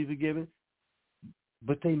debts going to be forgiven.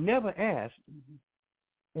 But they never asked,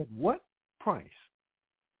 at what price?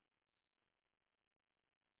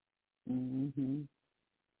 Mm-hmm.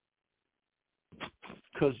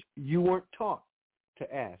 Because you weren't taught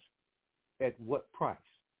to ask at what price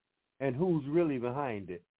and who's really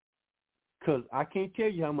behind it. Because I can't tell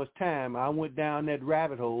you how much time I went down that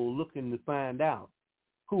rabbit hole looking to find out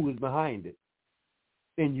who was behind it.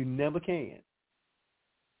 And you never can.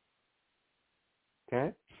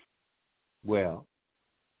 Okay? Well,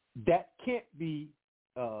 that can't be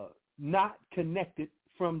not connected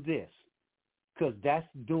from this, because that's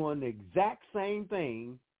doing the exact same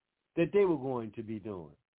thing that they were going to be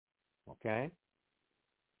doing. Okay?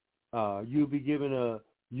 You'll be given a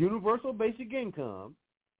universal basic income,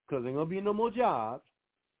 because there ain't going to be no more jobs,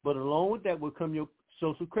 but along with that will come your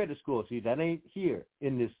social credit score. See, that ain't here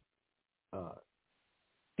in this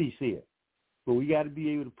piece here. But we got to be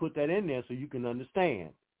able to put that in there so you can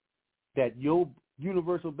understand that your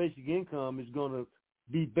universal basic income is going to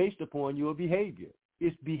be based upon your behavior.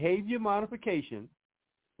 It's behavior modification,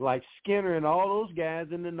 like Skinner and all those guys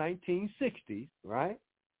in the 1960s, right?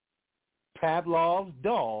 Pavlov's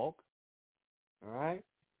dog, all right?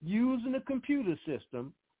 Using a computer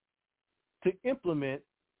system to implement,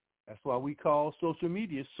 that's why we call social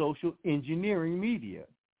media social engineering media,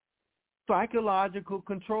 psychological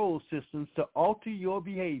control systems to alter your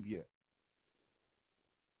behavior,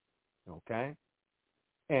 okay?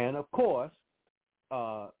 And, of course,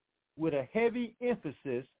 with a heavy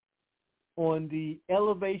emphasis on the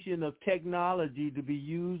elevation of technology to be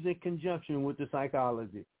used in conjunction with the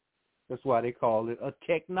psychology. That's why they call it a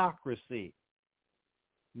technocracy,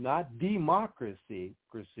 not democracy.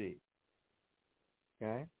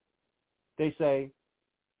 Okay? They say,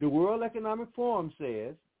 the World Economic Forum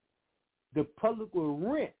says the public will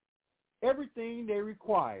rent everything they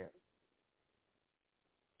require,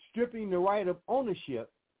 stripping the right of ownership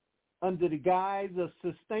under the guise of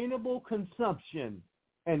sustainable consumption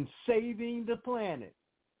and saving the planet.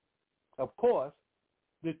 Of course,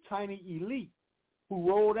 the tiny elite who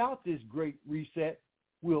rolled out this great reset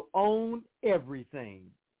will own everything.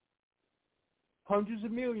 Hundreds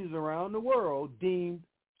of millions around the world deemed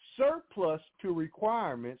surplus to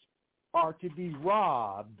requirements are to be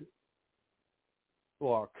robbed,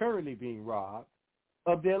 or are currently being robbed,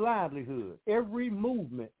 of their livelihood. Every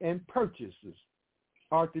movement and purchases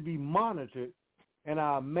are to be monitored, and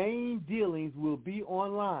our main dealings will be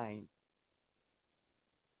online.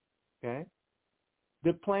 Okay?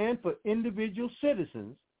 The plan for individual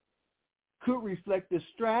citizens could reflect a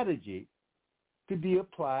strategy to be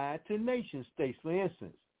applied to nation states. For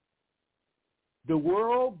instance, the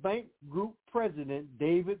World Bank Group president,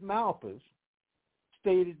 David Malpass,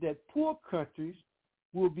 stated that poor countries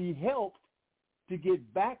will be helped to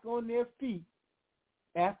get back on their feet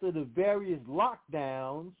after the various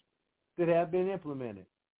lockdowns that have been implemented.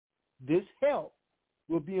 This help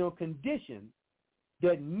will be on condition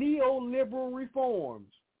that neoliberal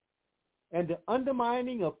reforms and the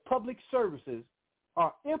undermining of public services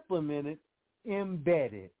are implemented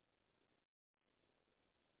embedded.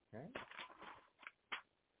 Okay?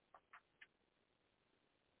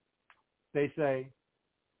 They say,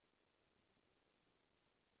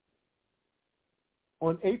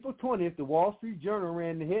 on April 20th, the Wall Street Journal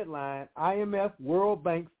ran the headline, IMF World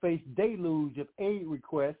Bank face deluge of aid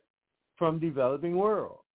requests from developing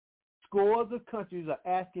world. Scores of countries are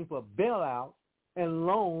asking for bailouts and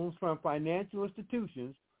loans from financial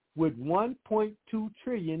institutions with $1.2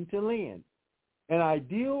 trillion to lend, an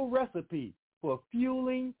ideal recipe for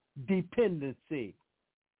fueling dependency.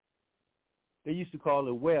 They used to call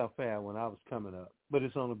it welfare when I was coming up, but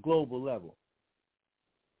it's on a global level.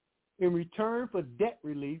 In return for debt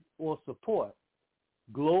relief or support,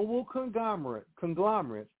 global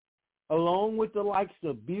conglomerates, along with the likes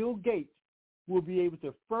of Bill Gates, will be able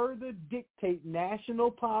to further dictate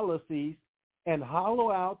national policies and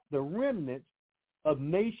hollow out the remnants of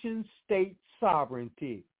nation-state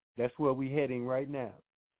sovereignty. That's where we're heading right now.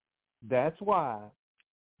 That's why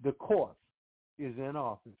the course is in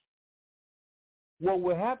office. What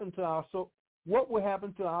will happen to our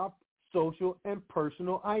social and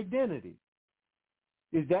personal identity?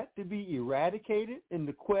 Is that to be eradicated in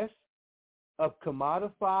the quest of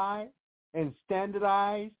commodified and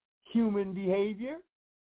standardized human behavior?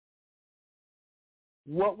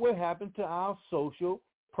 What will happen to our social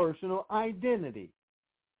personal identity?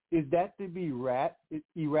 Is that to be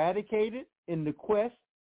eradicated in the quest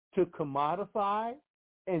to commodify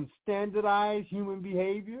and standardize human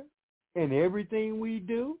behavior in everything we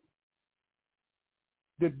do?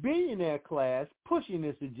 The billionaire class pushing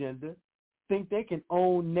this agenda think they can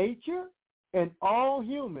own nature and all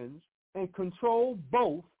humans and control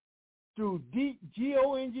both through deep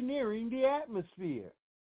geoengineering the atmosphere,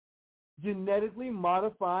 genetically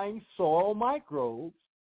modifying soil microbes,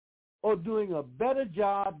 or doing a better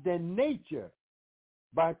job than nature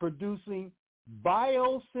by producing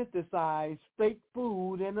biosynthesized fake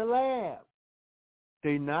food in the lab.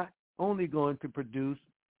 They're not only going to produce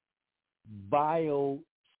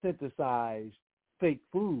biosynthesized fake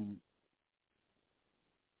food,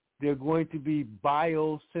 they're going to be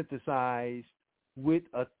biosynthesized with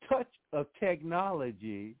a touch of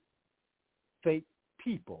technology, fake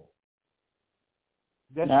people.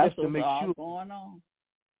 That's just to make sure. Going on.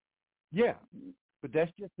 Yeah, but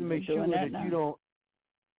that's just to make sure that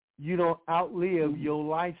you don't outlive your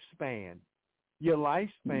lifespan. Your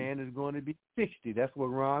lifespan is going to be 60. That's what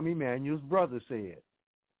Rahm Emanuel's brother said.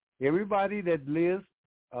 Everybody that lives,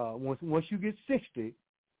 once you get 60,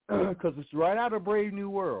 because it's right out of Brave New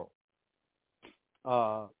World,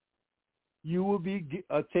 you will be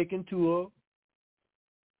taken to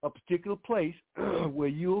a particular place where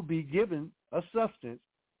you'll be given a substance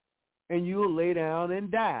and you'll lay down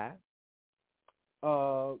and die,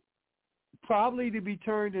 probably to be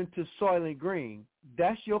turned into Soylent Green.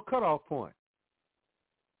 That's your cutoff point.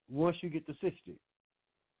 Once you get to 60,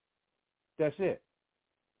 that's it.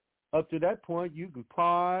 Up to that point, you can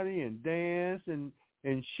party and dance and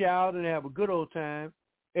shout and have a good old time,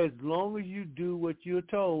 as long as you do what you're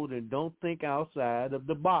told and don't think outside of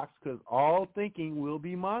the box, because all thinking will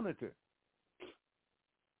be monitored.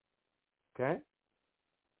 Okay?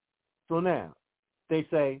 So now, they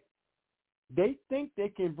say they think they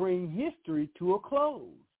can bring history to a close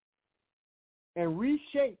and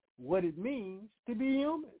reshape what it means to be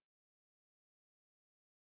human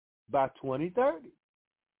by 2030.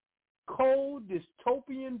 Cold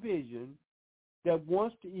dystopian vision that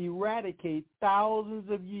wants to eradicate thousands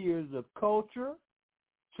of years of culture,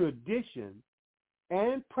 tradition,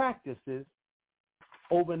 and practices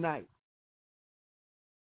overnight.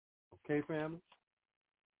 Okay, family?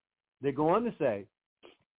 They go on to say,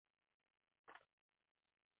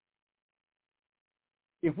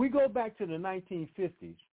 if we go back to the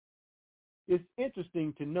 1950s, it's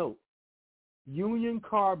interesting to note Union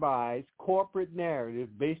Carbide's corporate narrative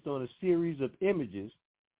based on a series of images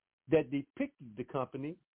that depicted the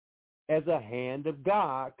company as a hand of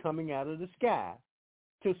God coming out of the sky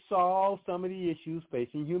to solve some of the issues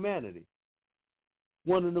facing humanity.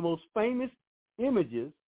 One of the most famous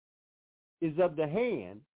images is of the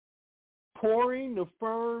hand pouring the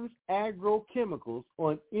firm's agrochemicals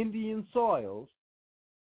on Indian soils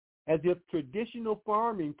as if traditional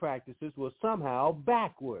farming practices were somehow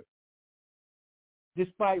backward.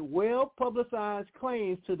 Despite well-publicized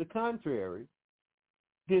claims to the contrary,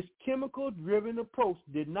 this chemical-driven approach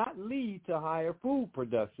did not lead to higher food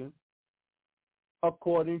production,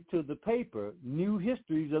 according to the paper New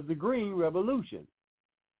Histories of the Green Revolution.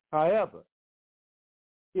 However,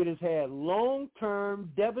 it has had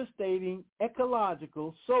long-term devastating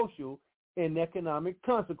ecological, social, and economic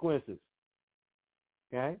consequences.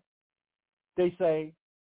 Okay? They say,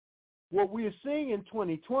 what we are seeing in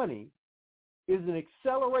 2020 is an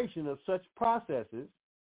acceleration of such processes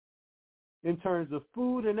in terms of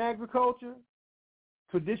food and agriculture.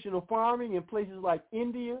 Traditional farming in places like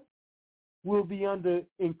India will be under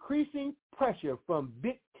increasing pressure from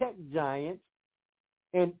big tech giants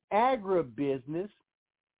and agribusiness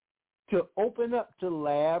to open up to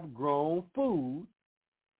lab-grown food,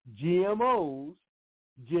 GMOs,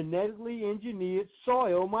 genetically engineered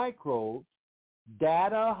soil microbes,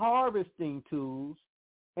 data harvesting tools,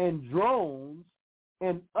 and drones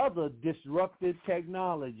and other disruptive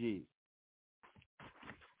technologies.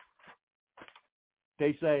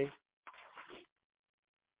 They say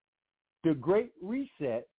the Great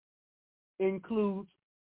Reset includes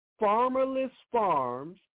farmerless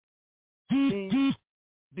farms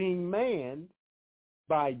being manned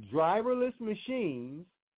by driverless machines,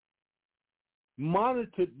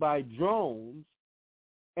 monitored by drones,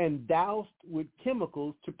 and doused with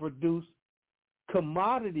chemicals to produce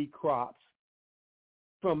commodity crops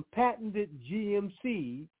from patented GM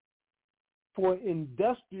seeds for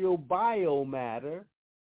industrial biomatter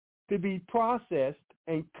to be processed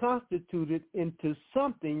and constituted into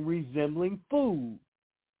something resembling food.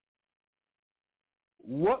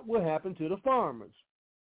 What will happen to the farmers?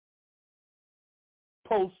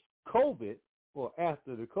 Post-COVID, or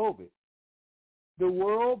after the COVID, the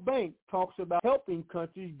World Bank talks about helping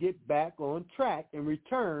countries get back on track and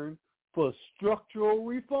return for structural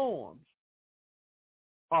reforms.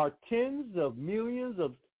 Are tens of millions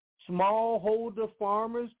of smallholder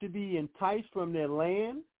farmers to be enticed from their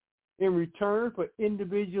land in return for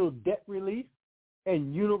individual debt relief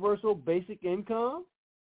and universal basic income?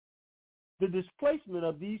 The displacement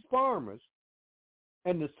of these farmers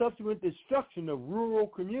and the subsequent destruction of rural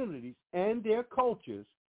communities and their cultures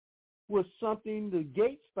was something the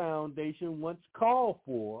Gates Foundation once called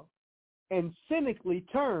for and cynically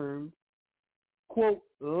termed, quote,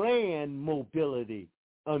 land mobility,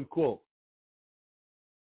 unquote.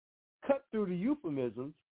 Cut through the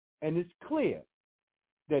euphemisms, and it's clear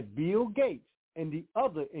that Bill Gates and the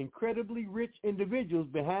other incredibly rich individuals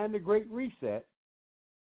behind the Great Reset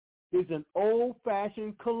is an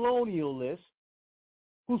old-fashioned colonialist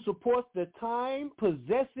who supports the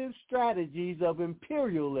time-possessive strategies of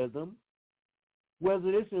imperialism,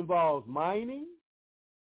 whether this involves mining,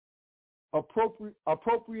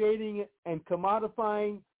 appropriating and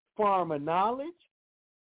commodifying farmer knowledge,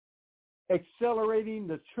 accelerating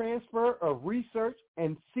the transfer of research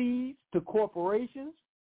and seeds to corporations,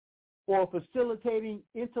 or facilitating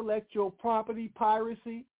intellectual property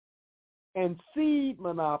piracy and seed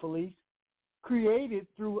monopolies created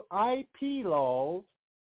through IP laws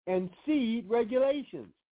and seed regulations.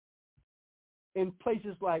 In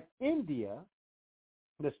places like India,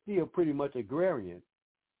 that's still pretty much agrarian,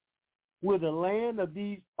 will the land of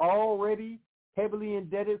these already heavily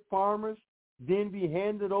indebted farmers then be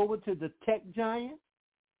handed over to the tech giants,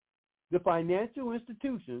 the financial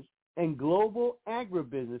institutions, and global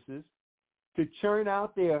agribusinesses to churn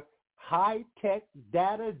out their high-tech,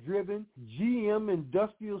 data-driven GM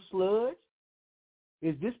industrial sludge?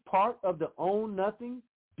 Is this part of the own nothing,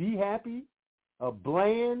 be happy, a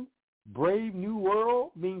bland, brave new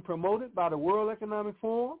world being promoted by the World Economic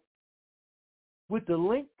Forum? With the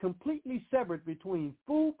link completely severed between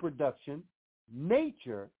food production,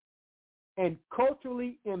 nature, and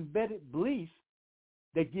culturally embedded beliefs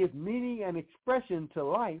that give meaning and expression to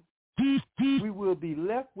life, we will be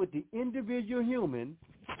left with the individual human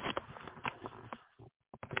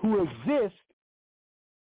who exists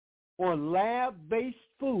on lab-based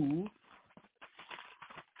food,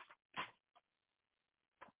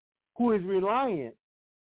 who is reliant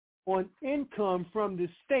on income from the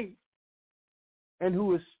state, and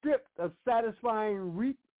who is stripped of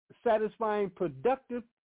satisfying productive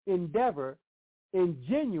endeavor in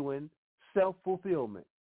genuine self-fulfillment.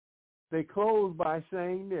 They close by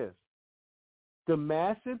saying this: the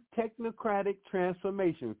massive technocratic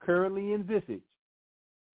transformation currently envisaged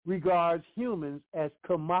regards humans as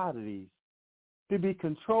commodities to be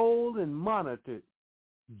controlled and monitored,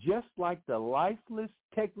 just like the lifeless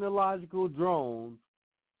technological drones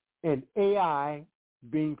and AI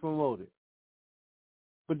being promoted.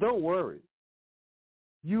 But don't worry,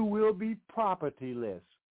 you will be propertyless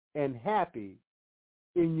and happy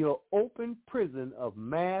in your open prison of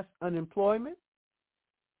mass unemployment,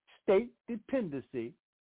 state dependency,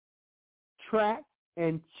 track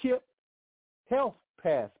and chip health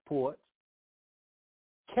passports,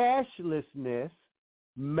 cashlessness,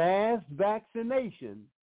 mass vaccination,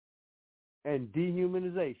 and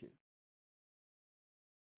dehumanization.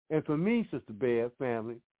 And for me, Sister Bear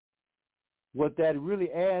family, what that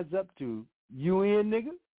really adds up to,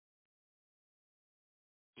 UN-IGGA,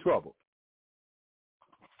 trouble.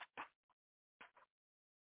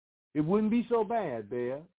 It wouldn't be so bad,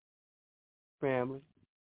 Bear family,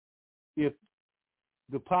 if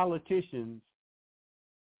the politicians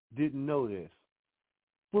didn't know this,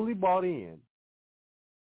 fully bought in.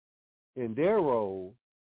 And their role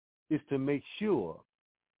is to make sure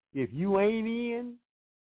if you ain't in,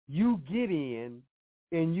 you get in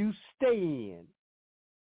and you stay in.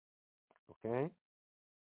 Okay?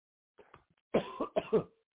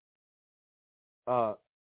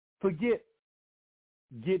 Forget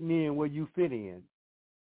getting in where you fit in.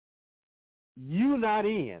 You not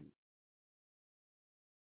in.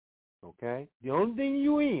 Okay? The only thing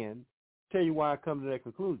you in, tell you why I come to that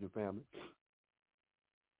conclusion, family.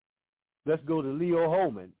 Let's go to Leo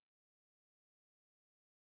Holman.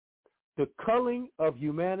 The culling of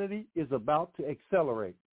humanity is about to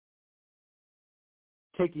accelerate,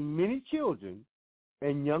 taking many children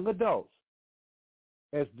and young adults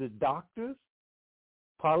as the doctors,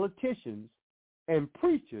 politicians, and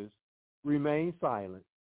preachers remain silent.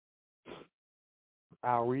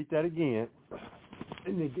 I'll read that again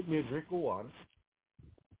and then get me a drink of water.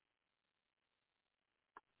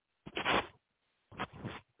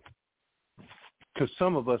 Because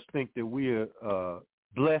some of us think that we are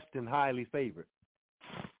blessed and highly favored.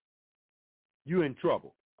 You're in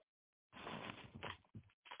trouble.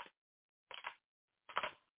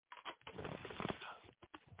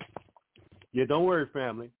 Yeah, don't worry,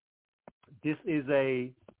 family. This is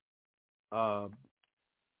a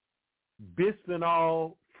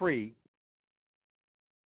bisphenol-free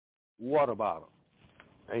water bottle.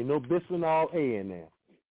 Ain't no bisphenol A in there.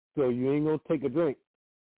 So you ain't going to take a drink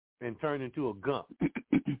and turn into a gump.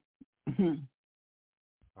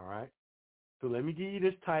 All right? So let me give you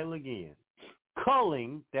this title again.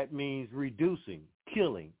 Culling, that means reducing,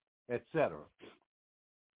 killing, etc.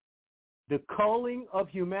 The culling of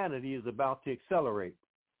humanity is about to accelerate,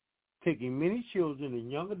 taking many children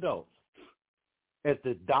and young adults as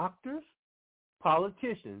the doctors,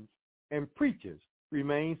 politicians, and preachers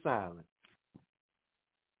remain silent.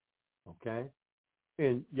 Okay?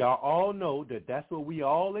 And y'all all know that that's what we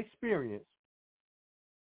all experienced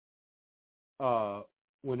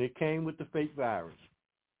when it came with the fake virus.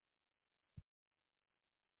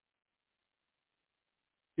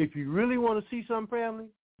 If you really want to see some, family,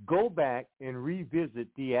 go back and revisit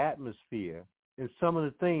the atmosphere and some of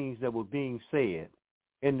the things that were being said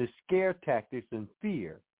and the scare tactics and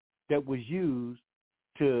fear that was used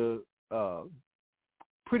to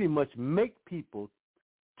pretty much make people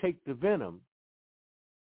take the venom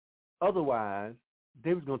Otherwise,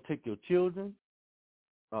 they was going to take your children,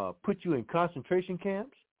 put you in concentration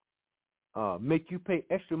camps, make you pay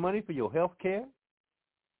extra money for your health care,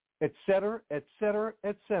 et cetera, et cetera,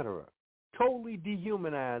 et cetera. Totally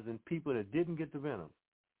dehumanizing people that didn't get the venom.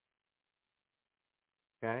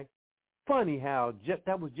 Okay? Funny how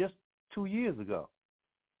that was just 2 years ago.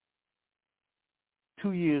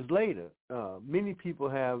 2 years later, many people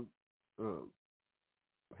have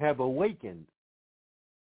awakened,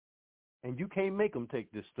 and you can't make them take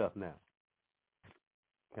this stuff now.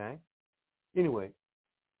 Okay? Anyway,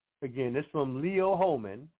 again, this is from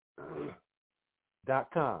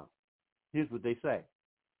leoholman.com. Here's what they say.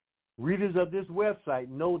 Readers of this website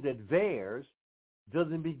know that VAERS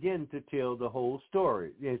doesn't begin to tell the whole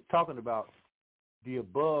story. It's talking about the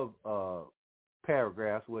above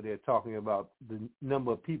paragraphs where they're talking about the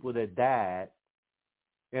number of people that died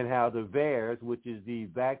and how the VAERS, which is the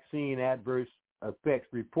Vaccine Adverse Effects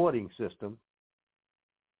Reporting System,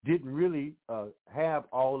 didn't really have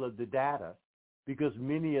all of the data because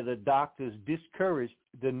many of the doctors discouraged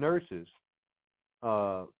the nurses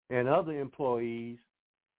and other employees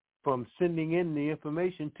from sending in the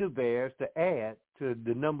information to VAERS to add to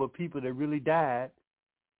the number of people that really died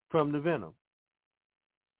from the venom.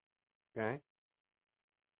 Okay?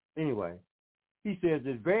 Anyway, he says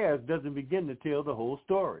that VAERS doesn't begin to tell the whole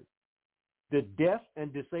story. The deaths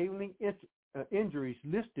and disabling injuries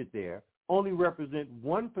listed there only represent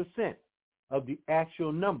 1% of the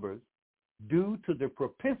actual numbers due to the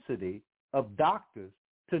propensity of doctors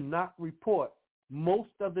to not report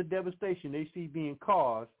most of the devastation they see being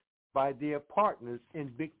caused by their partners in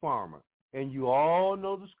Big Pharma. And you all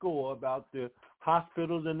know the score about the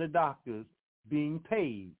hospitals and the doctors being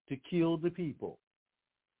paid to kill the people.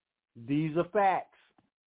 These are facts,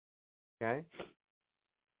 okay?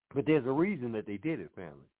 But there's a reason that they did it,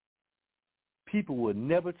 family. People will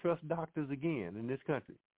never trust doctors again in this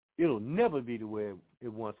country. It'll never be the way it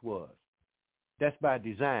once was. That's by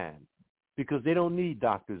design, because they don't need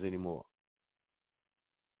doctors anymore,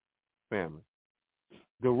 family.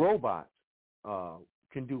 The robots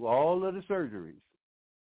can do all of the surgeries,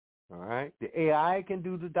 all right? The AI can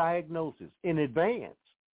do the diagnosis in advance,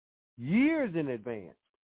 years in advance,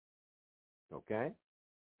 okay?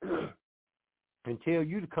 And tell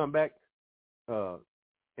you to come back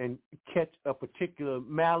and catch a particular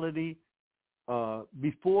malady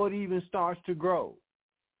before it even starts to grow,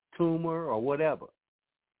 tumor or whatever.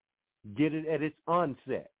 Get it at its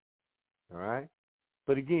onset, all right?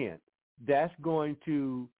 But again, that's going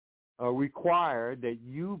to require that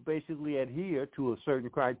you basically adhere to a certain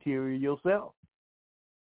criteria yourself.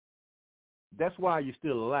 That's why you're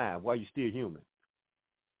still alive, why you're still human.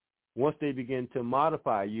 Once they begin to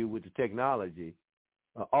modify you with the technology,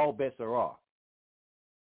 all bets are off.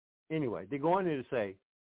 Anyway, they go on there to say,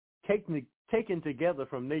 taken together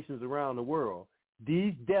from nations around the world,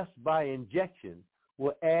 these deaths by injection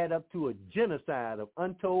will add up to a genocide of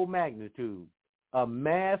untold magnitude, a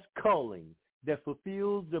mass culling that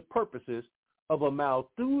fulfills the purposes of a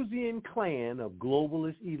Malthusian clan of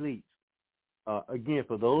globalist elites. Again,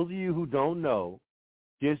 for those of you who don't know,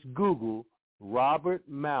 just Google Robert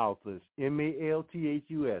Malthus,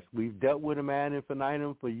 Malthus. We've dealt with him ad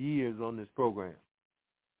infinitum for years on this program.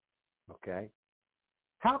 Okay?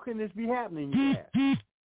 How can this be happening, you ask?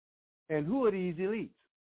 And who are these elites?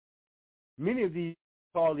 Many of these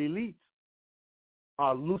called elites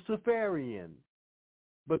are Luciferian,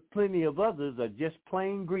 but plenty of others are just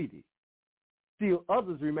plain greedy. Still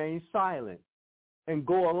others remain silent and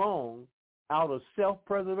go along out of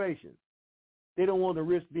self-preservation. They don't want to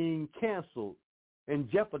risk being canceled and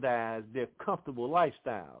jeopardize their comfortable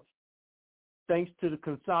lifestyles. Thanks to the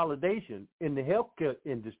consolidation in the healthcare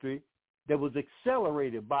industry that was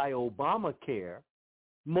accelerated by Obamacare,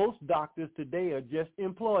 most doctors today are just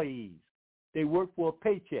employees. They work for a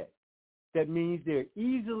paycheck. That means they're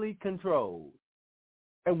easily controlled.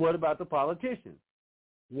 And what about the politicians?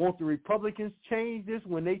 Won't the Republicans change this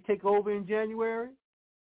when they take over in January?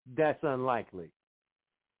 That's unlikely.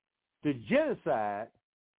 The genocide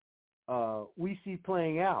we see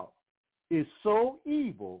playing out is so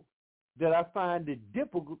evil that I find it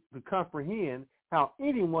difficult to comprehend how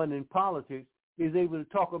anyone in politics is able to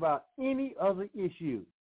talk about any other issue.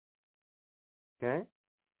 Okay?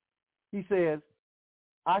 He says,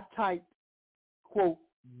 I typed, quote,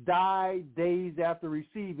 died days after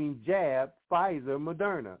receiving jab, Pfizer,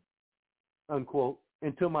 Moderna, unquote,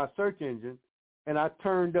 into my search engine, and I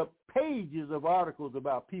turned up pages of articles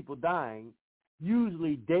about people dying,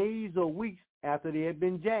 usually days or weeks after they had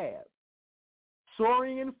been jabbed.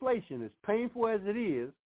 Soaring inflation, as painful as it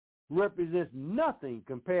is, represents nothing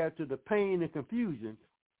compared to the pain and confusion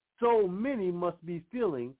so many must be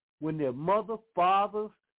feeling when their mother, father,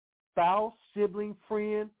 spouse, sibling,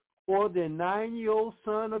 friend, or their 9-year-old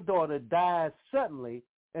son or daughter dies suddenly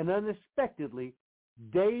and unexpectedly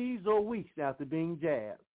days or weeks after being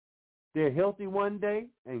jabbed. They're healthy one day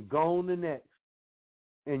and gone the next.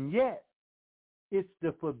 And yet, it's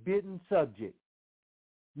the forbidden subject.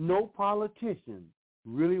 No politician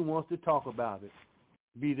really wants to talk about it,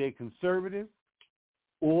 be they conservative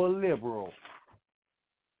or liberal.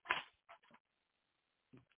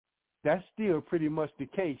 That's still pretty much the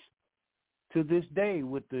case to this day,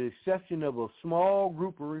 with the exception of a small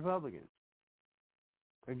group of Republicans.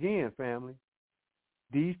 Again, family,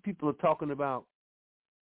 these people are talking about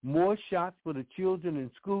more shots for the children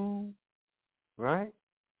in school, right,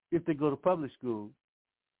 if they go to public school.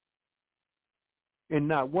 And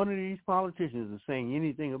not one of these politicians is saying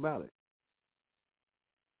anything about it.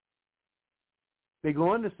 They're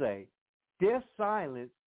going to say their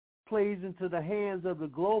silence plays into the hands of the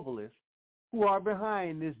globalists who are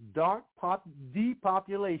behind this dark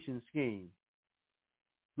depopulation scheme.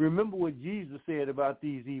 Remember what Jesus said about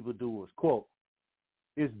these evildoers, quote,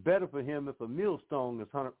 "It's better for him if a millstone is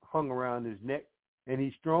hung around his neck and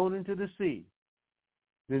he's thrown into the sea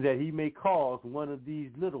than that he may cause one of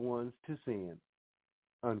these little ones to sin,"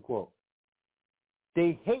 unquote.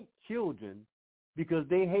 They hate children because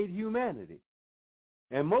they hate humanity.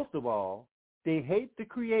 And most of all, they hate the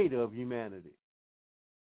creator of humanity.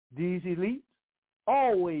 These elites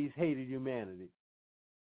always hated humanity,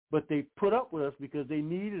 but they put up with us because they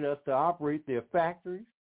needed us to operate their factories,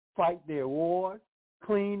 fight their wars,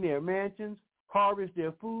 clean their mansions, harvest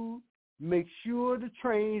their food, make sure the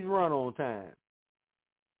trains run on time.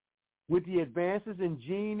 With the advances in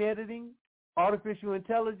gene editing, artificial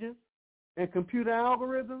intelligence, and computer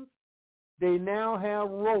algorithms, they now have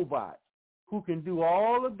robots who can do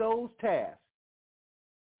all of those tasks,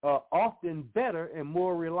 often better and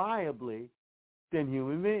more reliably than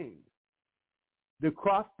human beings. The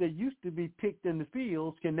crops that used to be picked in the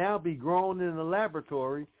fields can now be grown in a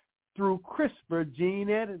laboratory through CRISPR gene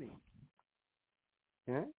editing.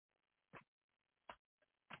 Okay?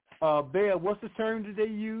 Bear, what's the term that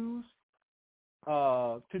they use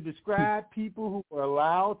to describe people who are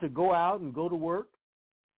allowed to go out and go to work,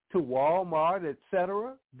 to Walmart,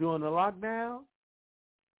 etc., during the lockdown?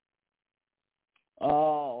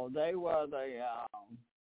 Oh, they were the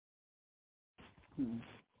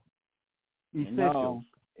essentials.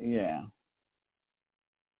 Yeah.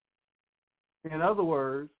 In other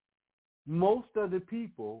words, most of the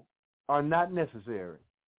people are not necessary.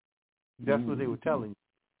 That's what they were telling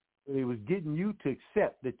you. They was getting you to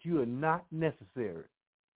accept that you are not necessary.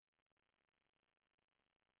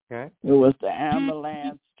 Okay? It was the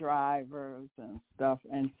ambulance drivers and stuff,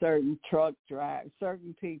 and certain truck drivers,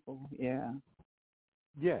 certain people, yeah.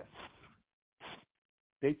 Yes.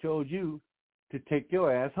 They told you to take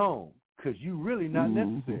your ass home because you really not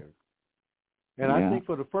necessary. And I think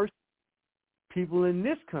for the first people in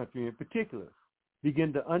this country in particular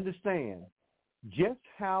begin to understand just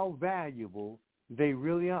how valuable they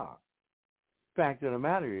really are. Fact of the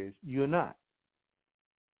matter is, you're not.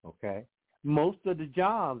 Okay? Most of the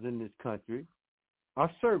jobs in this country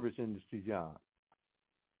are service industry jobs.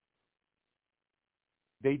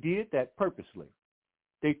 They did that purposely.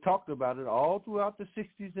 They talked about it all throughout the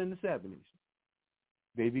 60s and the 70s.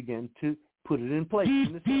 They began to put it in place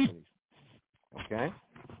in the 70s. Okay?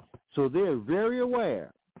 So they're very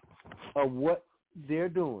aware of what they're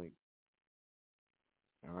doing.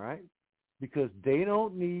 All right? Because they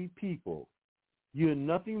don't need people. You're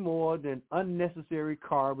nothing more than unnecessary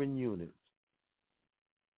carbon units.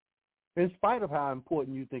 In spite of how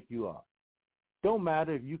important you think you are. Don't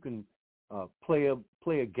matter if you can play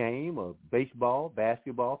a game of baseball,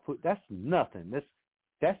 basketball, that's nothing.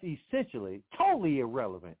 That's essentially totally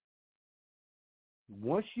irrelevant.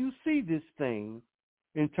 Once you see this thing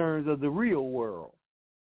in terms of the real world,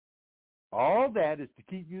 all that is to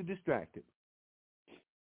keep you distracted.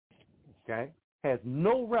 Okay? Has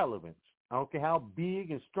no relevance. I don't care how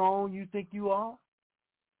big and strong you think you are,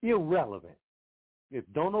 irrelevant. If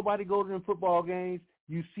don't nobody go to them football games,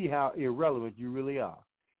 you see how irrelevant you really are.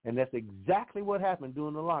 And that's exactly what happened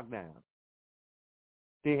during the lockdown.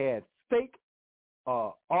 They had fake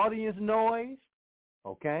audience noise,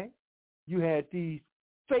 okay? You had these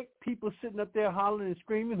fake people sitting up there hollering and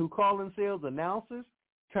screaming who call themselves announcers,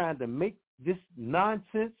 trying to make this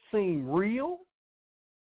nonsense seem real.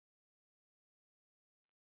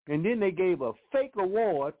 And then they gave a fake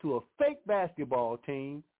award to a fake basketball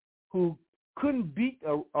team who couldn't beat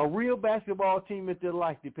a real basketball team if their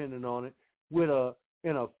life depended on it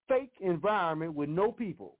in a fake environment with no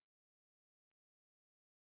people.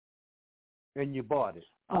 and you bought it.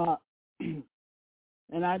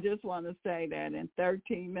 And I just want to say that in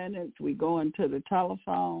 13 minutes, we go into the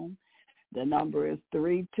telephone. The number is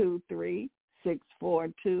 323-642-1586.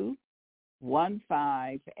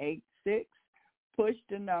 Push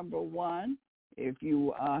the number 1 if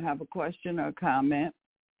you have a question or comment.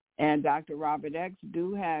 And Dr. Robert X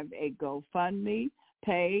do have a GoFundMe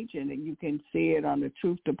page, and you can see it on the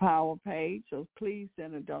Truth to Power page. So please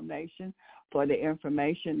send a donation for the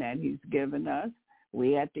information that he's given us.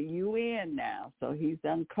 We at the UN now, so he's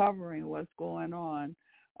uncovering what's going on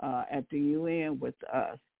at the UN with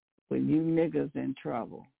us, with you niggas in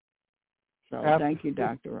trouble. So thank you,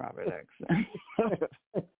 Dr. Robert X.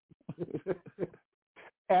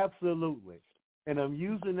 Absolutely. And I'm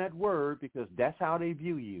using that word because that's how they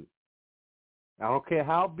view you. I don't care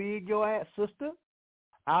how big your ass, sister.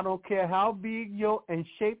 I don't care how big and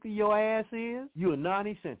shaped your ass is. You're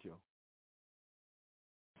non-essential.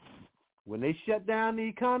 When they shut down the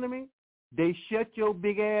economy, they shut your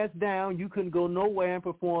big ass down. You couldn't go nowhere and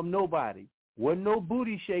perform nobody. Wasn't no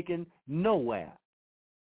booty shaking nowhere.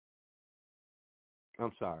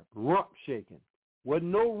 I'm sorry, rump shaking.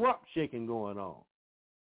 Wasn't no rump shaking going on.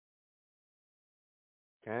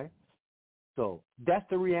 Okay? So that's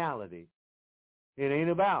the reality. It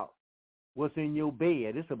ain't about what's in your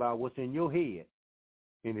bed. It's about what's in your head.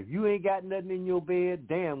 And if you ain't got nothing in your bed,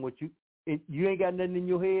 damn what you ain't got nothing in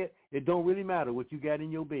your head, it don't really matter what you got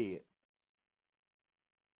in your bed.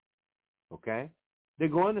 Okay? They're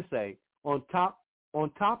going to say, on top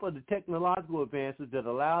of the technological advances that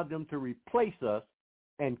allow them to replace us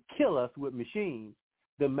and kill us with machines,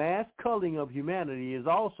 the mass culling of humanity is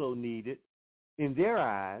also needed in their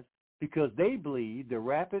eyes because they believe the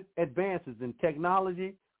rapid advances in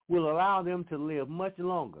technology will allow them to live much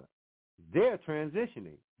longer. They're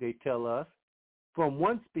transitioning, they tell us, from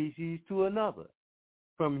one species to another,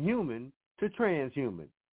 from human to transhuman.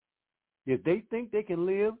 If they think they can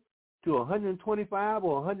live to 125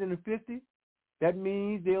 or 150, that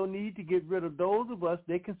means they'll need to get rid of those of us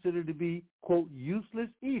they consider to be, quote, useless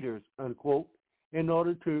eaters, unquote, in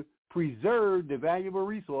order to preserve the valuable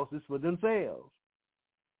resources for themselves.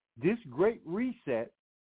 This great reset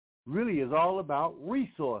really is all about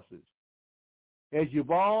resources. As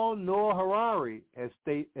Yuval Noah Harari has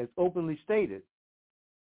openly stated,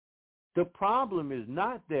 the problem is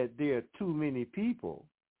not that there are too many people,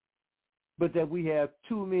 but that we have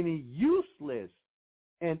too many useless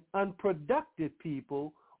and unproductive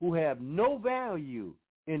people who have no value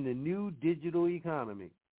in the new digital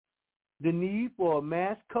economy. The need for a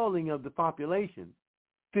mass culling of the population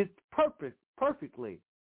fits perfectly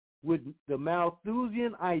with the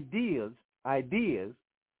Malthusian ideas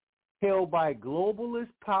held by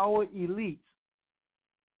globalist power elites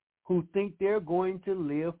who think they're going to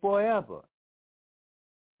live forever.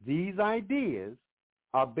 These ideas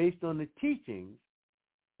are based on the teachings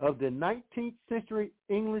of the 19th century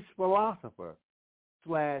English philosopher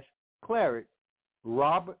 / cleric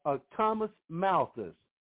Thomas Malthus,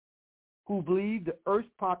 who believed the Earth's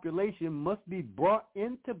population must be brought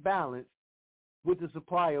into balance with the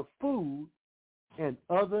supply of food and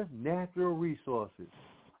other natural resources.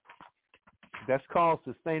 That's called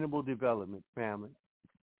sustainable development, family.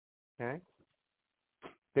 Okay?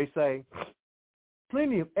 They say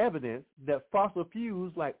plenty of evidence that fossil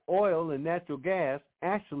fuels like oil and natural gas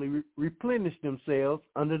actually replenish themselves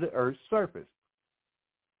under the Earth's surface.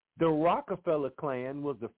 The Rockefeller clan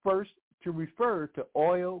was the first to refer to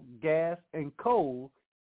oil, gas, and coal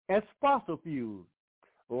as fossil fuels,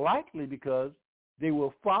 likely because they were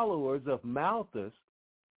followers of Malthus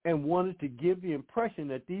and wanted to give the impression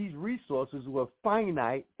that these resources were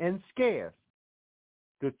finite and scarce.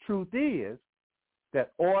 The truth is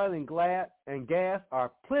that oil and gas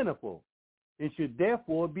are plentiful and should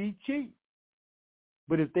therefore be cheap.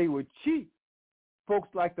 But if they were cheap,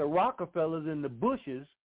 folks like the Rockefellers and the Bushes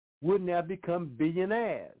wouldn't have become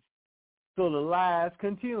billionaires. So the lies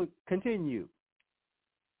continue.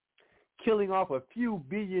 Killing off a few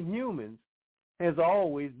billion humans has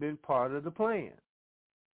always been part of the plan.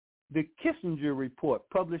 The Kissinger Report,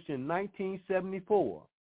 published in 1974,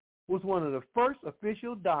 was one of the first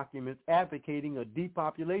official documents advocating a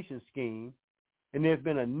depopulation scheme, and there's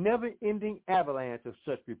been a never-ending avalanche of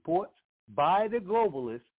such reports by the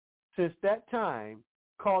globalists since that time,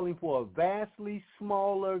 calling for a vastly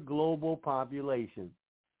smaller global population.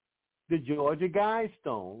 The Georgia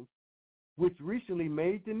Guidestones, which recently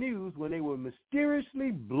made the news when they were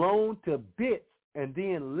mysteriously blown to bits and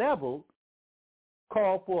then leveled,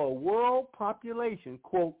 called for a world population,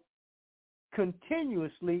 quote,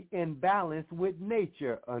 continuously in balance with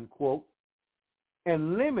nature, unquote,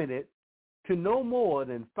 and limited to no more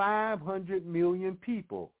than 500 million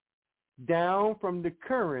people, down from the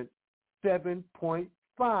current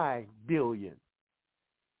 7.5 billion.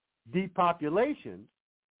 Depopulation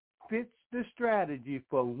fits the strategy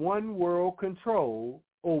for one world control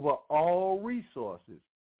over all resources,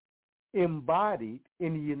 embodied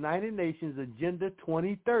in the United Nations Agenda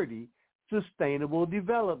 2030 Sustainable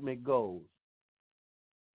Development Goals.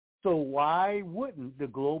 So why wouldn't the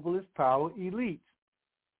globalist power elites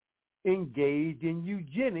engage in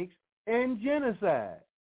eugenics and genocide?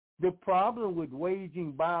 The problem with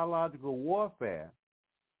waging biological warfare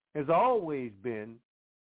has always been,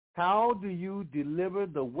 how do you deliver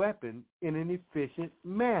the weapon in an efficient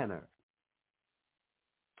manner?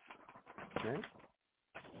 Okay.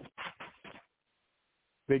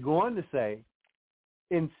 They go on to say,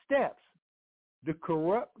 in steps, the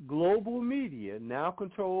corrupt global media, now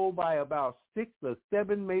controlled by about 6 or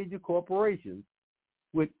 7 major corporations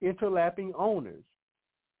with interlapping owners,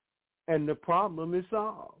 and the problem is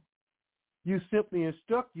solved. You simply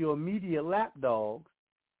instruct your media lapdogs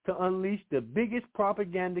to unleash the biggest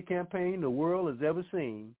propaganda campaign the world has ever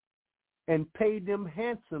seen and pay them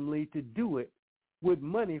handsomely to do it with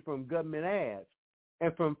money from government ads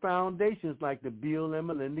and from foundations like the Bill and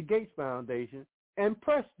Melinda Gates Foundation, and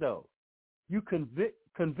presto, you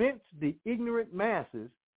convince the ignorant masses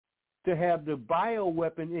to have the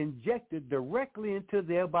bioweapon injected directly into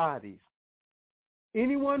their bodies.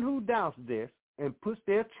 Anyone who doubts this and puts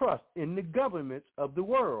their trust in the governments of the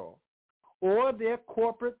world or their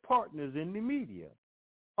corporate partners in the media,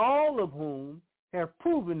 all of whom have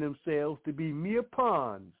proven themselves to be mere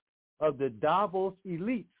pawns of the Davos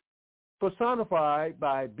elites, personified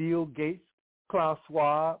by Bill Gates, Klaus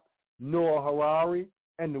Schwab, Noah Harari,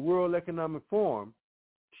 and the World Economic Forum,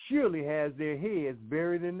 surely has their heads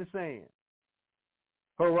buried in the sand.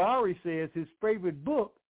 Harari says his favorite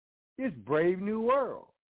book is Brave New World.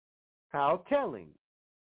 How telling.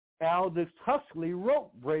 Aldous Huxley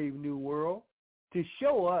wrote Brave New World to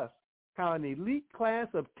show us how an elite class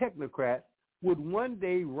of technocrats would one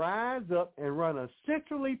day rise up and run a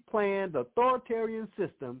centrally planned authoritarian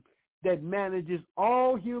system that manages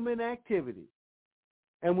all human activity.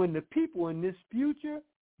 And when the people in this future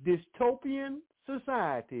dystopian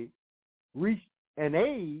society reached an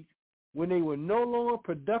age when they were no longer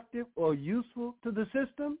productive or useful to the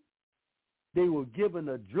system, they were given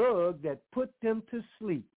a drug that put them to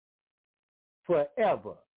sleep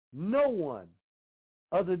forever. No one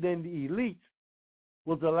other than the elites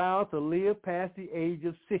was allowed to live past the age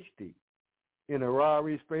of 60 in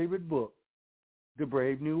Harari's favorite book, The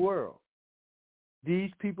Brave New World. These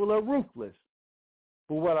people are ruthless.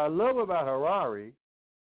 But what I love about Harari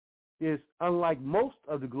is, unlike most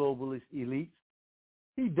of the globalist elites,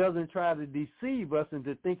 he doesn't try to deceive us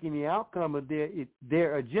into thinking the outcome of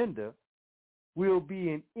their agenda will be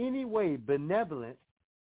in any way benevolent,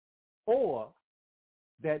 or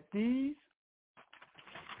that these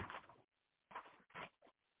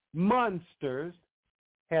monsters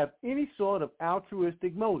have any sort of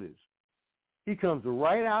altruistic motives. He comes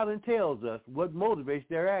right out and tells us what motivates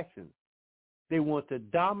their actions. They want to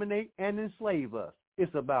dominate and enslave us.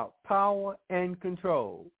 It's about power and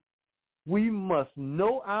control. We must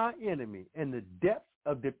know our enemy and the depths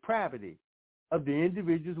of depravity of the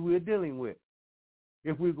individuals we are dealing with.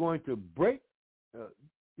 If we're going to break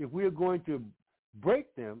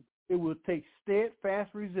them, it will take steadfast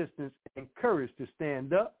resistance and courage to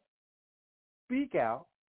stand up, speak out,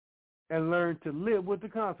 and learn to live with the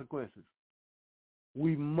consequences.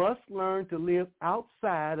 We must learn to live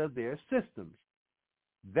outside of their systems.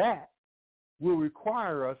 That will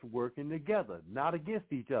require us working together, not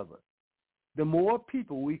against each other. The more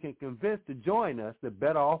people we can convince to join us, the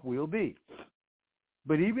better off we'll be.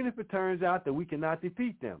 But even if it turns out that we cannot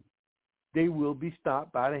defeat them, they will be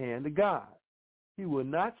stopped by the hand of God. He will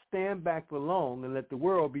not stand back for long and let the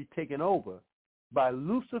world be taken over by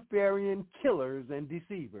Luciferian killers and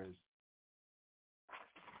deceivers.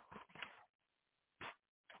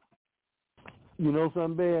 You know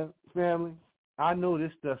something, Bear, family? I know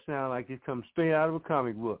this stuff sounds like it comes straight out of a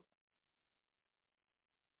comic book.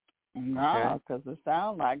 No, because it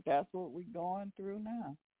sounds like that's what we're going through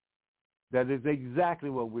now. That is exactly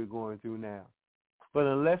what we're going through now. But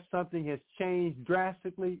unless something has changed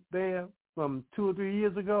drastically there from 2 or 3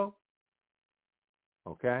 years ago,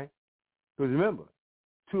 okay? Because remember,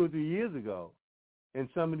 2 or 3 years ago, and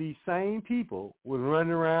some of these same people were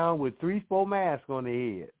running around with 3-4 masks on their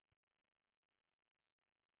head,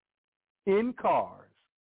 in cars,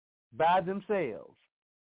 by themselves,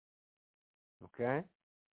 okay?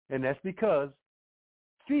 And that's because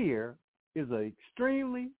fear is an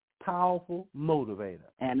extremely powerful motivator.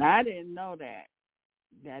 And I didn't know that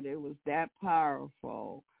it was that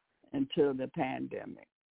powerful until the pandemic.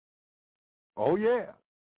 Oh, yeah.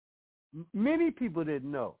 Many people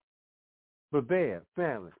didn't know. But Bear,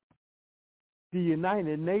 family, the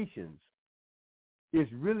United Nations is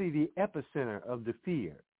really the epicenter of the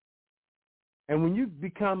fear. And when you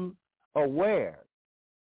become aware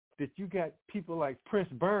that you got people like Prince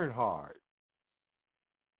Bernhard,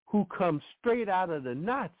 who come straight out of the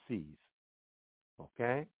Nazis,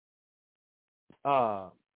 okay?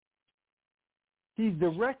 He's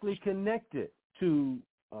directly connected to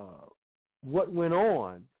what went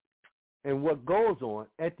on and what goes on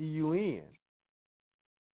at the UN.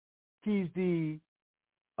 He's the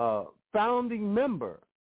founding member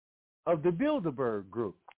of the Bilderberg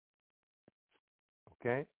Group,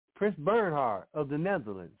 okay? Prince Bernhard of the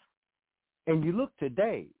Netherlands. And you look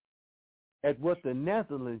today at what the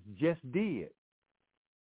Netherlands just did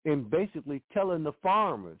in basically telling the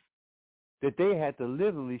farmers that they had to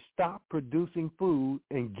literally stop producing food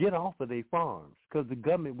and get off of their farms because the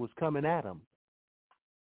government was coming at them.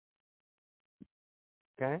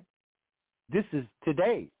 Okay? This is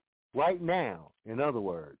today, right now, in other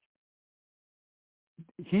words.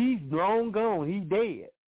 He's long gone. He's dead.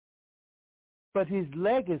 But his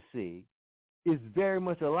legacy is very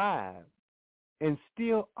much alive and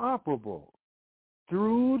still operable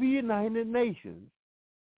through the United Nations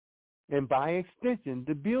and by extension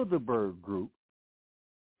the Bilderberg Group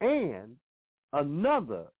and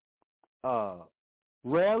another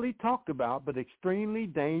rarely talked about but extremely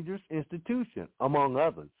dangerous institution, among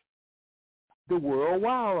others, the World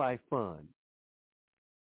Wildlife Fund.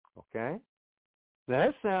 Okay? Now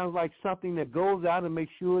that sounds like something that goes out and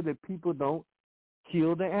makes sure that people don't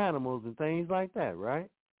kill the animals and things like that, right?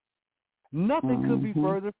 Nothing could be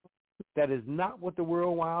further. That is not what the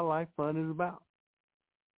World Wildlife Fund is about.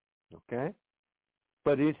 Okay?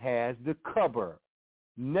 But it has the cover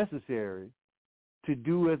necessary to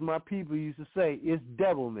do, as my people used to say, it's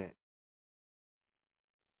devilment.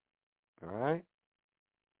 All right?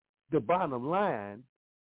 The bottom line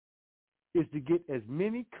is to get as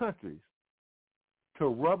many countries to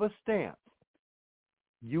rubber stamp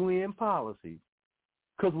UN policies.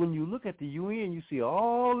 Because when you look at the UN, you see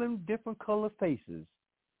all them different color faces,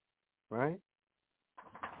 right?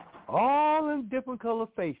 All them different color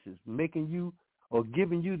faces making you or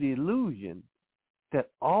giving you the illusion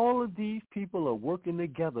that all of these people are working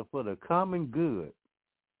together for the common good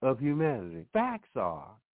of humanity. Facts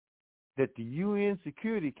are that the UN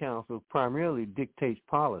Security Council primarily dictates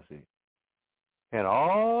policy. And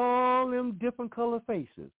all them different color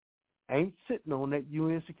faces ain't sitting on that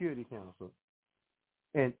UN Security Council.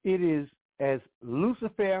 And it is as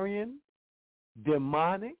Luciferian,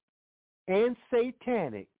 demonic, and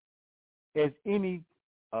satanic as any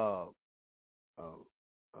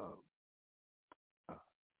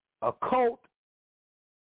occult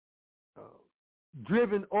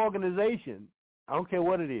driven organization, I don't care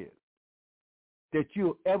what it is, that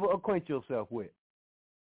you'll ever acquaint yourself with.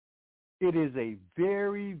 It is a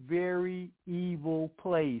very, very evil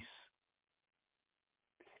place.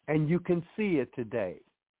 And you can see it today.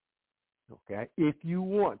 Okay? If you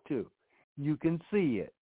want to, you can see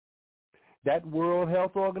it. That World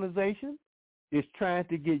Health Organization is trying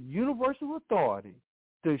to get universal authority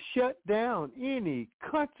to shut down any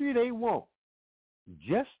country they want,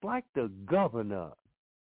 just like the governor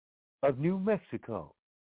of New Mexico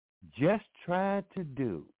just tried to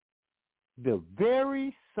do the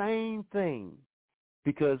very same thing,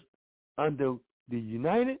 because under the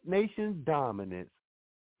United Nations dominance,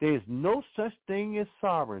 there's no such thing as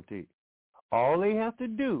sovereignty. All they have to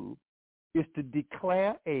do is to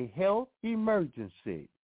declare a health emergency,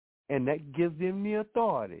 and that gives them the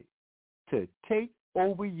authority to take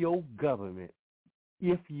over your government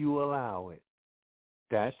if you allow it.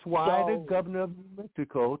 That's why the governor of New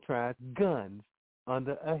Mexico tries guns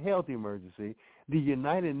under a health emergency. The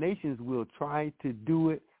United Nations will try to do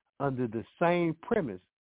it under the same premise,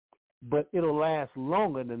 but it'll last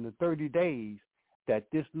longer than the 30 days that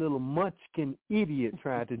this little munchkin idiot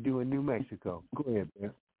tried to do in New Mexico. Go ahead,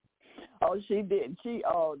 man. Oh, she did.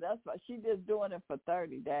 That's why she just doing it for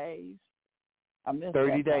 30 days. I missed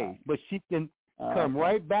 30 that days. part. But she can come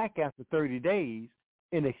right back after 30 days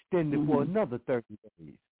and extend it for another 30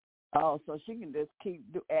 days. Oh, so she can just keep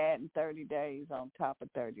adding 30 days on top of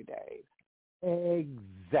 30 days.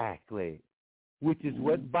 Exactly, which is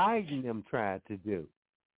what Biden them tried to do.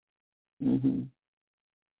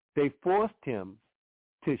 They forced him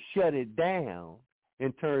to shut it down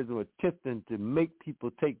in terms of attempting to make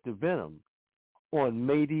people take the venom on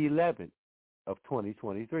May the 11th of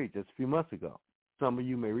 2023, just a few months ago. Some of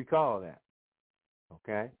you may recall that.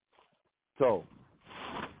 Okay? So,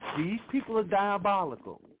 these people are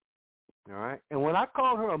diabolical. All right? And when I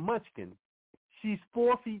call her a munchkin, she's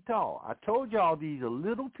 4 feet tall. I told y'all these are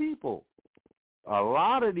little people. A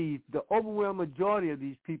lot of these, the overwhelming majority of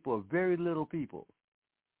these people are very little people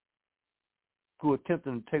who are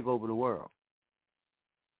attempting to take over the world.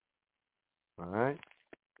 All right?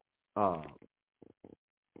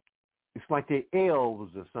 It's like they're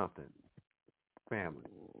elves or something, family.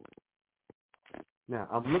 Now,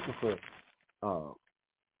 I'm looking for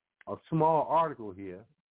a small article here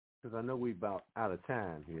because I know we're about out of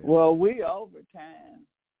time here. Well, we over time.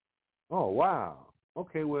 Oh, wow.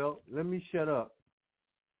 Okay, well, let me shut up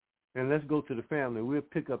and let's go to the family. We'll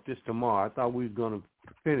pick up this tomorrow. I thought we was going to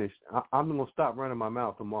finish. I'm going to stop running my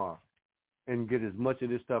mouth tomorrow and get as much of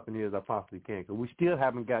this stuff in here as I possibly can because we still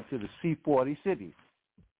haven't got to the C40 cities.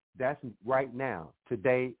 That's right now,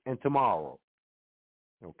 today, and tomorrow.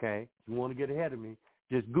 Okay? If you want to get ahead of me,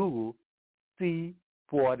 just Google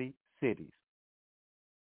C40 cities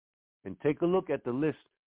and take a look at the list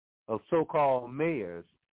of so-called mayors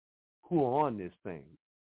who are on this thing.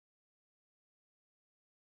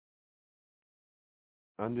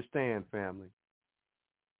 Understand, family.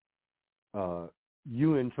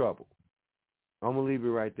 You in trouble. I'm going to leave it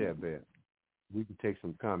right there, Beth. We can take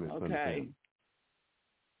some comments from the family.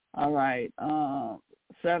 All right.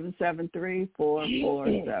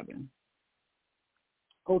 773-447.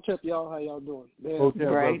 Hotep, y'all. How y'all doing? Hotep,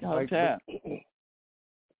 great, Hotep.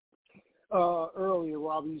 Earlier,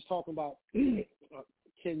 Robbie, you was talking about can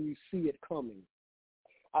you see it coming?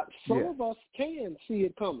 Some of us can see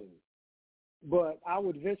it coming, but I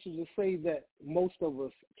would venture to say that most of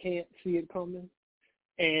us can't see it coming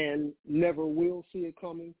and never will see it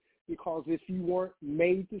coming because if you weren't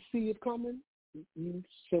made to see it coming, you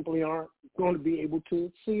simply aren't going to be able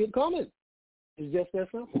to see it coming. It's just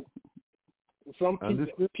that simple. Some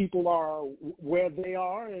people are where they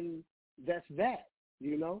are, and that's that,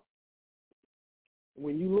 you know.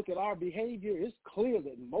 When you look at our behavior, it's clear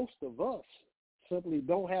that most of us simply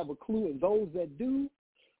don't have a clue, and those that do,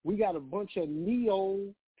 we got a bunch of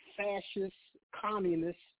neo-fascist,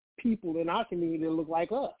 communist people in our community that look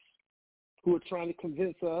like us who are trying to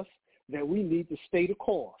convince us that we need to stay the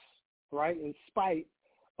course, right, in spite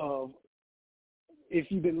of, if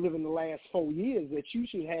you've been living the last 4 years, that you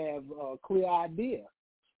should have a clear idea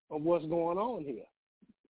of what's going on here.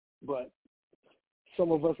 But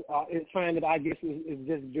some of us find it, I guess, is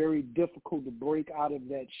just very difficult to break out of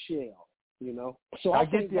that shell, you know. So I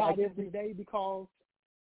thank God every day because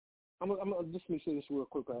I'm just let me say this real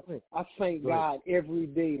quick. Right? I thank God every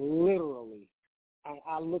day, literally.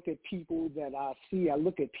 I look at people that I see, I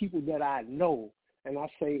look at people that I know, and I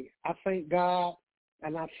say, I thank God,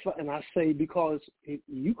 and I say because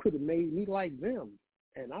you could have made me like them,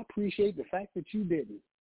 and I appreciate the fact that you didn't.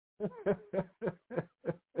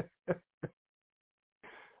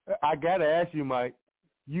 I gotta ask you, Mike.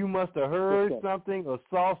 You must have heard something or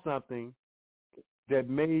saw something that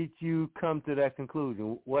made you come to that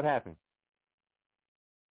conclusion. What happened?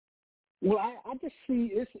 Well, I just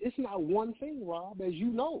see it's not one thing, Rob. As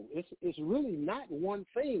you know, it's really not one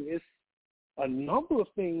thing. It's a number of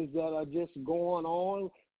things that are just going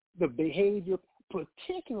on. The behavior,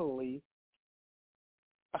 particularly,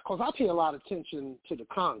 because I pay a lot of attention to the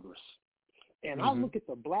Congress, and I look at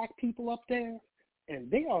the black people up there.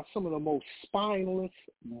 And they are some of the most spineless,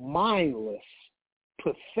 mindless,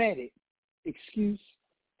 pathetic excuse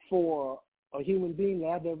for a human being that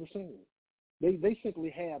I've ever seen. They simply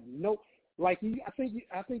have no, like I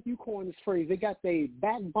think you coined this phrase. They got their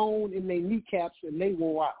backbone in their kneecaps and they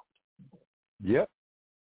wore out. Yep.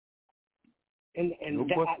 And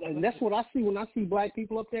that's what I see when I see black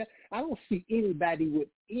people up there. I don't see anybody with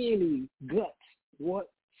any guts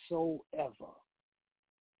whatsoever.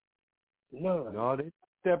 None. No, they're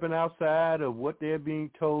stepping outside of what they're being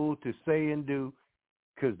told to say and do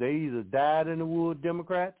because they either died in the wood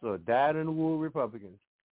Democrats or died in the wood Republicans.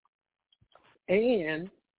 And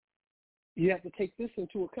you have to take this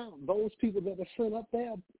into account. Those people that are sent up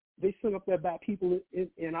there, they sent up there by people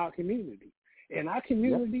in our community. And our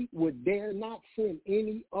community would dare not send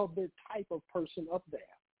any other type of person up there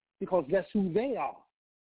because that's who they are.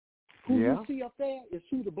 Who you see up there is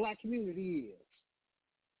who the black community is.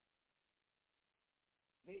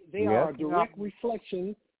 They are a direct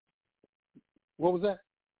reflection. What was that?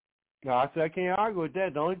 No, I said I can't argue with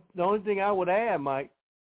that. The only thing I would add, Mike,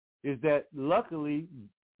 is that luckily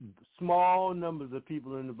small numbers of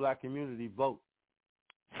people in the black community vote.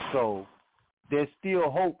 So there's still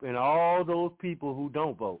hope in all those people who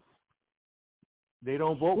don't vote. They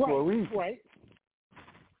don't vote for a reason. Right.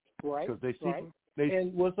 Because they see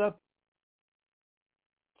what's up?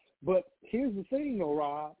 But here's the thing, though,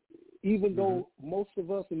 Rob. Even though most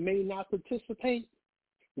of us may not participate,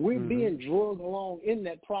 we're being drugged along in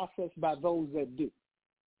that process by those that do.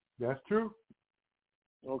 That's true.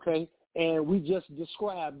 Okay? And we just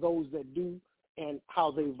describe those that do and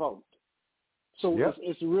how they vote. So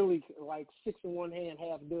it's really like 6 in one hand,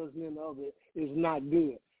 half dozen in the other is not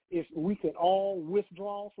good. If we could all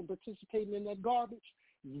withdraw from participating in that garbage,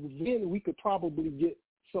 then we could probably get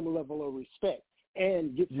some level of respect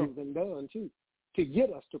and get something done, too, to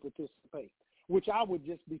get us to participate, which I would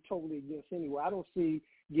just be totally against anyway. I don't see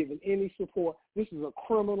giving any support. This is a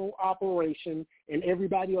criminal operation, and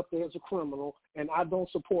everybody up there is a criminal, and I don't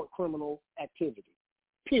support criminal activity,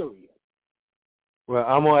 period. Well,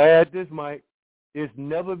 I'm going to add this, Mike. It's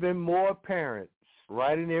never been more apparent,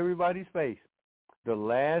 right in everybody's face, the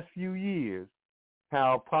last few years,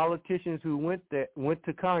 how politicians who went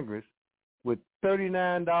to Congress with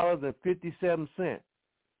 $39.57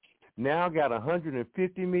 now got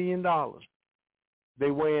 $150 million.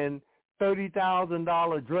 They wearing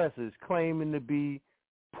 $30,000 dresses claiming to be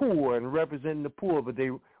poor and representing the poor, but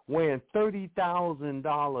they wearing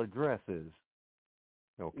 $30,000 dresses.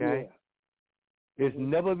 Okay? Yeah. It's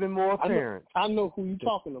never been more apparent. I know who you're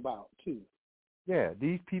talking about, too. Yeah,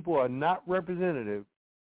 these people are not representative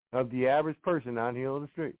of the average person out here on the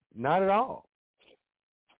street. Not at all.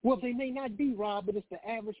 Well, they may not be, Rob, but it's the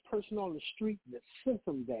average person on the street that sent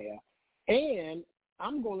them there. And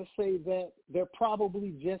I'm going to say that they're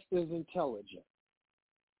probably just as intelligent.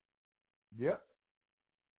 Yep.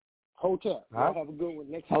 Hotep. Y'all have a good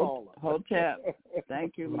one. Next caller. Hotep.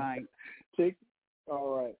 Thank you, Mike.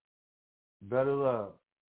 All right. Better love.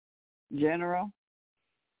 General.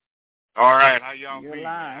 All right. How y'all You're be?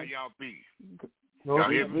 live. How y'all be? No,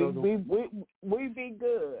 We be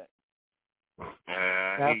good.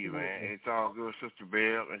 Hey, man. It's all good, Sister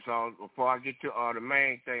Bell. It's all. Before I get to the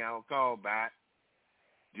main thing I will call about,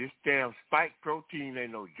 this damn spike protein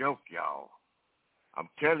ain't no joke, y'all. I'm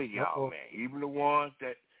telling y'all, man. Even the ones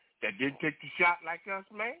that didn't take the shot like us,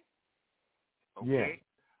 man. Okay. Yeah.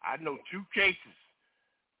 I know 2 cases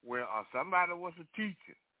where somebody was a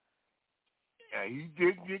teacher. He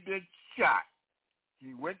didn't get that shot.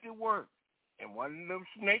 He went to work, and one of them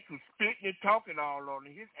snakes was spitting and talking all on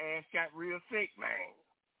him. His ass got real sick, man.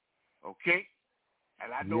 Okay?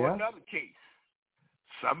 And I know another case.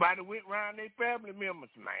 Somebody went around their family members,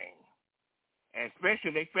 man. And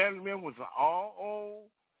especially their family members were all old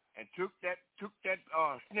and took that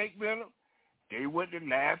snake venom. They went to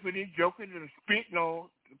laughing and joking and spitting on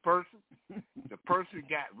the person. The person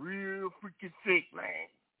got real freaking sick, man.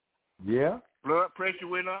 Yeah. Blood pressure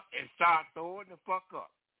went up and started throwing the fuck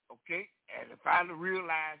up. Okay? And they finally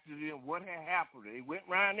realized to them what had happened. They went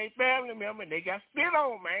around their family member and they got spit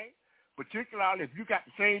on, man. Particularly if you got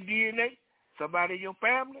the same DNA, somebody in your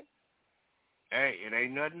family. Hey, it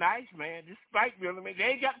ain't nothing nice, man. This spike venom, man,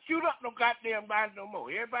 they ain't got to shoot up no goddamn body no more.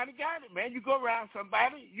 Everybody got it, man. You go around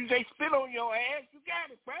somebody, they spit on your ass, you got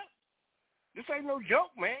it, bro. This ain't no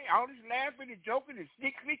joke, man. All this laughing and joking and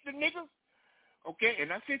sneak the niggas. Okay, and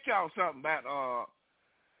I sent y'all something about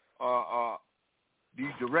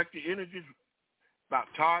these directed energies about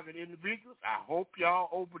target individuals. I hope y'all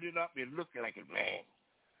open it up and look like it, man.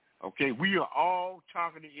 Okay, we are all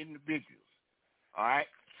targeted individuals. All right,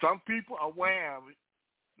 some people are aware of it,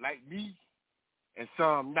 like me, and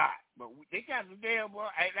some not. But they got the damn.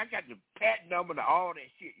 I got the pat number to all that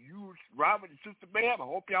shit. You, Robert, and Sister Bam. I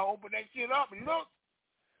hope y'all open that shit up and look.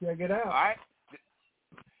 Check it out.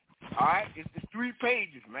 All right, it's 3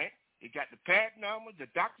 pages, man. It got the pad number, the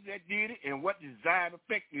doctor that did it, and what the side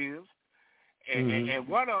effect is. And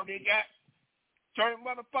one of them, they got certain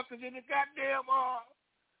motherfuckers in the goddamn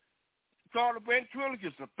called the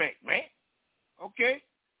ventriloquist effect, man. Okay?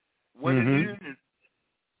 What it is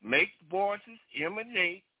make voices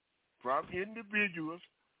emanate from individuals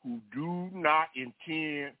who do not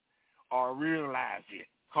intend or realize it.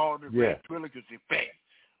 Called the ventriloquist effect.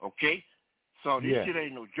 Okay? So this shit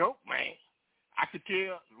ain't no joke, man. I could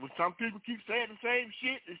tell when some people keep saying the same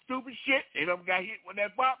shit, the stupid shit, they done got hit with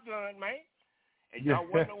that bop gun, man. And y'all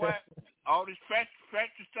wonder why all this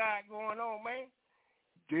fratricide going on, man?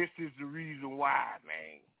 This is the reason why,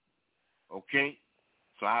 man. Okay?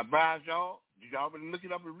 So I advise y'all been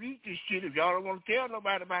looking up and read this shit. If y'all don't want to tell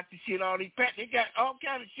nobody about this shit, all these packs, they got all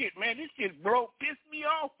kind of shit, man. This shit pissed me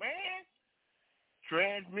off, man.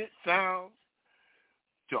 Transmit sounds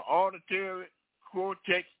to auditory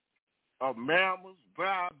cortex of mammals,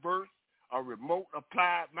 vibrates, a remote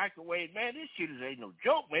applied microwave. Man, this shit ain't no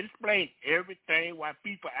joke, man. It explains everything why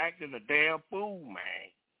people acting a damn fool,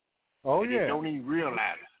 man. Oh, and they don't even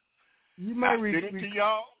realize it. You might it to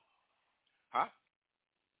y'all. Huh?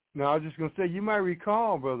 No, I was just going to say, you might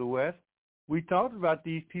recall, Brother West, we talked about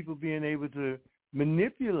these people being able to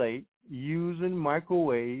manipulate using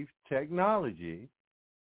microwave technology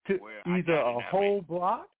to either a whole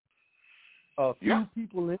block, a few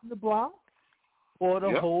people in the block, or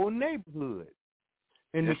the whole neighborhood.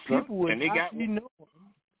 And the people would not be known.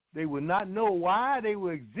 They would not know why they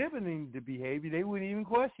were exhibiting the behavior. They wouldn't even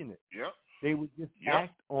question it. Yep. They would just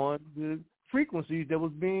act on the frequencies that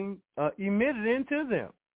was being emitted into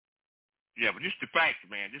them. Yeah, but this the facts,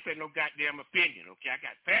 man. This ain't no goddamn opinion, okay? I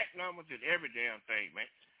got fact numbers and every damn thing, man.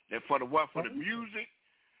 That for the music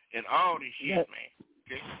and all this shit, man.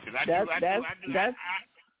 Okay? Cause I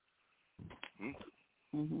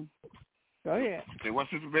do. Go ahead. Say what,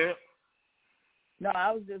 Sister Bell? No,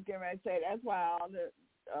 I was just getting ready to say that's why all the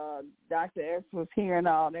Dr. X was hearing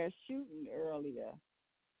all that shooting earlier.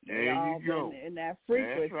 There you go. In that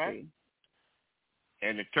frequency. That's right.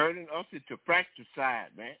 And they're turning us into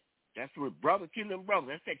fratricide, man. That's what brother killing brother.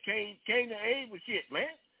 That's that Cain and Abel shit, man.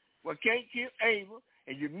 Well, Cain killed Abel,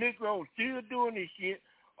 and you Negroes still doing this shit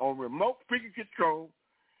on remote freaking control,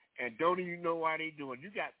 and don't even know why they doing it. You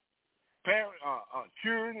got parents,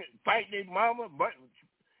 children fighting their mama, but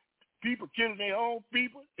people killing their own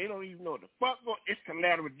people. They don't even know the fuck. It's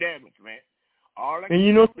collateral damage, man. All I can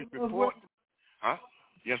do is report. Huh?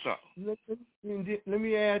 Yes, sir. Let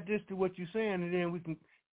me add this to what you're saying, and then we can.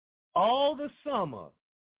 All the summer,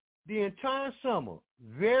 the entire summer,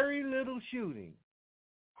 very little shooting,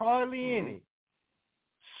 hardly any.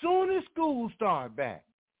 Soon as school start back.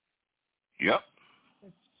 Yep.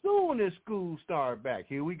 As soon as school start back,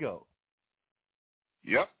 here we go.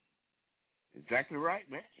 Yep. Exactly right,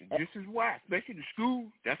 man. And this is why, especially the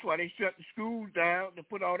schools. That's why they shut the schools down to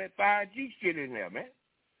put all that 5G shit in there, man.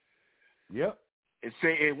 Yep.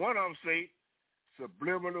 And one of them say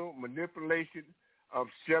subliminal manipulation of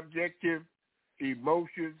subjective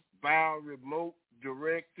emotions by remote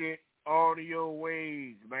directed audio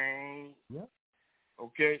waves, man. Yep.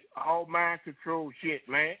 Okay? All mind control shit,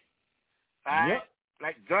 man. Yep.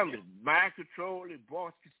 Like zombies, mind control and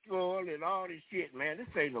voice control and all this shit, man. This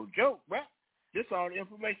ain't no joke, bro. This all the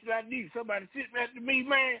information I need. Somebody sit next to me,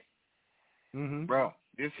 man. Bro,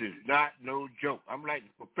 this is not no joke. I'm like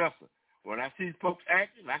the professor. When I see folks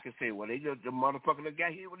acting, I can say, well, they just the motherfucker that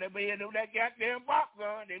got hit with that man with that goddamn box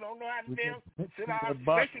gun. They don't know how to damn sit down,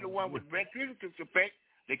 especially the one with ventricular effect.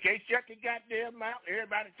 They can't shut the goddamn mouth.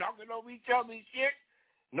 Everybody talking over each other and shit.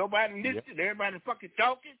 Nobody listening. Everybody fucking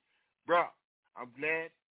talking. Bro, I'm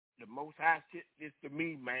glad the Most High sent this to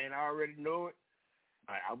me, man. I already know it.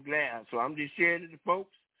 I'm glad. So I'm just sharing it to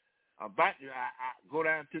folks. I'm about to I go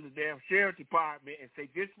down to the damn sheriff department and say,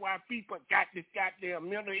 this is why people got this goddamn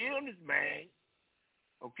mental illness, man.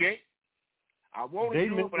 Okay? I want to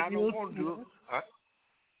do it, but I don't want to do it.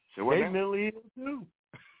 So what? They mentally ill, too.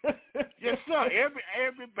 Yes, sir.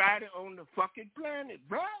 Everybody on the fucking planet,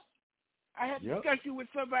 bro. I had a discussion with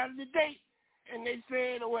somebody today, and they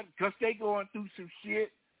said, what, because they going through some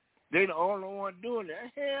shit, they the only one doing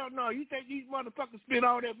it. Hell no. You think these motherfuckers spend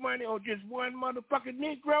all that money on just one motherfucking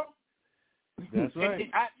Negro? That's right.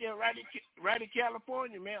 Out there right in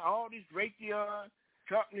California, man, all these Raytheon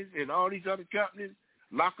companies and all these other companies,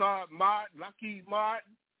 Lockheed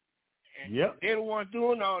Martin, and they're the ones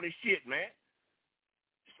doing all this shit, man.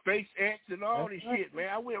 SpaceX and all this shit, man.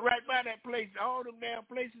 I went right by that place, all them damn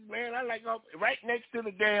places, man. I like right next to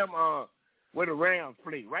the damn where the Rams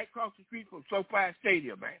play, right across the street from SoFi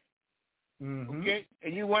Stadium, man. Okay,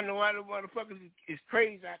 and you wonder why the motherfuckers is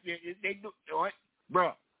crazy out there? They do,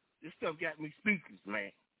 bro. This stuff got me speechless,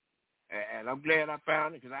 man. And I'm glad I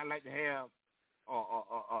found it because I like to have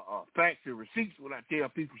facts and receipts when I tell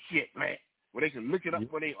people shit, man. Where they can look it up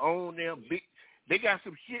when they own them big. They got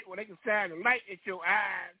some shit where they can shine a light at your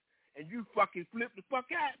eyes and you fucking flip the fuck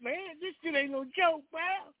out, man. This shit ain't no joke,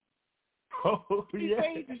 man. Oh,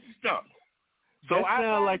 yeah. This stuff. So I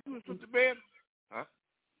sound like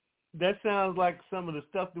that sounds like some of the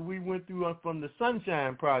stuff that we went through from the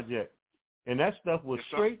Sunshine Project. And that stuff was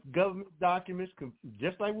straight government documents,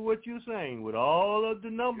 just like what you're saying, with all of the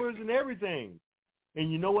numbers and everything.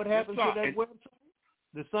 And you know what happened to that website,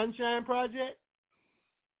 the Sunshine Project?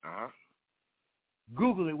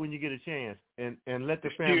 Google it when you get a chance, and let the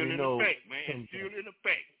family know. Still in effect, man. It's still in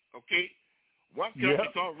effect, okay? One company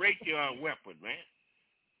called Raytheon Weapon, man.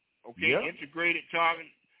 Okay, integrated target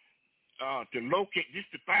to locate, just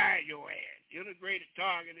to find your ass. Integrated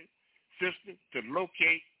targeting system to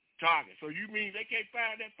locate target. So you mean they can't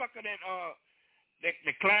find that fucker that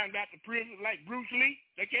climbed out the prison like Bruce Lee?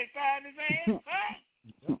 They can't find his ass? Huh?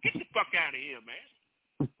 Get the fuck out of here, man.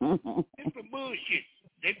 It's some bullshit.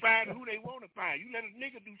 They find who they want to find. You let a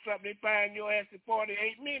nigga do something, they find your ass in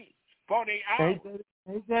 48 minutes, 48 hours.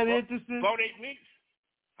 Ain't that interesting? 48 minutes.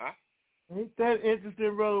 Huh? Ain't that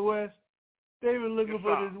interesting, Brother West? They were looking Yes,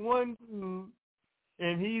 for sir. this one dude,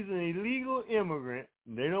 and he's an illegal immigrant.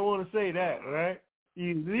 They don't want to say that, right?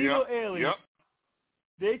 He's legal alien. Yep.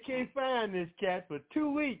 They can't find this cat for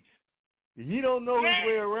 2 weeks. He don't know his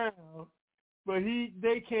way around, but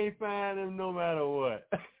they can't find him no matter what.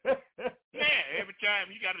 Yeah, every time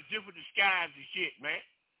you got a different disguise and shit, man.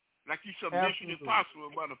 Like you some Mission Impossible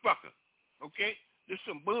motherfucker. Okay? This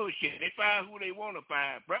some bullshit. They find who they want to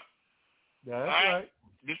find, bro. That's right.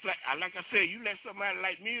 Just like I said, you let somebody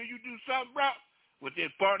like me or you do something, bro, within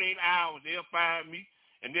 48 hours, they'll find me,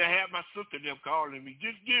 and they'll have my sister them calling me.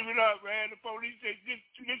 Just give it up, man. The police say, this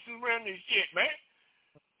is around this shit, man.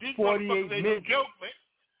 These motherfuckers ain't no joke, man.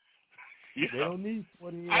 Yeah. They don't need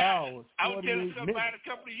 48 hours. I was telling somebody a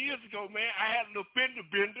couple of years ago, man, I had a little fender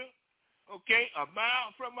bender, okay, a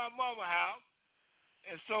mile from my mama's house.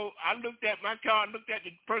 And so I looked at my car, looked at the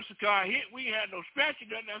person's car hit. We had no scratches.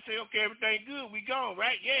 I said, okay, everything good. We gone,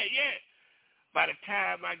 right? Yeah. By the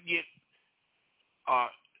time I get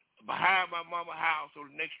behind my mama's house on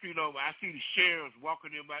the next street over, I see the sheriffs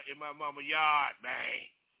walking in my mama's yard, man.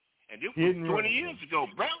 And this was 20 years ago,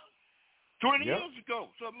 bro. 20 years ago.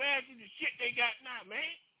 So imagine the shit they got now,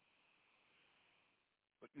 man.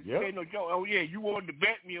 But this ain't no joke. Oh, yeah, you wanted to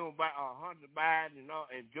bet me on Hunter Biden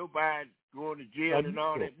and Joe Biden going to jail and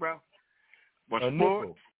all that, bro. But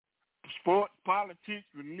sports, politics,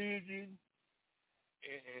 religion,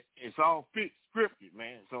 it's all scripted,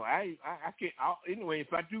 man. So I can't. Anyway,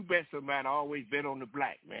 if I do bet somebody, I always bet on the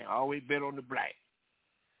black, man. I always bet on the black.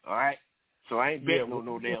 All right? So I ain't betting on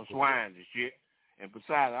no damn swines and shit. And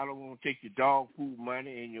besides, I don't want to take your dog food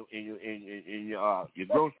money and your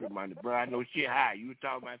grocery money, bro. I know shit high. You were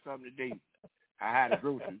talking about something today. I had a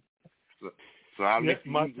grocery, so I'll let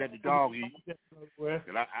you eat, let the dog eat.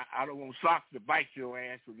 And I don't want socks to bite your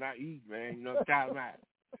ass for not eating, man. You know what I'm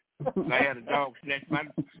talking about? I had a dog snatch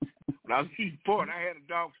when I was eating pork. I had a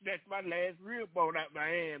dog snatch my last rib bone out my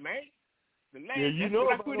hand, man. You know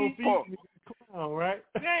about no feet, clown, right?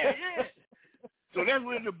 Yeah. So that's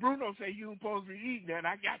when the Bruno say you ain't supposed to be eating that.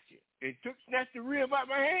 I got you. It snatched the rib out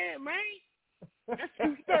my hand, man. That's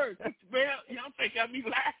 2/3. Man, y'all think I be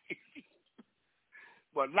lying.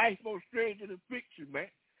 But life's more strange than a fiction, man.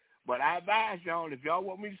 But I advise y'all, if y'all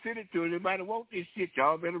want me to send it to anybody want this shit,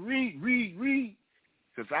 y'all better read.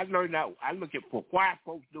 Because I learned out. I look at for why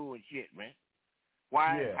folks doing shit, man.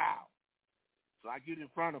 Why and how. So I get in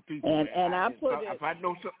front of people. And I put it. If I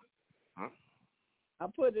know something. Huh? I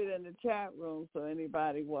put it in the chat room so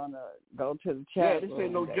anybody want to go to the chat room. Yeah, this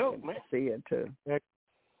ain't no joke, man. See it too.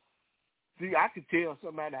 See, I can tell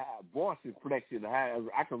somebody how voice inflection, how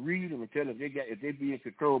I can read them and tell them if they be in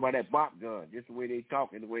control by that bop gun, just the way they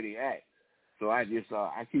talk and the way they act. So I just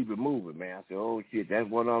I keep it moving, man. I say, oh shit, that's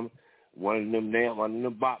one of them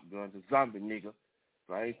bop guns, a zombie nigga.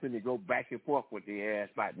 So I ain't finna go back and forth with their ass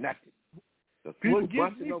about nothing. So people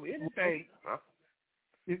busting over anything, huh?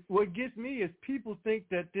 What gets me is people think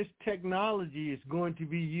that this technology is going to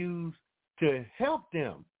be used to help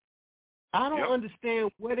them. I don't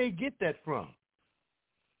understand where they get that from.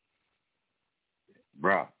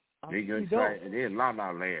 Bro, they're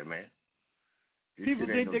la-la land, man. People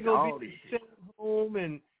think they're going to be sitting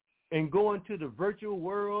home and go into the virtual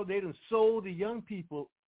world. They done sold the young people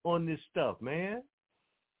on this stuff, man.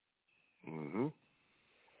 Mm-hmm.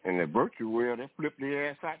 And the virtual world, they flip their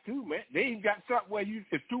ass out too, man. They ain't got something where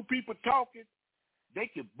if two people talking, they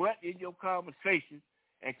can butt in your conversation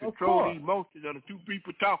and control the emotions of the two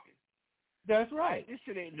people talking. That's right. This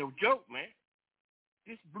shit ain't no joke, man.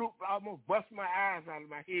 This almost bust my eyes out of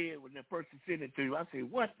my head when that person sent it to you. I say,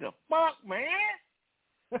 what the fuck, man?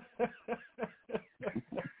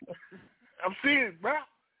 I'm serious, bro.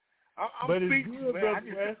 But it's good,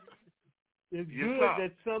 Brother West. It's good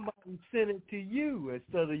that somebody sent it to you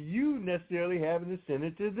instead of you necessarily having to send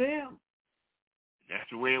it to them. That's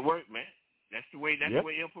the way it works, man. That's the way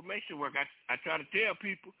information works. I try to tell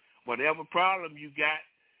people whatever problem you got,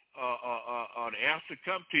 the answer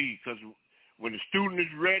come to you. Because when the student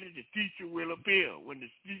is ready, the teacher will appear. When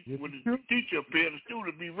the teacher appears, the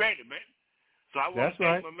student will be ready, man. So I want to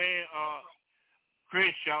thank my man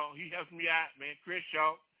Crenshaw. He helps me out, man.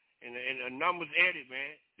 Crenshaw and the numbers edit,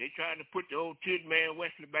 man. They trying to put the old 10-man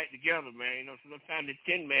Wesley back together, man. You know, so sometimes the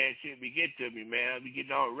 10-man shit be get to me, man. I be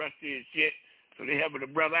getting all rusty and shit. So they helping the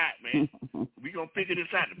brother out, man. We gonna figure this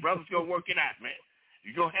out. The brother's gonna work it out, man.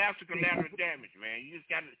 You gonna have some collateral damage, man. You just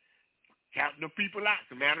gotta count the people out,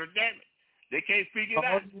 collateral damage. They can't figure it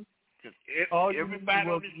out. Cause everybody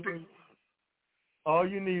on this All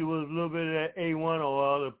you need was a little bit of that A1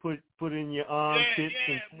 oil to put in your armpits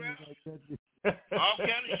and bro. things like that. All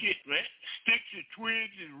kind of shit, man. Sticks and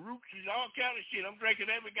twigs and roots and all kind of shit. I'm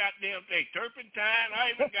drinking every goddamn thing. Turpentine,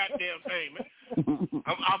 every goddamn thing, man.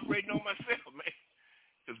 I'm operating on myself, man.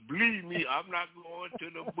 Because believe me, I'm not going to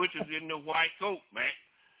the butchers in the white coat, man.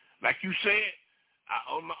 Like you said,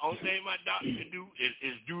 only thing my doctor can do is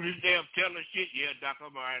do this damn telling shit. Yeah, doc,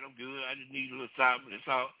 I'm all right. I'm good. I just need a little something. That's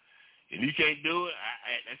all. And he can't do it.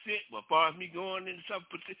 That's it. But as far as me going into some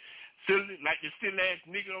facility, like this still ass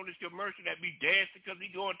nigga on this commercial that be dancing because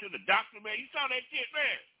he going to the doctor, man. You saw that shit,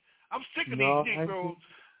 man. I'm sick of these Negroes.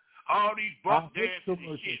 All these buck dancing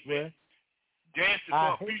and shit, man. Dancing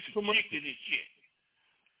for a piece of chicken and shit.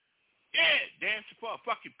 Yeah, dancing for a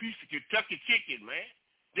fucking piece of Kentucky chicken, man.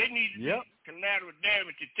 They need to be collateral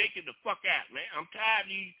damage to take it the fuck out, man. I'm tired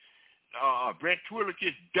of these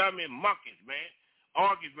ventriloquist dummy monkeys, man.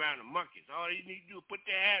 Arguing around the monkeys. All they need to do is put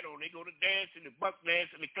their hat on. They go to dancing, the buck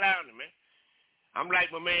dancing, the clowning, man. I'm like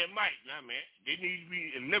my man Mike, now, man. They need to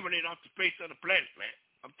be eliminated off the face of the planet, man.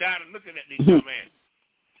 I'm tired of looking at these dumb ass.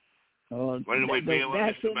 Well, anyway,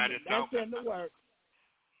 that's in the work.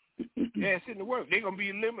 Yeah, it's in the work. They're going to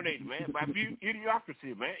be eliminated, man, by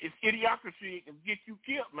idiocracy, man. It's idiocracy that can get you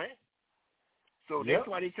killed, man. So that's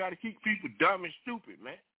why they try to keep people dumb and stupid,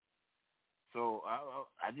 man. So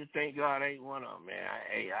I just thank God I ain't one of them, man.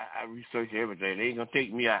 I research everything. They ain't going to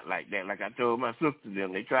take me out like that. Like I told my sister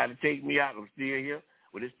them, they tried to take me out. I'm still here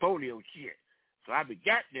with this polio shit. So I be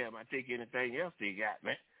goddamn, I take anything else they got,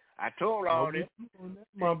 man. I told all them,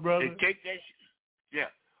 my brother. they take that shit. Yeah.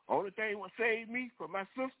 Only thing what saved me from my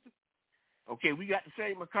sister, okay, we got the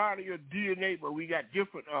same mitochondrial DNA, but we got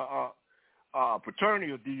different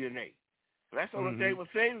paternal DNA. So that's the only thing what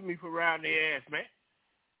saving me from around their ass, man.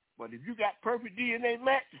 But if you got perfect DNA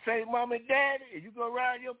match, the same mom and daddy, and you go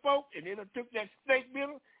around your folk, and then they took that snake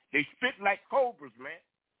middle, they spit like cobras, man.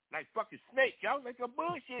 Like fucking snakes. Y'all like a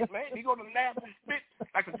bullshit, man. They go to laugh and spit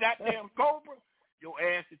like a goddamn cobra. Your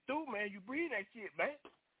ass is through, man. You breathe that shit, man.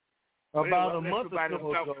 About a month or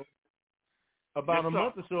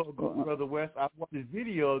so ago, Brother West, I watched this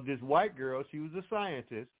video of this white girl. She was a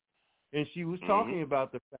scientist, and she was talking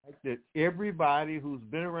about the fact that everybody who's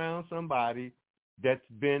been around somebody that's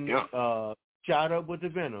been shot up with the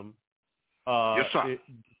venom,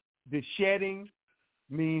 the shedding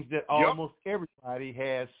means that almost everybody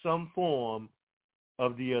has some form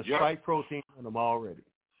of the spike protein in them already.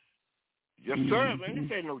 Yes, sir, man.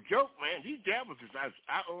 This ain't no joke, man. These devils is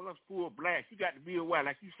out on us full blast. You got to be aware,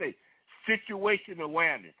 like you say, situational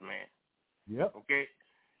awareness, man. Yep. Okay?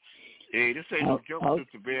 Hey, this ain't no joke,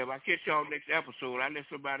 Sister Bev. I'll catch y'all next episode. I let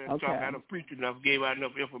somebody talk. I done preached enough, gave out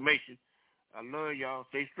enough information. I love y'all.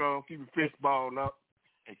 Stay strong. Keep your fist balled up.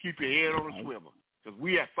 And keep your head on the swivel. Because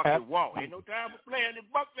we at fucking wall. Ain't no time for playing the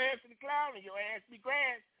buck dance and the clown and your ass be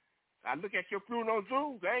grand. I look at your fruit on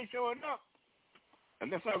Zoom. I ain't showing up.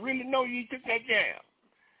 Unless I really know you took that jab.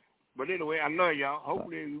 But anyway, I love y'all.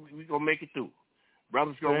 Hopefully we going to make it through.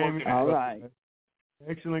 Brothers going to work it out. All right.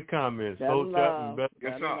 Excellent comments. Yes,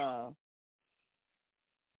 sir.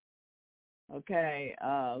 Okay,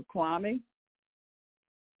 Kwame?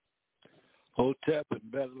 Hotep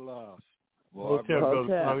and better love. Hotep.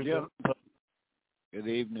 Good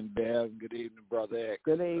evening, Bev. Good evening, Brother X.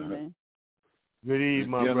 Good evening. Good evening,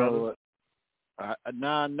 my brother.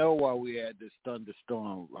 Now I know why we had this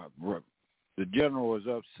thunderstorm. The general was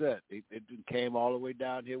upset. It came all the way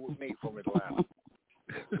down here with me from Atlanta.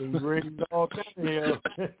 He's ready all kind of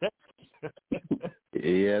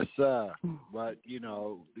Yes, sir. But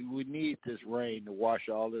we need this rain to wash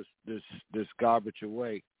all this garbage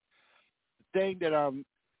away. The thing that I'm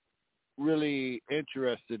really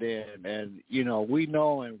interested in, and we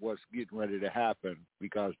knowing what's getting ready to happen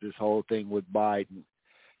because this whole thing with Biden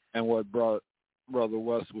and what Brother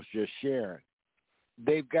West was just sharing.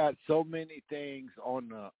 They've got so many things on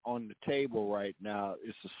the table right now.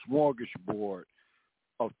 It's a smorgasbord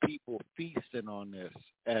of people feasting on this.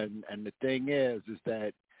 And the thing is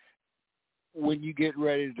that when you get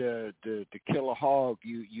ready to kill a hog,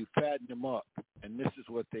 you fatten them up, and this is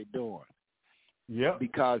what they're doing. Yeah.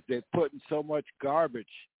 Because they're putting so much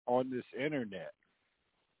garbage on this internet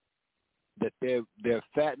that they're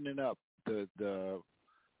fattening up the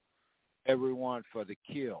everyone for the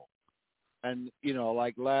kill. And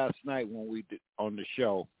like last night when we did on the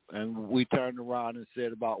show, and we turned around and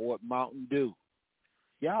said about what Mountain Dew,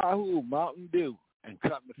 Yahoo, Mountain Dew, and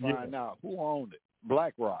come to find out who owned it,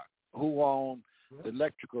 BlackRock. Who owned the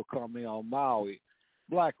electrical company on Maui,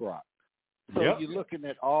 BlackRock. So you're looking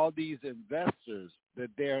at all these investors that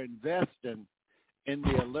they're investing in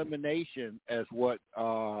the elimination, as what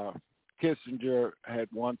Kissinger had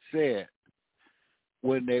once said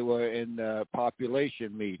when they were in the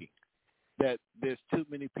population meeting, that there's too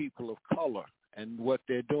many people of color. And what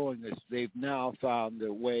they're doing is they've now found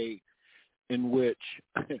a way in which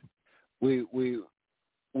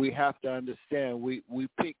we have to understand. We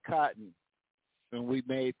picked cotton and we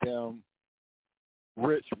made them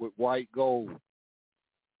rich with white gold,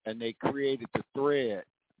 and they created the thread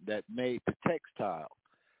that made the textile.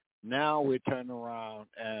 Now we turn around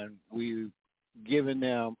and we've given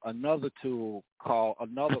them another tool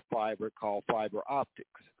another fiber called fiber optics.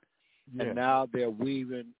 Yes. And now they're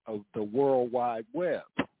weaving the World Wide Web.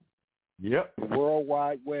 Yep. The World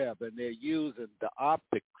Wide Web, and they're using the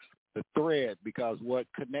optics, the thread, because what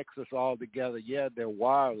connects us all together, they're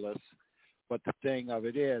wireless, but the thing of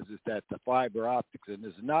it is that the fiber optics, and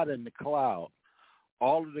it's not in the cloud.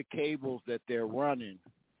 All of the cables that they're running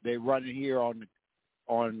here on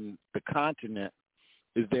the continent,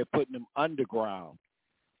 is they're putting them underground,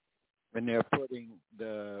 and they're putting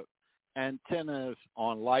the antennas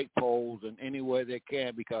on light poles and anywhere they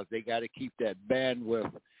can, because they got to keep that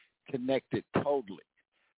bandwidth connected totally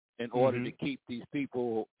in order to keep these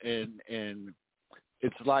people in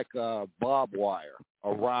it's like a barbed wire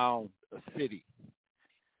around a city.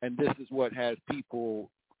 And this is what has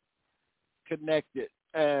people connected.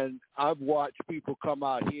 And I've watched people come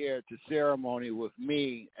out here to ceremony with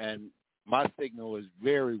me, and my signal is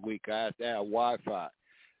very weak. I have to have Wi-Fi.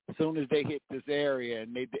 As soon as they hit this area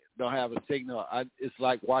and they don't have a signal, it's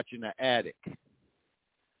like watching an addict.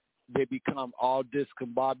 They become all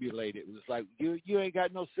discombobulated. It's like, you ain't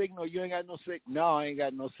got no signal. You ain't got no signal. No, I ain't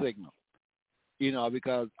got no signal.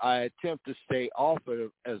 Because I attempt to stay off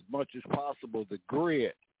of as much as possible the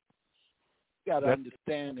grid. You got to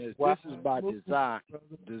understand this is by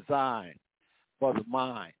design for the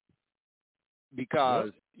mind.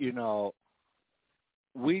 Because,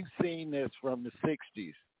 we've seen this from the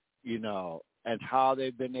 60s, and how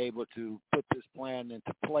they've been able to put this plan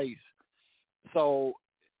into place. So,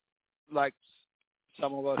 like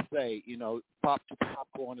some of us say, pop the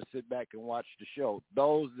popcorn and sit back and watch the show.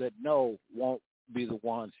 Those that know won't be the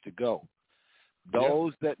ones to go.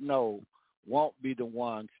 Those that know won't be the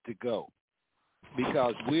ones to go.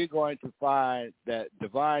 Because we're going to find that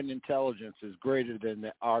divine intelligence is greater than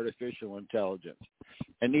the artificial intelligence.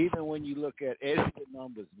 And even when you look at any of the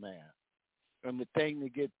numbers, man, and the thing to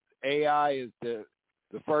get AI is the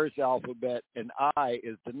first alphabet, and I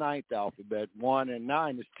is the ninth alphabet. 1 and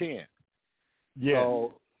 9 is 10. Yeah.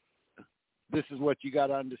 So this is what you got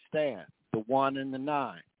to understand, the 1 and the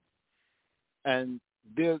 9. And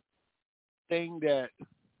the thing that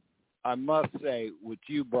I must say with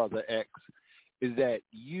you, Brother X, is that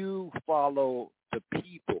you follow the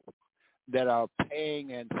people that are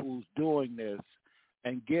paying and who's doing this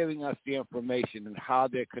and giving us the information and how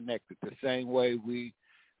they're connected. The same way we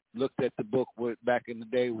looked at the book back in the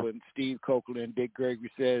day when Steve Coakley and Dick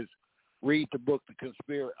Gregory says, read the book, the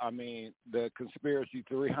Conspiracy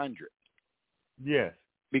 300. Yes.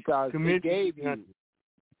 Because they gave you,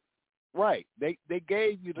 right, they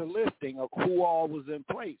gave you the listing of who all was in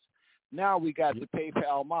place. Now we got the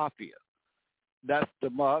PayPal Mafia. That's the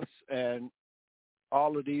Musk and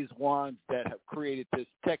all of these ones that have created this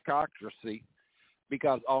technocracy,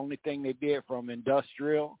 because the only thing they did from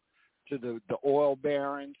industrial to the oil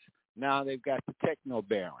barons, now they've got the techno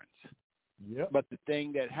barons. Yep. But the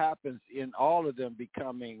thing that happens in all of them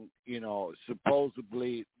becoming,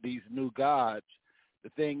 supposedly these new gods, the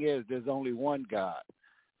thing is there's only one God.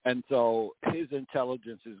 And so his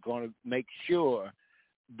intelligence is going to make sure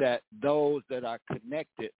that those that are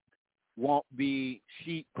connected won't be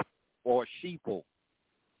sheep or sheeple,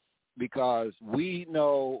 because we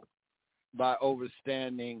know by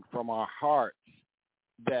overstanding from our hearts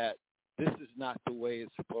that this is not the way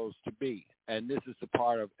it's supposed to be. And this is the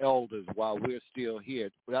part of elders while we're still here.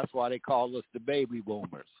 That's why they call us the baby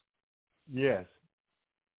boomers. Yes.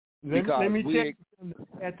 Let me tell you something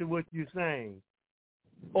after what you're saying.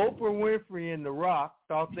 Oprah Winfrey and The Rock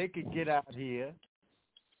thought they could get out here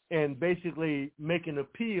and basically make an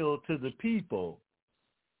appeal to the people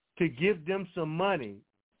to give them some money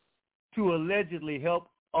to allegedly help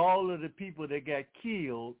all of the people that got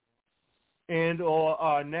killed and or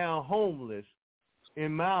are now homeless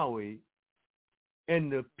in Maui,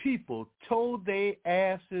 and the people told their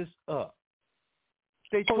asses up.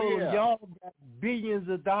 They told them, y'all got billions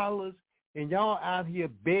of dollars and y'all out here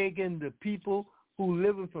begging the people who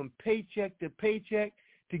living from paycheck to paycheck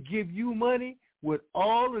to give you money. With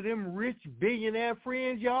all of them rich billionaire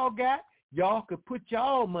friends y'all got, y'all could put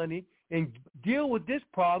y'all money and deal with this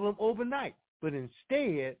problem overnight. But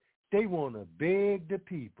instead, they want to beg the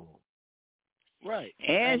people. Right.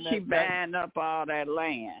 And she buying up all that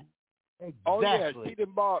land. Exactly. Oh, yeah,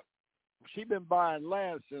 she been buying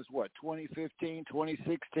land since, 2015,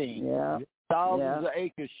 2016. Yeah. Thousands of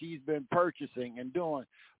acres she's been purchasing and doing.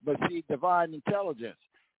 But see, divine intelligence,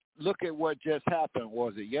 look at what just happened.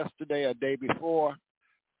 Was it yesterday or day before?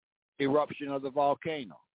 Eruption of the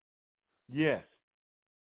volcano. Yes.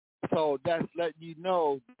 So that's letting you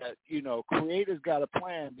know that, Creator's got a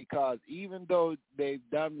plan, because even though they've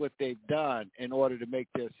done what they've done in order to make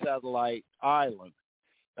their satellite island,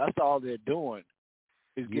 that's all they're doing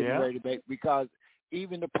is getting ready to make, because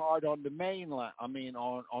even the part on the mainland, on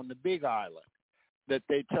the Big Island, that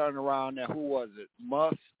they turned around there, who was it?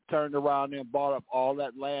 Musk turned around there and bought up all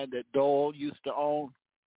that land that Dole used to own.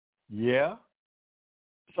 Yeah.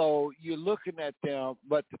 So you're looking at them,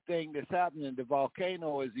 but the thing that's happening, the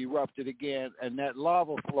volcano is erupted again, and that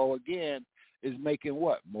lava flow again is making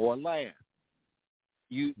what? More land.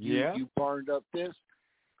 You burned up this.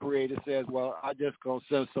 Creator says, well, I just gonna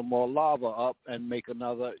send some more lava up and make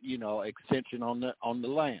another, extension on the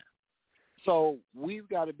land. So we've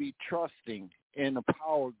got to be trusting in a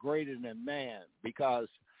power greater than man, because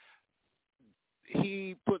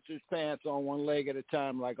he puts his pants on one leg at a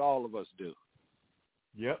time, like all of us do.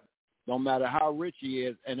 Yep. No matter how rich he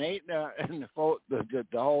is, and the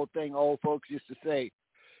whole thing old folks used to say,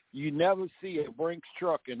 you never see a Brinks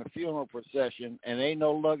truck in a funeral procession, and ain't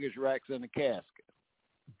no luggage racks in the casket.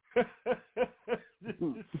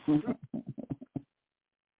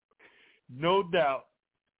 No doubt.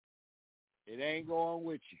 It ain't going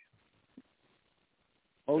with you.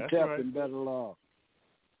 Hotep right. And better love.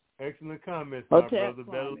 Excellent comments, my brother.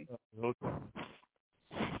 Better love.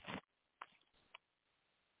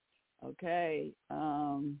 Okay.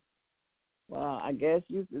 Well, I guess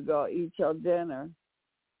you could go eat your dinner,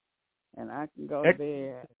 and I can go to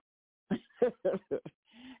bed.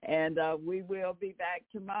 And we will be back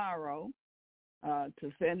tomorrow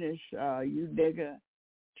to finish U-Digga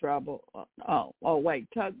Trouble. Oh, wait,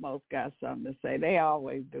 Tugmo's got something to say. They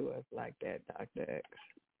always do us like that, Dr. X.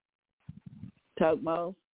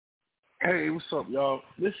 Tugmo? Hey, what's up, y'all?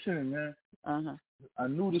 Listen, man. Uh-huh. I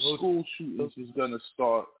knew the school shootings was going to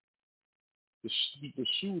start. The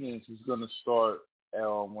shootings was going to start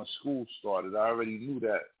when school started. I already knew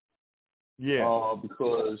that. Yeah.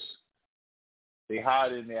 Because they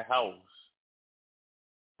hide in their house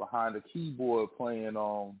behind a keyboard playing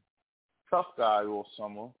Tough Guy all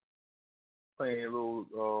summer, playing a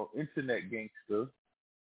little internet gangster,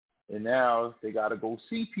 and now they got to go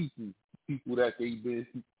see people that they've been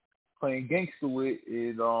playing gangster with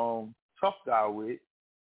and Tough Guy with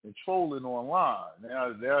and trolling online.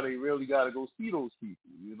 Now they really got to go see those people,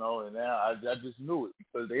 and now I just knew it,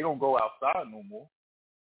 because they don't go outside no more,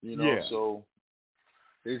 so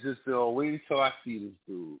it's just wait until I see this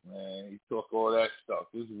dude, man. He talk all that stuff.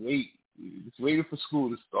 Just waiting for school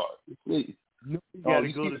to start. Just wait. You got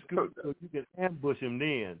to go to school so you can ambush him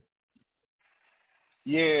then.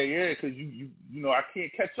 Yeah, because you I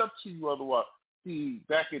can't catch up to you otherwise. See,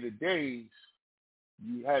 back in the days,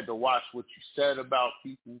 you had to watch what you said about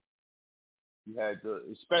people. You had to,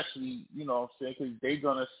 especially, what I'm saying, because they're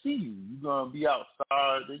gonna see you. You're gonna be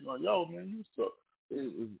outside. They're gonna, yo, man, you so.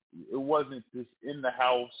 It wasn't just in the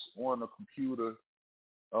house on the computer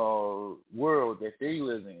world that they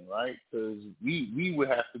live in, right? Because we would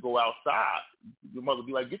have to go outside. Your mother would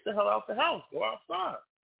be like, get the hell out the house. Go outside.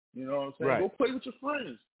 You know what I'm saying? Right. Go play with your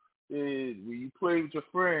friends. And when you play with your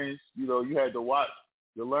friends, you had to watch.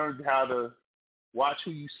 You learned how to watch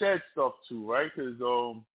who you said stuff to, right? Because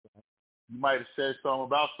you might have said something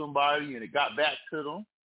about somebody and it got back to them.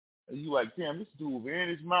 And you like, damn, this dude ran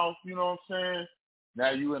his mouth, you know what I'm saying?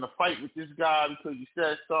 Now you in a fight with this guy because you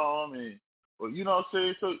said something, or you know what I'm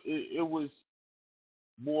saying? So it was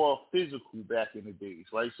more physical back in the days,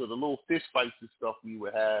 right? So the little fist fights and stuff we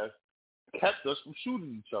would have kept us from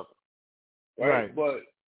shooting each other, right? But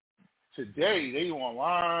today they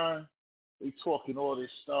online, they talking all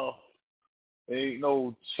this stuff. There ain't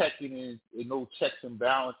no checking and no checks and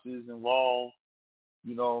balances involved.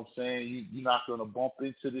 You know what I'm saying? You're not gonna bump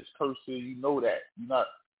into this person. You know that. You're not.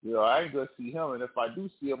 I ain't gonna see him, and if I do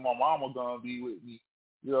see him, my mama gonna be with me.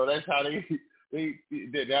 That's how they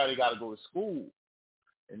now they gotta go to school,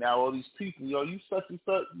 and now all these people, you such and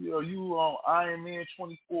such, you Iron Man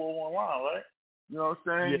 24 online, right? You know what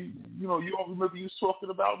I'm saying? Yeah. You don't remember you was talking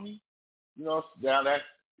about me? Now that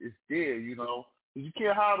it's there, you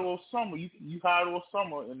can't hide all summer. You hide all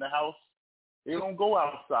summer in the house. They don't go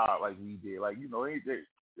outside like we did. Like, the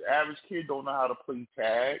average kid don't know how to play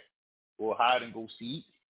tag or hide and go seek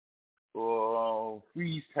or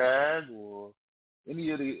freeze tag or any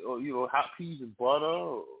of the hot peas and butter.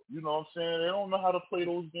 Or, you know what I'm saying? They don't know how to play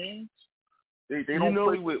those games. They don't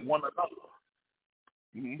play with one another.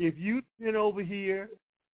 Mm-hmm. If you've been over here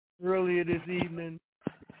earlier this evening,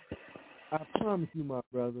 I promise you, my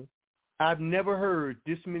brother, I've never heard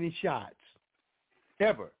this many shots.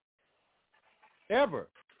 Ever. Okay?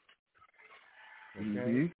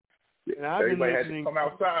 Mm-hmm. And I've Everybody had to come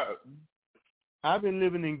outside. I've been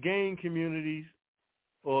living in gang communities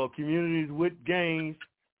or communities with gangs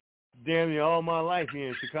damn near all my life here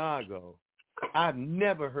in Chicago. I've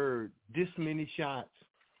never heard this many shots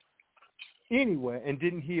anywhere and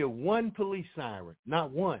didn't hear one police siren,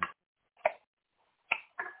 not one.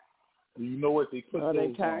 You know what? They put those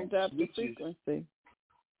they turned up switches. the frequency.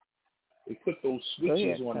 They put those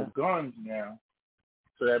switches on the guns now,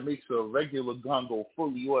 so that makes a regular gun go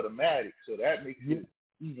fully automatic. So that makes it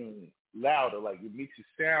even louder. Like it makes it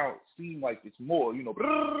seem like it's more. You know what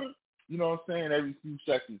I'm saying? Every few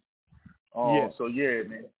seconds. So yeah,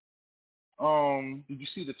 man. Did you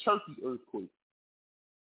see the Turkey earthquake?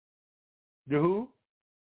 The who?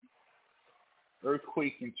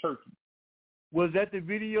 Earthquake in Turkey. Was that the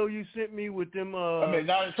video you sent me with them? I mean,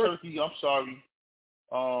 not in Turkey. I'm sorry.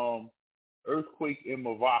 Earthquake in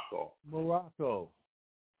Morocco.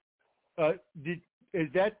 Is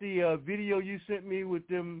that the video you sent me with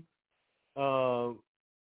them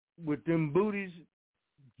booties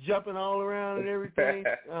jumping all around and everything?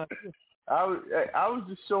 I was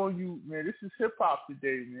just showing you, man. This is hip hop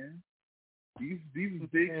today, man. These are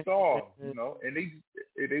big stars, you know, and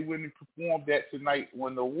they went and performed that tonight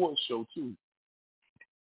on the award show too.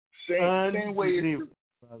 Same way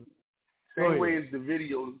as the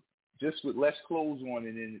video, just with less clothes on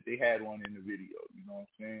it than they had on in the video. You know what I'm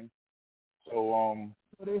saying? So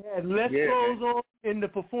So they had less clothes on in the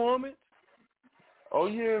performance? Oh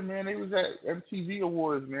yeah, man. They was at MTV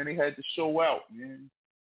Awards, man. They had to show out, man.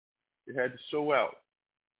 They had to show out.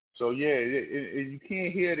 So yeah, you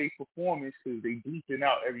can't hear their performance because they bleeping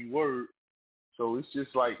out every word. So it's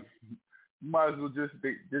just like they might as well just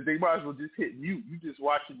hit mute. You just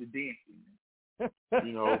watching the dancing,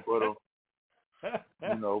 you know. But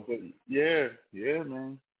but yeah,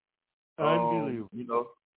 man. Unbelievable. You know,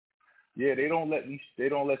 yeah, they don't let them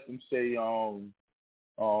say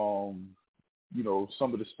you know,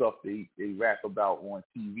 some of the stuff they rap about on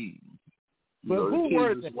TV. But who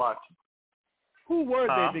were they? Watching. Who were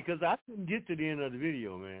they? Because I couldn't get to the end of the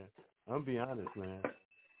video, man. I'm be honest, man.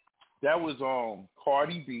 That was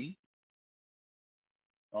Cardi B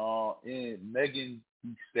and Megan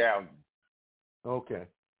Thee Stallion. Okay.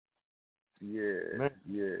 Yeah.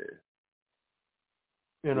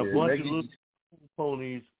 And a bunch of little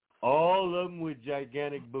ponies, all of them with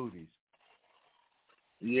gigantic booties.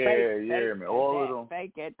 Yeah, man. All of them.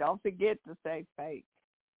 Fake it. Don't forget to say fake.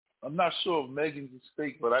 I'm not sure if Megan's is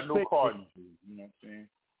fake, but I know Cardi's is. You know what I'm saying?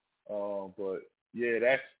 But yeah,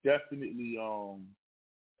 that's definitely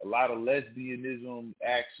a lot of lesbianism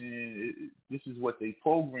action. This is what they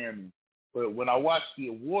programming. But when I watched the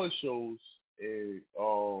award shows,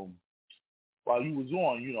 while you was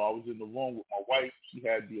on, you know, I was in the room with my wife. She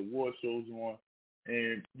had the award shows on,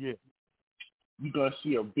 and you're gonna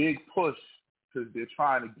see a big push because they're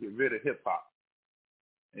trying to get rid of hip hop,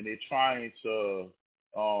 and they're trying to.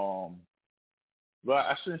 Well,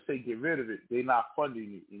 I shouldn't say get rid of it. They're not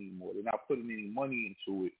funding it anymore. They're not putting any money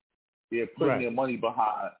into it. They're putting their money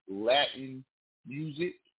behind Latin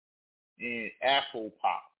music and Afro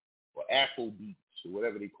pop or Afro beats or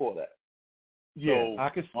whatever they call that. Yeah, so, I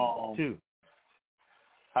can see that too.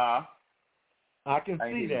 Huh? I can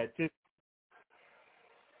see that too.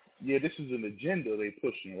 Yeah, this is an agenda they're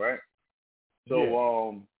pushing, right?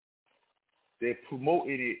 So they're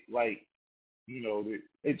promoting it like, you know,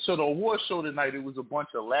 and so the award show tonight, it was a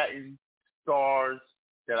bunch of Latin stars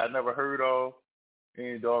that I never heard of,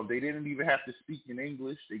 and they didn't even have to speak in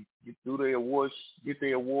English. They get their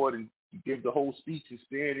award, and give the whole speech in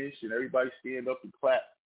Spanish, and everybody stand up and clap.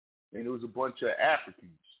 And it was a bunch of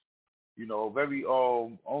Africans, you know, very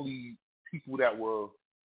only people that were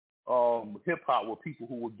hip hop were people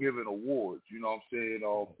who were given awards, you know what I'm saying,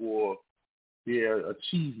 for their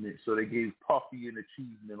achievement. So they gave Puffy an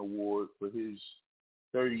achievement award for his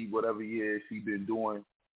 30 whatever years he's been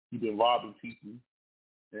robbing people.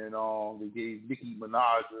 And they gave Nicki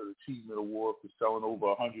Minaj an achievement award for selling over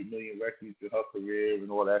 100 million records in her career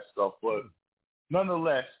and all that stuff. But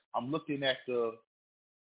nonetheless, I'm looking at the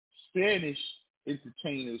Spanish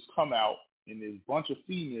entertainers come out, and there's a bunch of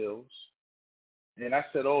females. And I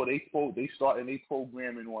said, oh, they starting their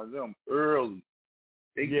programming on them early.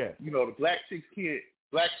 You know, the black chicks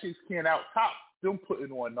can't out top them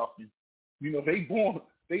putting on nothing. You know, they born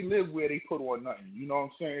they live where they put on nothing. You know what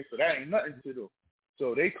I'm saying? So that ain't nothing to them.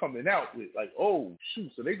 So they coming out with like, oh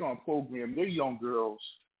shoot, so they gonna program their young girls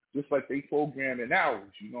just like they programming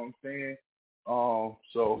ours. You know what I'm saying?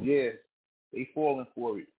 So yeah, they falling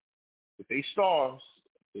for it. But they stars.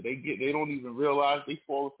 So they don't even realize they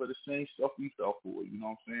falling for the same stuff we fell for. You know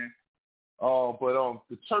what I'm saying? But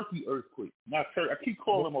the Turkey earthquake, not Turkey. I keep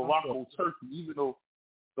calling Morocco Turkey, even though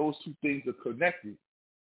those two things are connected.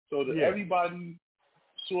 So that everybody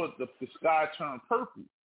saw the sky turn purple.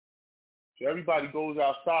 So everybody goes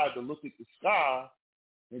outside to look at the sky,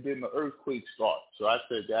 and then the earthquake starts. So I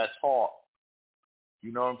said, that's hard.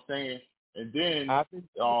 You know what I'm saying? And then I've been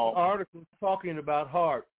articles talking about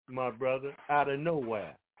heart, my brother, out of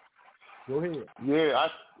nowhere. Go ahead. Yeah,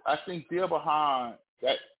 I think they're behind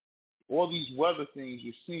that. All these weather things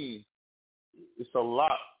you're seeing, it's a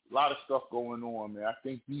lot of stuff going on, man. I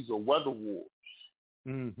think these are weather wars.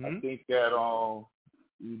 Mm-hmm. I think that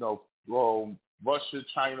Russia,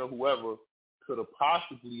 China, whoever could have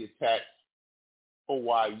possibly attacked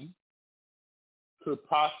Hawaii, could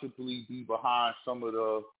possibly be behind some of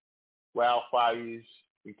the wildfires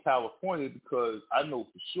in California, because I know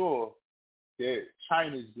for sure that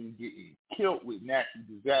China's been getting killed with natural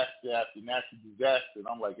disaster after natural disaster, and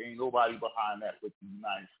I'm like, ain't nobody behind that but the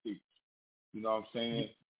United States. You know what I'm saying?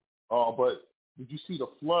 But did you see the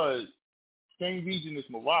flood? Same region as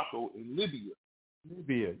Morocco in Libya.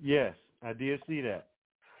 Libya, yes, I did see that.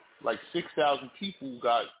 Like 6,000 people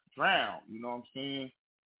got drowned. You know what I'm saying?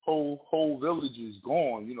 Whole villages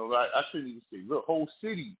gone. You know, I shouldn't even say whole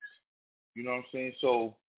cities. You know what I'm saying?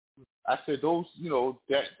 So I said those,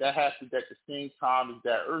 that happened at the same time as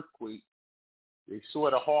that earthquake. They saw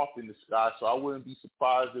the HAARP in the sky, so I wouldn't be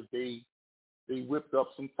surprised if they whipped up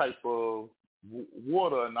some type of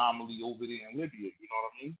water anomaly over there in Libya. You know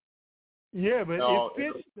what I mean? Yeah, but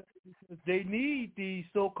it fits because they need these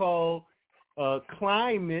so-called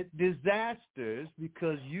climate disasters,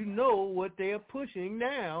 because you know what they are pushing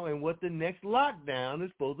now and what the next lockdown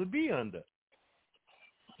is supposed to be under.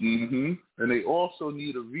 Mm-hmm. And they also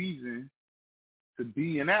need a reason to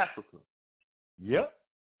be in Africa. Yep.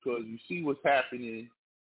 Because you see what's happening.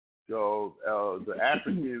 The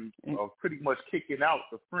Africans are pretty much kicking out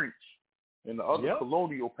the French and the other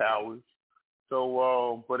colonial powers.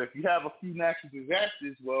 So, but if you have a few natural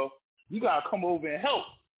disasters, well, you got to come over and help.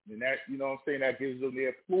 And that, you know what I'm saying, that gives them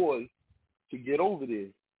their ploy to get over there.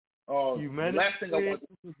 The last thing I want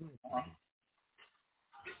to...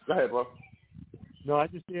 Go ahead, bro. No, I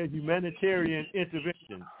just said humanitarian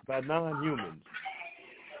intervention by non-humans.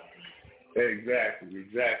 Exactly.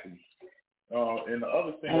 And the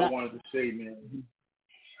other thing I wanted to say, man...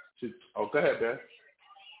 go ahead, Beth.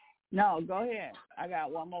 No, go ahead. I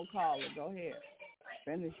got one more caller. Go ahead.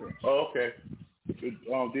 Finish it. Oh, okay.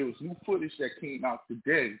 There was new footage that came out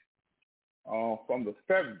today from the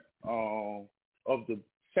ferry of the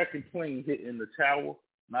second plane hitting the tower,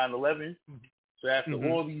 9/11. So after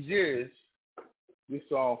all these years, this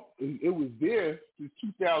it was there since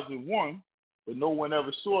 2001, but no one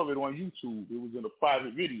ever saw it on YouTube. It was in a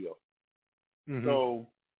private video. So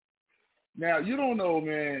now you don't know,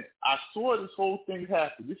 man. I saw this whole thing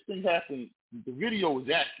happen. This thing happened. The video was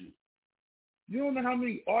accurate. You don't know how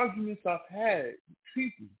many arguments I've had with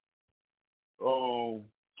people.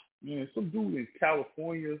 Man, some dude in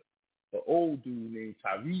California, the old dude named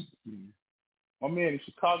Tariq, my man in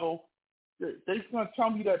Chicago, they gonna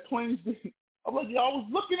tell me that planes didn't. I'm like, I was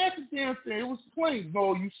looking at the damn thing. It was planes. No,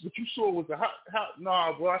 what you saw was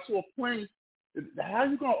nah, bro. I saw a plane. How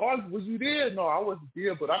you gonna argue? Was you there? No, I wasn't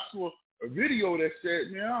there, but I saw a video that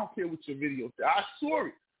said, man, I don't care what your video said. I saw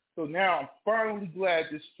it. So now I'm finally glad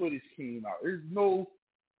this footage came out.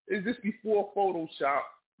 Is this before Photoshop,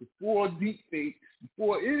 before deepfakes,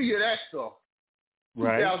 before any of that stuff?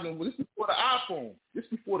 Right. 2000. This is before the iPhone. This is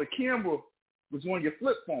before the camera was on your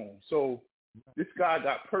flip phone. So this guy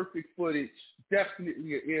got perfect footage.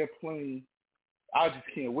 Definitely an airplane. I just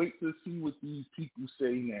can't wait to see what these people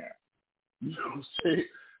say now. You know what I'm saying?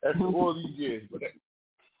 After all these years. But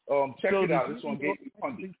check it out. This one gave me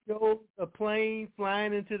funding. It shows a plane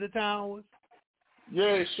flying into the towers? Yeah,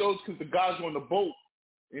 it shows because the guys on the boat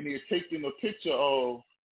and they're taking a picture of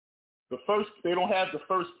the first. They don't have the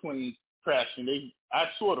first plane crashing. I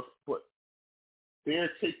saw the foot.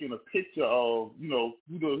 They're taking a picture of,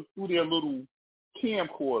 through their little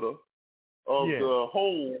camcorder of the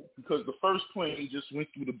hole, because the first plane just went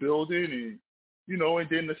through the building, and and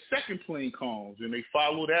then the second plane comes and they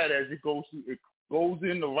follow that as it goes through. It goes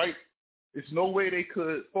in the right. There's no way they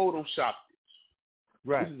could Photoshop this.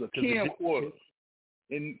 Right. This is a camcorder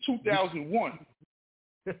in 2001.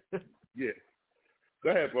 Yeah. Go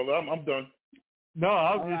ahead, brother. I'm done. No,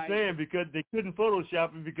 I was All just right. saying because they couldn't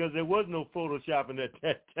Photoshop it because there was no Photoshopping at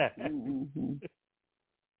that time. Mm-hmm.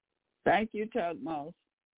 Thank you, Tutmos.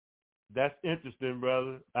 That's interesting,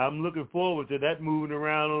 brother. I'm looking forward to that moving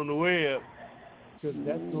around on the web because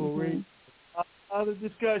that's going to raise a lot of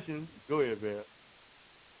discussions. Go ahead, Bear.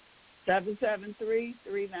 773-396.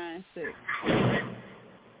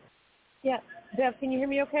 Yeah. Bev, can you hear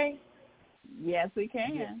me okay? Yes, we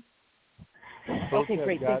can. Okay,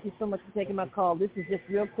 great. Thank you so much for taking my call. This is just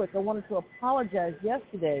real quick. I wanted to apologize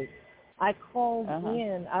yesterday. I called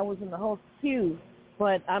in. I was in the host queue,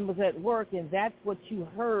 but I was at work, and that's what you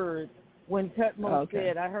heard when Tutmos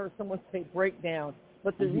said, I heard someone say breakdown.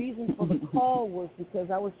 But the reason for the call was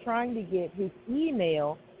because I was trying to get his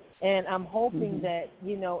email, and I'm hoping that,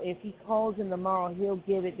 if he calls in tomorrow, he'll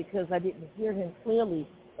get it because I didn't hear him clearly.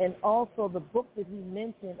 And also the book that he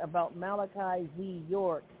mentioned about Malachi Z.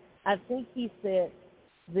 York, I think he said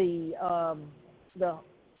the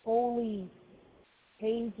Holy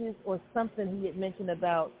Pages or something he had mentioned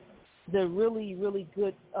about the really, really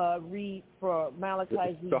good read for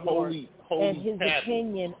Malachi Z. York holy and his tablet.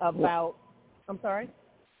 opinion about, I'm sorry?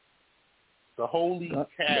 The Holy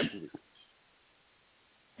Tablet.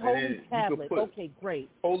 Holy Tablet. Okay, great.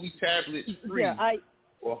 Holy Tablet free. Yeah,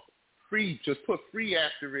 or free. Just put free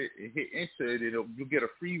after it and hit enter it. You'll get a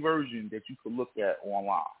free version that you can look at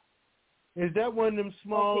online. Is that one of them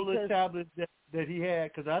small little tablets that he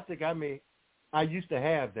had? Because I think I used to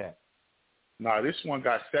have that. Nah, this one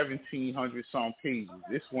got 1,700 some pages.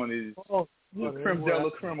 This one is the creme de la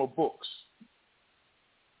creme of books.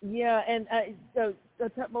 Yeah, and the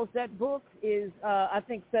Tutmos, that book is I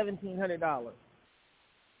think $1,700.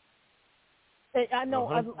 I know.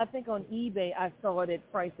 I think on eBay I saw it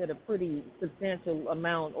priced at a pretty substantial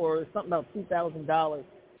amount, or something about $2,000.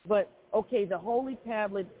 But okay, the Holy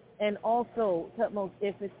Tablet, and also Tutmos,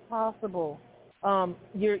 if it's possible,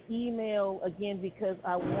 your email again, because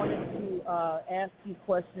I wanted to ask you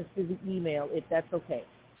questions through the email, if that's okay.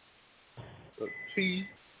 So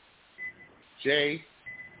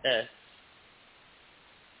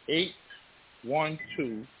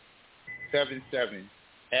TJS81277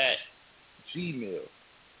 at Gmail.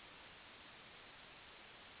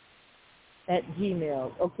 At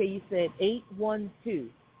Gmail. Okay, you said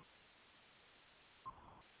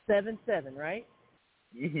 81277, right?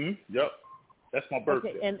 Yep. That's my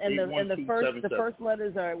birthday. Okay, and the first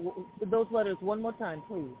letters are those letters one more time,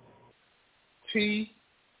 please. TJS.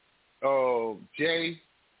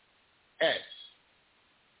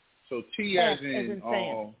 So T as in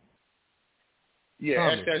Sam.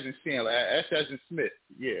 S as in Sam, S as in Smith.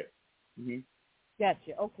 Yeah.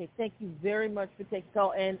 Gotcha. Okay, thank you very much for taking the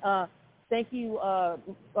call, and thank you,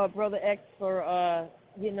 Brother X, for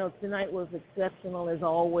tonight was exceptional as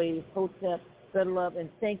always. Hotep, better love, and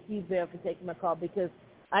thank you, Bear, for taking my call, because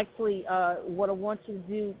actually what I want you to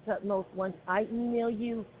do, Tutmos, once I email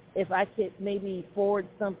you, if I could maybe forward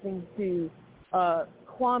something to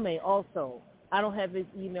Kwame also. I don't have his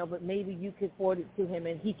email, but maybe you could forward it to him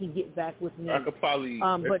and he can get back with me. I could probably,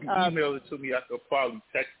 if you email it to me, I could probably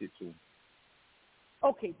text it to him.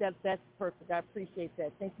 Okay, that's perfect. I appreciate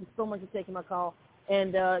that. Thank you so much for taking my call.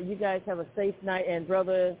 And you guys have a safe night. And,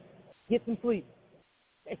 brother, get some sleep.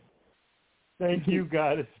 Thank you,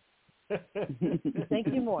 Goddess. Thank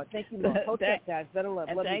you more. Hotep, guys. Better love.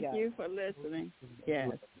 Love thank you guys. you for listening.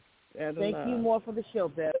 Yes. Thank you more for the show,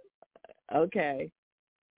 Beth. Okay.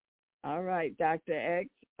 All right, Dr. X.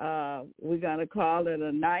 We're going to call it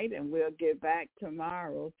a night, and we'll get back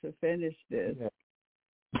tomorrow to finish this. Yeah.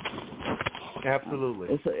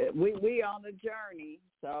 Absolutely. We on a journey,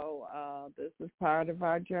 so this is part of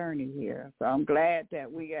our journey here. So I'm glad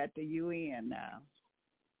that we at the UN now.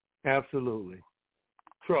 Absolutely.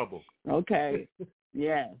 Trouble. Okay.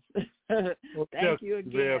 Yes. Thank you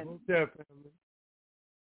again. See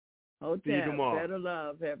you tomorrow. Better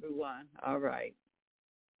love, everyone. All right.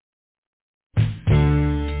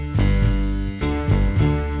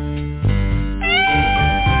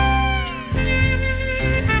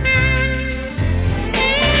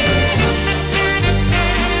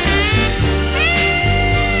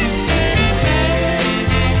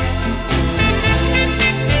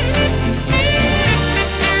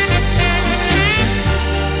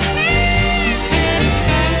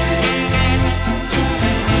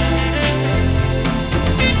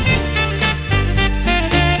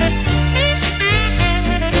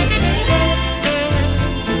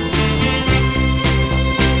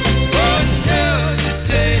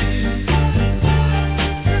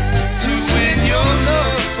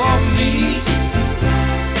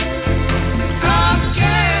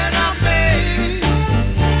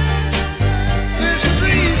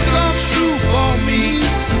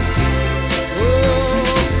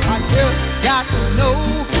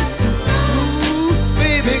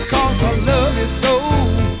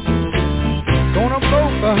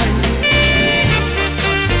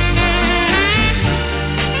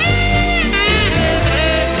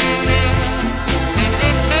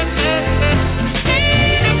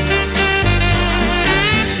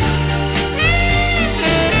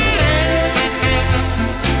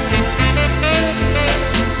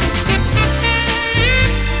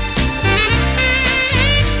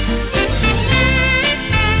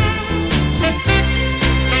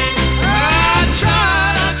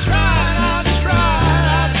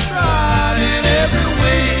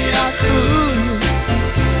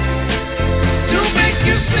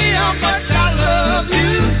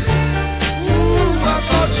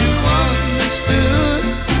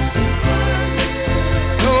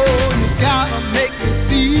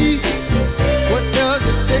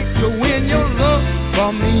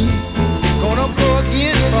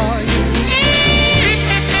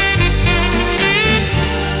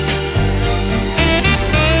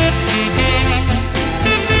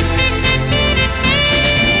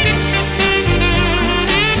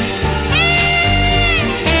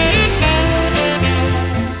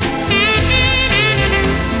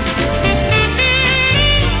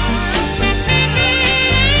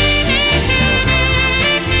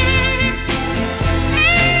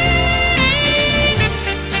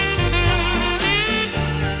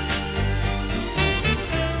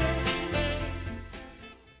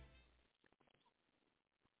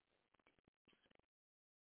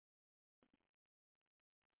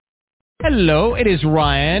 Hello, it is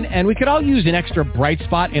Ryan, and we could all use an extra bright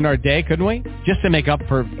spot in our day, couldn't we? Just to make up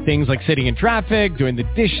for things like sitting in traffic, doing the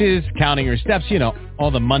dishes, counting your steps, you know,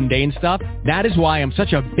 all the mundane stuff. That is why I'm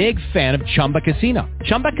such a big fan of Chumba Casino.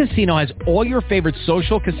 Chumba Casino has all your favorite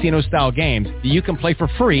social casino-style games that you can play for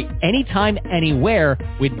free anytime, anywhere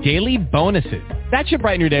with daily bonuses. That should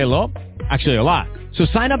brighten your day a little. Actually, a lot. So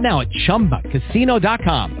sign up now at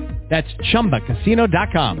ChumbaCasino.com. That's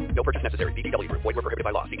ChumbaCasino.com. No purchase necessary. VGW Group. Void where prohibited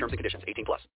by law. See terms and conditions. 18+.